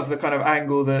thought of the kind of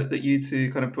angle that you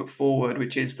two kind of put forward,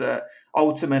 which is that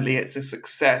ultimately it's a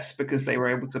success because they were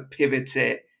able to pivot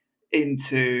it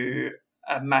into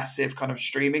a massive kind of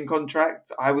streaming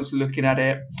contract. I was looking at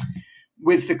it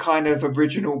with the kind of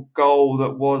original goal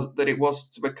that it was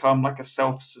to become like a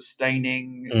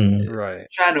self-sustaining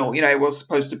channel. It was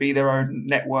supposed to be their own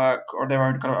network or their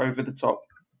own kind of over-the-top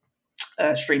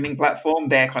streaming platform,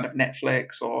 their kind of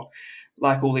Netflix, or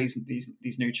like all these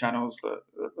new channels that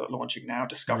are launching now,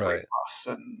 Discovery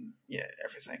Plus and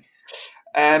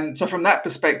everything. So from that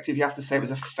perspective, you have to say it was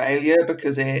a failure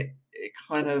because it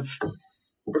kind of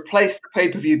replaced the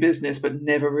pay-per-view business but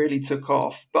never really took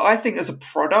off. But I think as a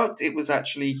product, it was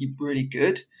actually really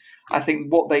good. I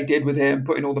think what they did with it and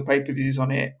putting all the pay-per-views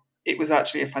on it, it was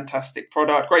actually a fantastic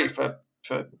product. Great for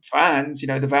fans,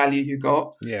 the value you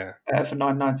got for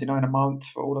 $9.99 a month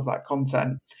for all of that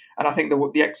content. And I think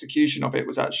the execution of it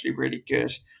was actually really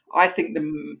good. I think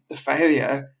the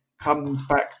failure comes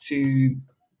back to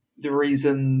the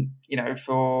reason,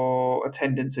 for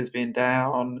attendances being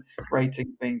down,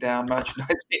 ratings being down,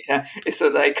 merchandise being down, is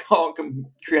that they can't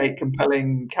create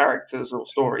compelling characters or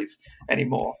stories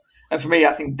anymore. And for me,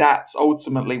 I think that's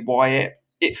ultimately why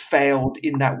it failed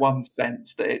in that one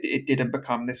sense, that it didn't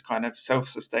become this kind of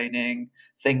self-sustaining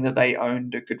thing that they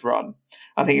owned or could run.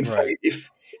 I think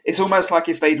if it's almost like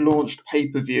if they launched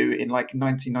pay-per-view in like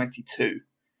 1992,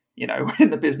 when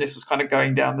the business was kind of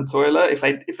going down the toilet, if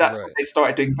that's when they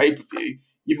started doing pay-per-view,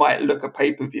 you might look at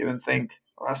pay-per-view and think,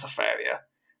 oh, that's a failure.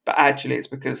 But actually it's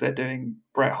because they're doing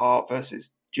Bret Hart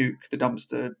versus Duke the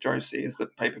Dumpster Droese as the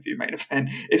pay-per-view main event.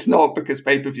 It's not because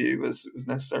pay-per-view was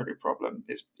necessarily a problem.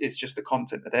 It's just the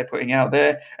content that they're putting out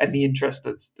there, and the interest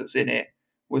that's in it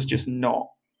was just not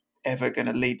ever going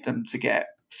to lead them to get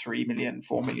 3 million,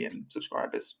 4 million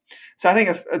subscribers. So I think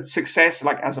a success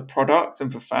like as a product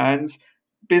and for fans,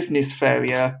 business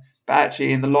failure, but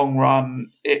actually in the long run,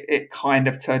 it kind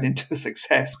of turned into a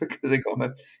success because it got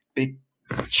a big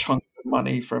chunk of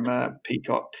money from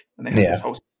Peacock, and they had this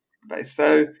whole base.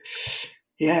 So,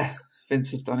 Vince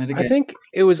has done it again. I think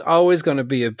it was always going to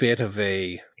be a bit of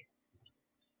a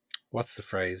what's the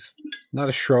phrase? Not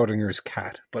a Schrodinger's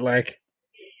cat, but like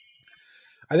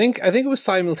I think it was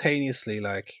simultaneously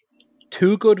like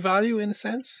too good value in a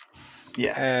sense.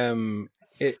 Yeah.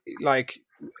 It like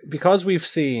because we've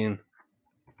seen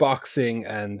boxing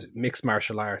and mixed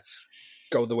martial arts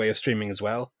go the way of streaming as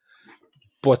well,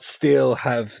 but still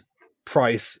have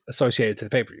price associated to the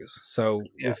pay-per-views. So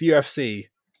with UFC,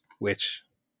 which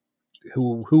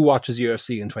who watches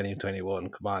UFC in 2021?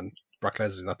 Come on, Brock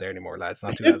Lesnar's not there anymore, lads.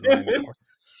 Not 2009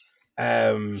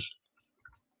 anymore.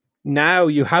 Now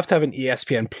you have to have an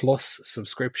ESPN Plus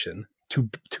subscription to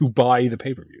buy the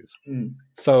pay-per-views.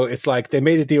 So it's like they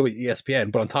made a deal with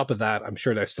ESPN, but on top of that, I'm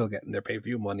sure they're still getting their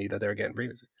pay-per-view money that they're getting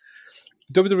previously.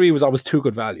 WWE was always too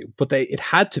good value, but it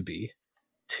had to be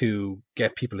to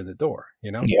get people in the door,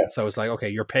 you know? Yeah. So it's like, okay,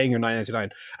 you're paying your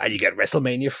 $9.99 and you get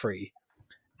WrestleMania free.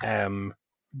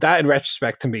 That in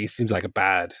retrospect to me seems like a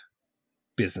bad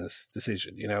business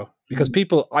decision, you know? Because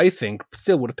people, I think,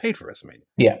 still would have paid for WrestleMania.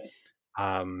 Yeah.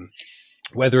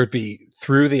 Whether it be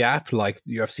through the app like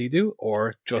UFC do,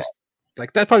 or just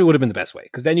like that probably would have been the best way,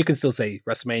 because then you can still say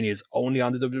WrestleMania is only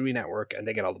on the WWE network and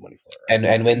they get all the money for it. Right?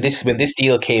 And when this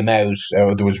deal came out,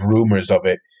 there was rumors of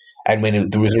it, and when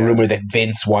there was a rumor that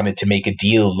Vince wanted to make a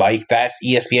deal like that,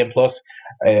 ESPN Plus.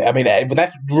 I mean, when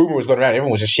that rumor was going around,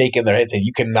 everyone was just shaking their head saying,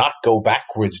 "You cannot go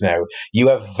backwards now. You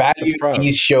have valued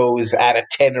these shows at a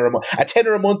tenner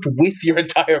a month with your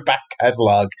entire back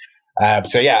catalog."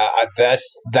 So yeah,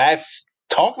 that's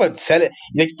talk about selling.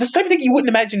 Like this type of thing you wouldn't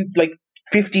imagine. Like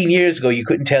 15 years ago, you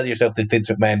couldn't tell yourself that Vince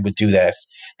McMahon would do that.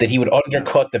 That he would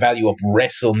undercut the value of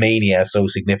WrestleMania so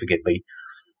significantly.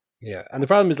 Yeah, and the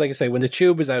problem is, like you say, when the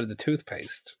tube is out of the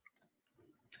toothpaste,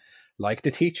 like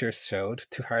the teachers showed,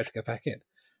 too hard to get back in.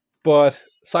 But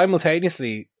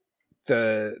simultaneously,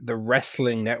 the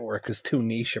wrestling network is too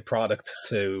niche a product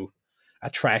to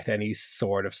attract any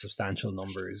sort of substantial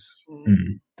numbers.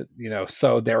 You know,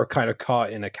 so they were kind of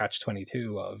caught in a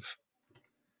catch-22 of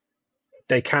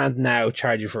they can't now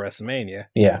charge you for WrestleMania.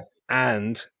 Yeah,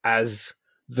 and as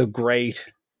the great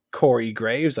Corey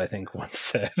Graves, I think, once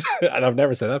said, and I've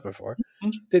never said that before.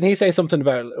 Didn't he say something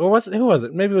about, who was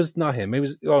it? Maybe it was not him. Maybe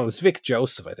it was Vic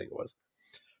Joseph, I think it was,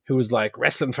 who was like,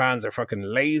 wrestling fans are fucking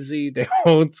lazy. They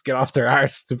won't get off their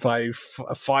arse to buy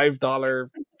a $5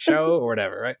 show or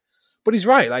whatever, right? But he's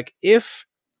right. Like, if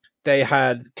they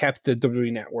had kept the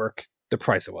WWE network the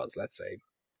price it was, let's say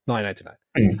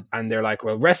 $9.99, and they're like,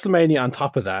 well, WrestleMania on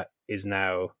top of that is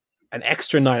now an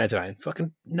extra $9.99.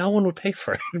 Fucking no one would pay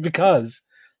for it because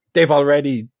they've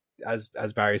already, as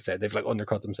Barry said, they've like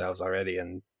undercut themselves already.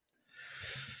 And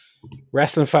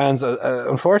wrestling fans,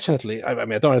 unfortunately, I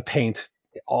mean, I don't want to paint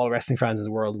all wrestling fans in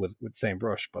the world with the same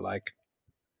brush, but like,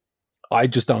 I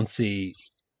just don't see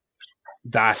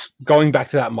that going back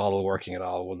to that model working at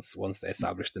all once they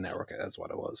established the network as what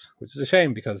it was, which is a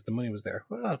shame because the money was there.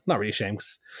 Well, not really a shame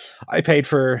because I paid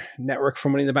for network for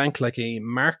Money in the Bank like a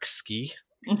Mark ski,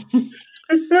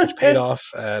 which paid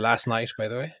off last night, by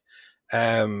the way.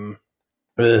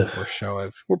 Worst show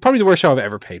we're probably the worst show I've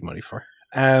ever paid money for.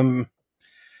 But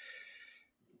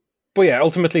yeah,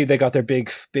 ultimately they got their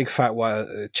big fat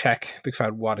check, big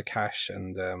fat wad of cash,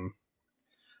 and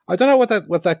I don't know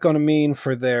what's that going to mean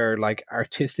for their like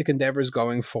artistic endeavors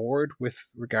going forward with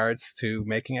regards to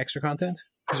making extra content.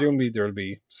 Presumably there'll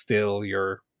be still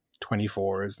your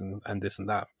 24s and this and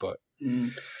that, but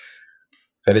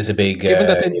that is a big. Given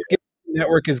that the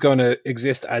network is going to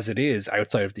exist as it is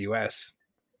outside of the US,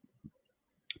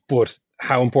 but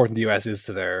how important the US is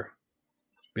to their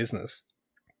business,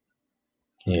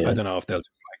 I don't know if they'll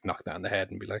just like knock that on the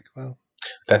head and be like, well,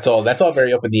 that's all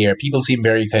very up in the air. People seem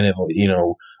very kind of, you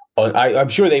know, I'm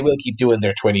sure they will keep doing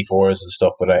their 24s and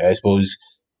stuff, but I suppose,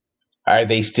 are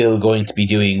they still going to be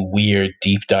doing weird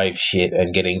deep dive shit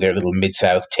and getting their little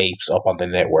Mid-South tapes up on the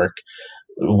network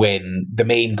when the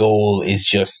main goal is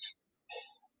just,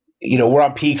 you know, we're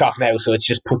on Peacock now, so it's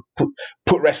just put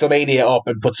WrestleMania up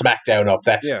and put SmackDown up.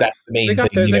 That's the main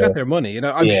thing. They got their money. You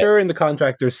know, I'm sure in the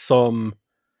contract there's some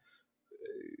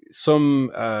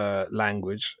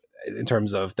language in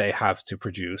terms of they have to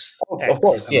produce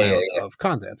X amount of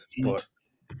content. But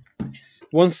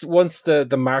once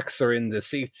the marks are in the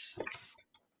seats,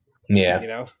 you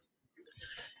know.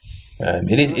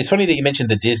 It's funny that you mentioned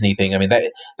the Disney thing. I mean,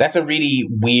 that's a really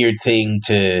weird thing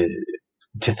to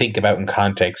think about in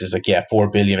context. Is like,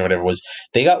 $4 billion or whatever it was.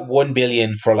 They got $1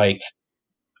 billion for like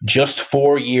just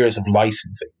 4 years of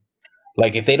licensing.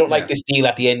 Like, if they don't like this deal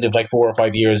at the end of like 4 or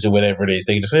 5 years or whatever it is,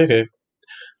 they can just say, okay,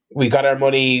 we got our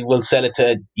money, we'll sell it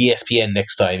to ESPN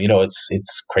next time. You know,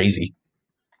 it's crazy.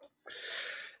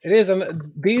 It is,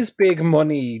 and these big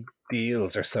money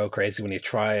deals are so crazy when you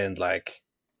try and like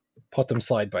put them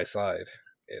side by side.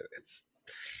 It's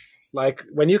like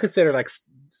when you consider like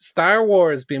Star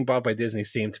Wars being bought by Disney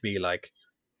seemed to be like,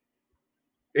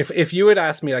 if you had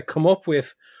asked me like come up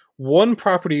with one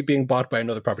property being bought by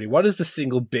another property, what is the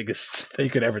single biggest they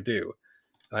could ever do?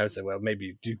 And I would say, well,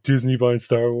 maybe Disney buying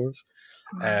Star Wars.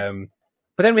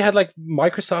 But then we had like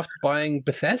Microsoft buying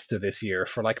Bethesda this year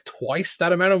for like twice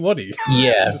that amount of money.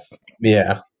 Yeah,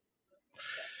 yeah.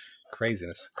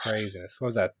 Craziness. What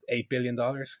was that? $8 billion,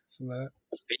 something like that.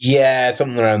 Yeah,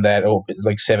 something around that. Oh,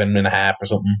 like 7.5 or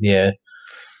something. Yeah,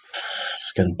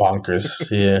 it's getting bonkers.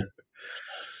 Yeah.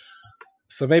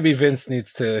 So maybe Vince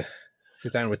needs to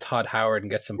sit down with Todd Howard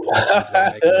and get some punches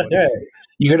while making money.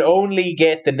 You can only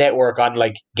get the network on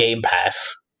like Game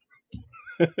Pass.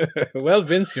 Well,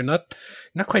 Vince, you're not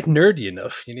quite nerdy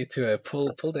enough. You need to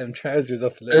pull them trousers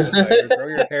up a little bit higher, grow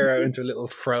your hair out into a little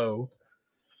fro.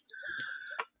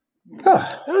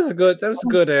 That was a good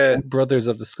Brothers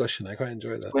of discussion. I quite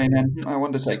enjoyed that. I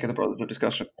wanted to take the Brothers of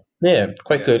discussion. Yeah,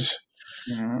 quite good.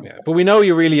 Yeah, but we know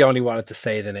you really only wanted to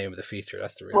say the name of the feature.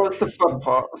 That's the real. Well, it's the fun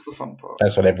part.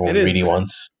 That's what everyone really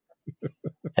wants.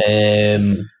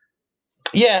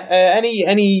 Yeah.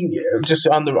 Any just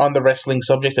on the wrestling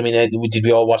subject. I mean, did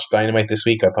we all watch Dynamite this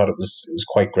week? I thought it was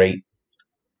quite great.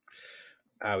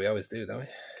 We always do, don't we?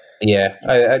 Yeah,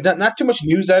 not too much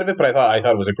news out of it, but I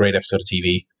thought it was a great episode of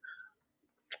TV.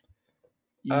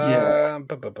 Yeah,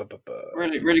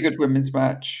 really good women's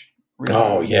match.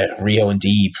 Really yeah, Rio and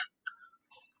Deeb.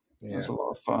 It was a lot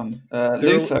of fun.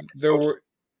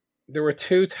 There were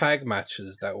two tag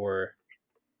matches that were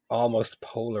almost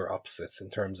polar opposites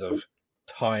in terms of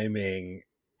timing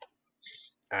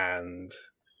and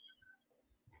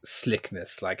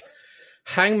slickness. Like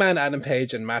Hangman Adam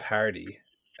Page and Matt Hardy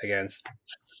against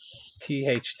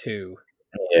TH2.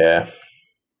 Yeah.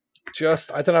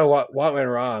 Just, I don't know what went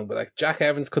wrong, but like Jack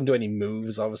Evans couldn't do any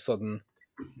moves all of a sudden.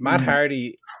 Matt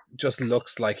Hardy just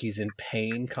looks like he's in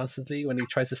pain constantly when he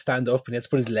tries to stand up and he has to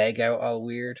put his leg out all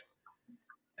weird.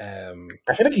 I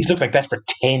feel like he's looked like that for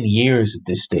 10 years at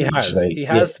this stage. He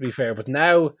has, to be fair, but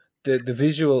now the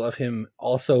visual of him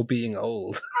also being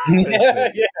old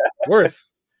is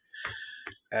worse.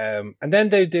 And then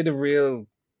they did a real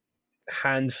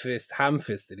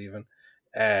ham-fisted even.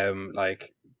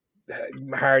 Like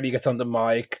Hardy gets on the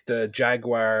mic, the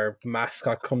Jaguar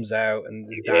mascot comes out and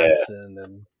is dancing,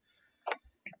 and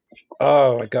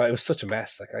oh my god, it was such a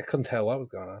mess. Like I couldn't tell what was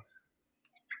going on.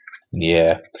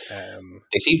 Yeah,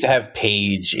 they seem to have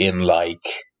Paige in like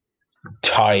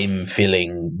time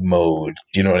filling mode.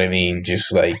 Do you know what I mean?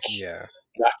 Just like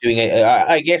not doing it.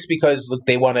 I guess because look,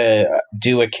 they want to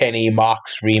do a Kenny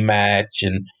Mox rematch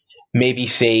and maybe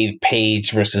save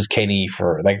Paige versus Kenny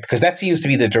for like, because that seems to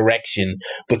be the direction,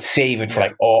 but save it for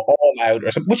like all out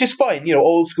or something, which is fine. You know,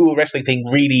 old school wrestling thing,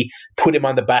 really put him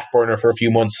on the back burner for a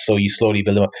few months so you slowly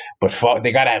build him up. But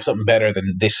they got to have something better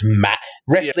than this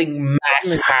wrestling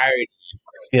match hard.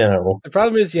 You know, the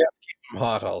problem is you have to keep him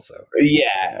hot also.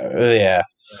 Yeah.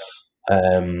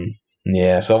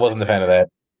 So I wasn't a fan of that.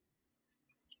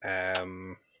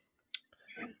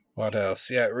 What else?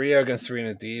 Yeah, Rio against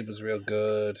Serena Deeb was real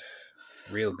good.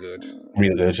 Real good,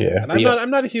 yeah. And I'm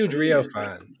not a huge Rio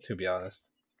fan, to be honest.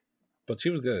 But she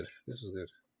was good. This was good.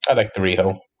 I like the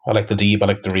Rio. I like the Deeb. I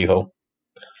like the Rio.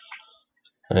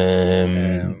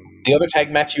 The other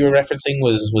tag match you were referencing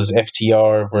was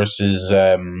FTR versus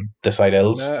the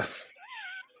Seidels.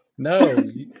 No,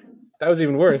 that was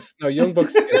even worse. No, Young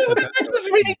Bucks. That match was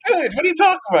really good. What are you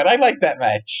talking about? I like that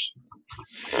match.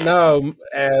 No,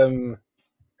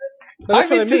 that's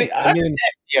what I mean.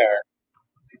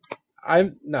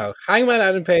 FTR. Hangman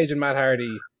Adam Page and Matt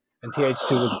Hardy and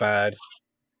TH2 was bad.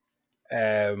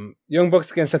 Young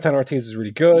Bucks against Santana Ortiz is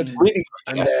really good.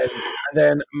 And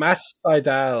then Matt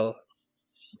Sydal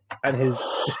and his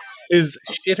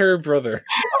shitter brother.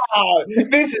 Oh,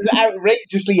 this is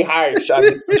outrageously harsh on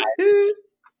this guy.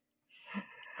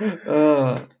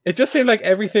 It just seemed like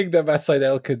everything that Matt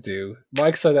Sydal could do,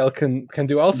 Mike Sydal can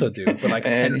also do, but like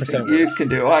 10% worse. You can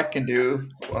do, I can do.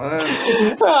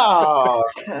 Oh.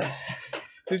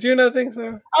 Did you not think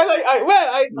so? I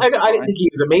didn't think he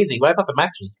was amazing, but I thought the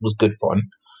match was good fun.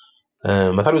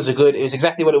 I thought it was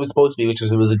exactly what it was supposed to be, which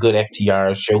was it was a good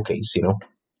FTR showcase, you know.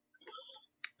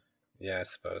 Yeah, I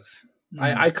suppose.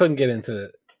 I couldn't get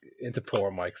into poor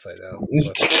Mike Sydal.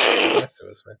 But the rest of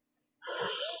us, right?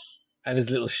 And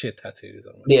his little shit tattoos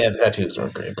on. Yeah, the tattoos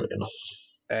weren't great, but you know.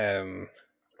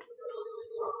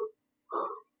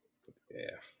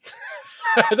 Yeah.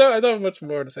 I don't have much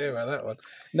more to say about that one.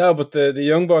 No, but the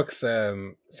Young Bucks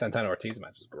Santana Ortiz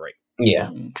match was great. Yeah.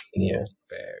 Very,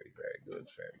 very good.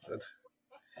 Very good.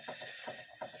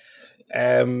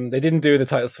 They didn't do the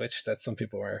title switch that some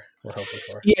people were hoping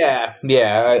for. Yeah.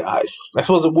 I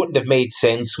suppose it wouldn't have made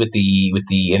sense with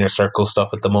the inner circle stuff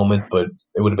at the moment, but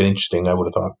it would have been interesting. I would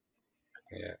have thought.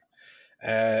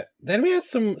 Yeah. Then we had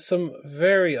some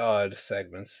very odd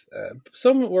segments.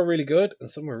 Some were really good, and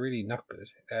some were really not good.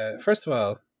 First of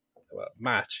all,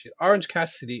 match Orange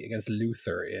Cassidy against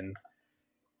Luther in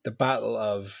the battle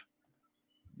of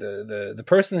the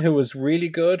person who was really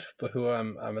good, but who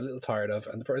I'm a little tired of,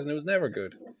 and the person who was never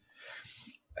good.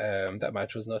 That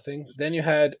match was nothing. Then you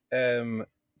had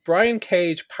Brian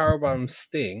Cage powerbomb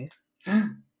Sting.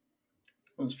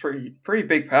 It was pretty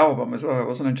big powerbomb as well. It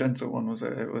wasn't a gentle one, was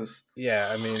it? It was. Yeah,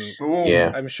 I mean,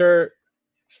 yeah. I'm sure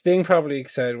Sting probably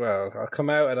said, "Well, I'll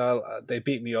come out and they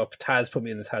beat me up. Taz put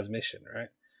me in the Taz mission, right?"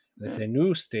 And they say,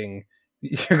 "No, Sting,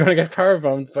 you're going to get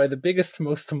powerbombed by the biggest,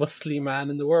 most muscly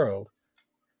man in the world."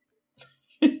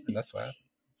 And that's why.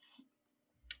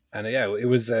 And it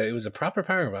was a proper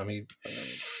powerbomb. He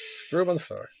threw him on the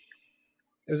floor.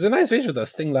 It was a nice visual though.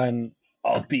 Sting line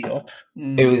all beat up.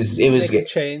 It was a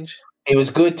change. It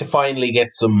was good to finally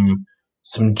get some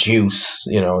juice,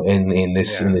 in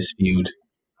this feud.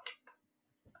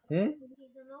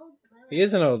 He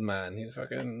is an old man. He's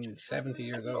fucking 70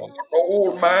 years old.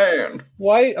 Old man.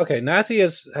 Why? Okay, Natty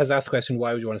has asked the question,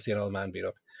 why would you want to see an old man beat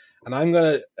up? And I'm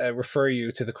going to refer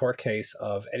you to the court case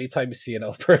of anytime you see an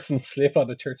old person slip on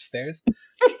the church stairs.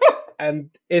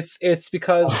 And it's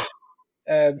because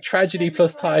tragedy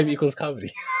plus time equals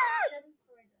comedy.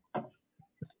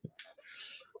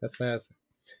 That's my answer.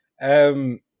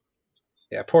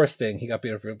 Yeah, poor Sting. He got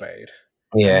beat up real bad.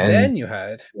 Yeah. And then you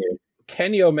had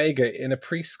Kenny Omega in a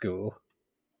preschool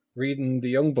reading the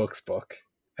Young Bucks book.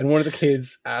 And one of the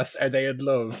kids asked, "Are they in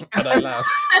love?" And I laughed.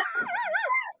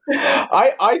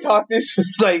 I thought this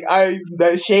was I'm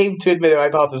ashamed to admit it.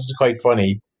 I thought this was quite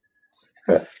funny.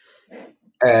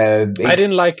 I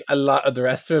didn't like a lot of the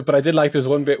rest of it, but I did like there was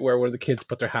one bit where one of the kids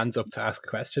put their hands up to ask a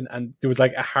question, and there was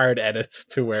like a hard edit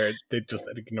to where they just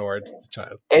ignored the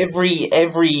child. Every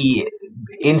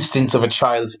instance of a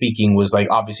child speaking was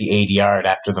obviously ADR'd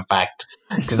after the fact,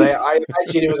 because I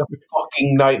imagine it was a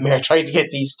fucking nightmare trying to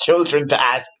get these children to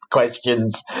ask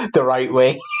questions the right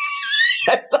way.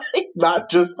 Not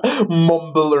just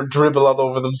mumble or dribble all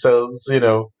over themselves,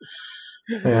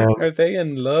 Are they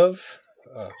in love?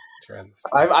 Oh, trends.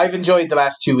 I've enjoyed the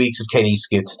last 2 weeks of Kenny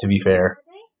skits, to be fair.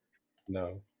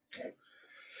 No.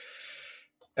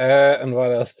 And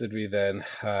what else did we then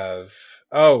have?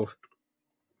 Oh,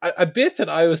 a bit that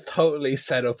I was totally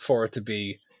set up for it to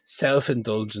be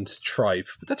self-indulgent tripe,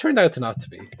 but that turned out to not to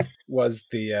be, was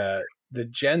the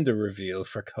gender reveal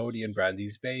for Cody and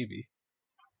Brandy's baby.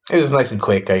 It was nice and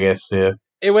quick, I guess, yeah.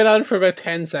 It went on for about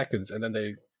 10 seconds, and then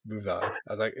they moved on.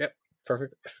 I was like, yep,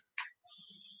 perfect.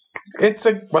 It's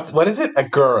what is it? A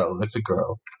girl. It's a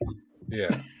girl.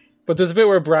 Yeah. But there's a bit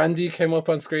where Brandy came up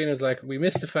on screen and was like, "We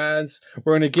missed the fans.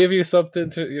 We're going to give you something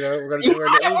to, we're going to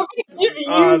give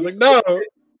you." I was like, "No.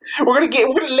 We're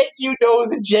gonna let you know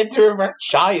the gender of our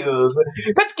child.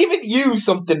 That's giving you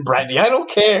something, Brandy. I don't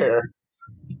care."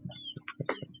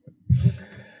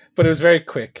 But it was very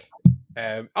quick.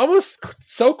 Almost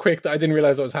so quick that I didn't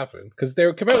realize what was happening, because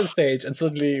they came out on stage and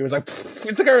suddenly it was like,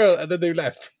 "It's a girl," and then they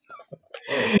left.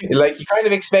 You kind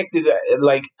of expected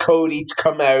Cody to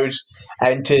come out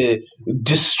and to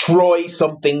destroy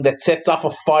something that sets off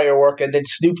a firework, and then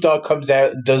Snoop Dogg comes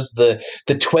out and does the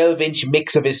 12-inch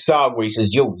mix of his song where he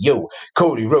says, "Yo,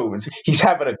 Cody Rhodes, he's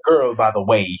having a girl, by the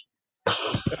way."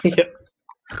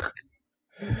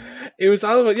 It was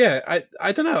all about,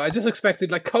 I don't know. I just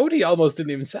expected, Cody almost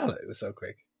didn't even sell it. It was so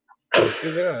quick. He was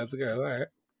like, "Oh, it's a girl, all right."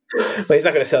 But he's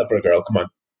not going to sell it for a girl. Come on.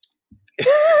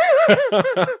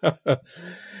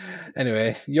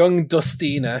 Anyway, young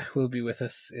Dustina will be with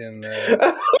us in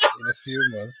a few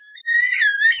months.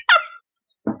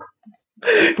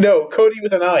 No, Cody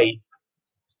with an I.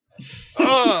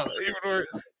 Oh, even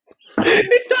worse.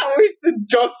 It's not worse than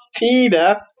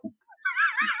Justina.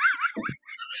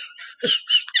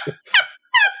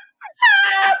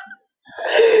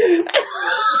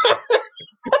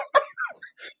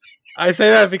 I say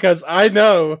that because I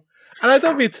know, and I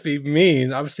don't mean to be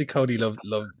mean. Obviously, Cody loved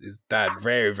his dad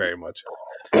very, very much.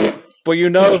 But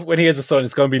when he has a son,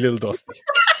 it's going to be little Dusty.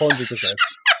 100%.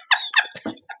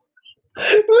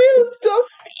 Little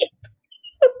Dusty.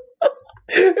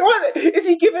 What? Is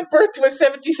he giving birth to a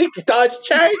 76 Dodge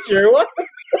Charger? What?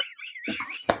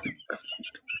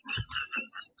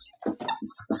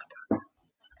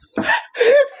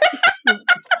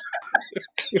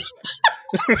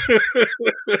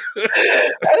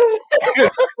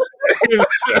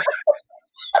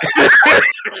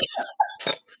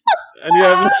 And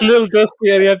Yeah, little Dusty,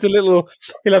 and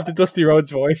he'll have the Dusty Rhodes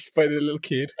voice by the little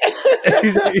kid.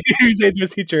 He's saying to his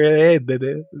teacher, "Hey,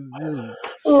 Daddy, 2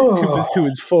 plus 2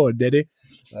 is 4, Daddy."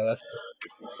 Oh, that's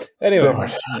anyway.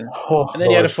 Lord. Oh, and then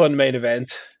you had a Lord. fun main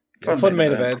event. Fun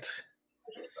main event.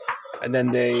 And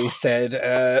then they said,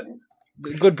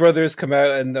 the Good Brothers come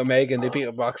out and Omega, and they beat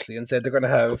up Moxley and said they're going to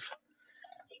have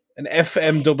an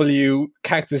FMW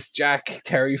Cactus Jack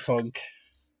Terry Funk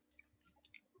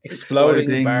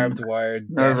exploding barbed wire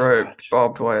no rope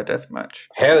barbed wire death match.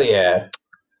 Hell yeah.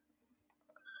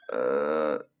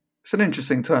 It's an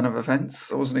interesting turn of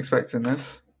events. I wasn't expecting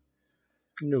this.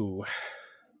 No.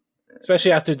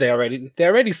 Especially after they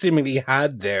already seemingly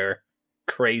had their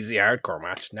crazy hardcore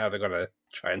match. Now they're going to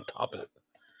try and top it.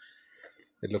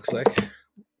 It looks like.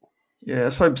 Yeah,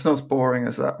 let's hope it's not as boring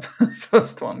as that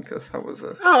first one, because that was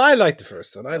a... Oh, I liked the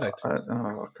first one. I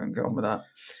couldn't go on with that.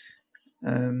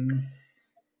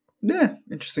 Yeah,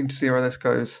 interesting to see how this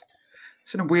goes.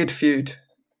 It's been a weird feud.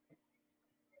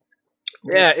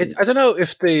 I don't know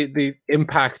if the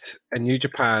Impact and New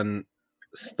Japan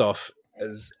stuff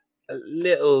is a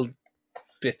little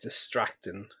bit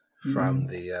distracting from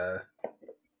the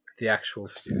actual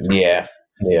feud. Yeah.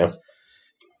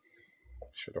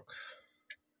 Sure, look.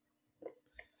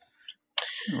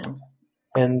 Oh.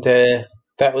 And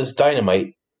that was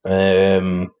Dynamite.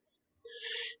 The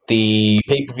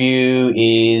pay-per-view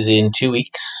is in 2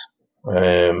 weeks.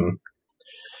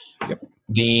 Yep.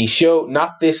 The show,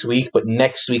 not this week, but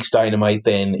next week's Dynamite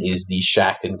then is the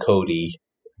Shaq and Cody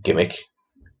gimmick,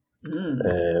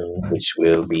 which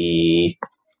will be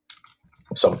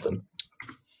something.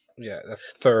 Yeah,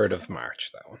 that's 3rd of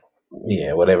March, that one.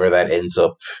 Yeah, whatever that ends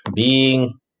up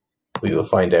being, we will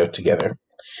find out together.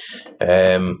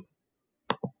 I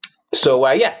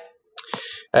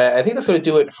think that's going to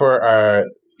do it for our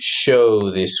show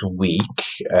this week.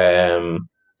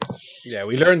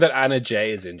 We learned that Anna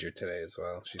Jay is injured today as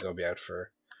well. She's going to be out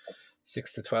for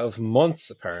 6 to 12 months,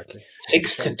 apparently.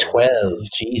 6 to 12,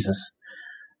 Jesus.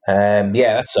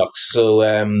 That sucks. So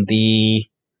the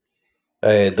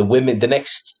women, the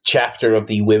next chapter of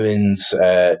the women's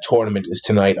tournament is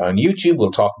tonight on YouTube.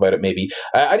 We'll talk about it maybe.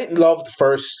 I didn't love the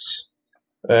first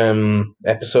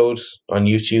episode on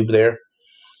YouTube there.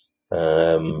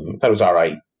 That was all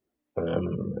right.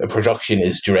 The production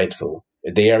is dreadful.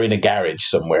 They are in a garage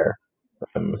somewhere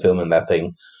filming that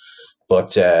thing.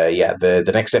 But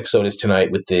the next episode is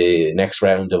tonight with the next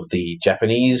round of the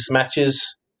Japanese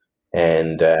matches.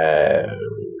 And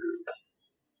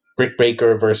Britt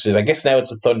Baker versus, I guess now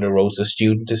it's a Thunder Rosa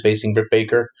student is facing Britt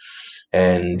Baker.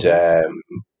 And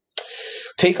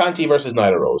Tay Conti versus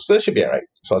Nyla Rose. So that should be all right.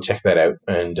 So I'll check that out.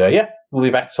 And we'll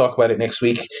be back to talk about it next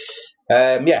week.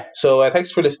 So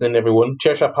thanks for listening, everyone.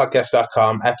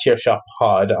 Chairshotpodcast.com, at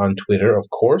ChairshotPod on Twitter, of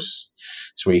course.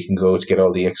 It's where you can go to get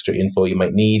all the extra info you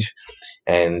might need.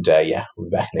 And we'll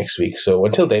be back next week. So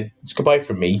until then, it's goodbye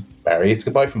from me, Barry. It's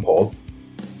goodbye from Paul.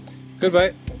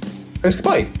 Goodbye. And it's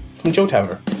goodbye from Joe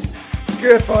Towner.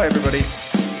 Goodbye, everybody.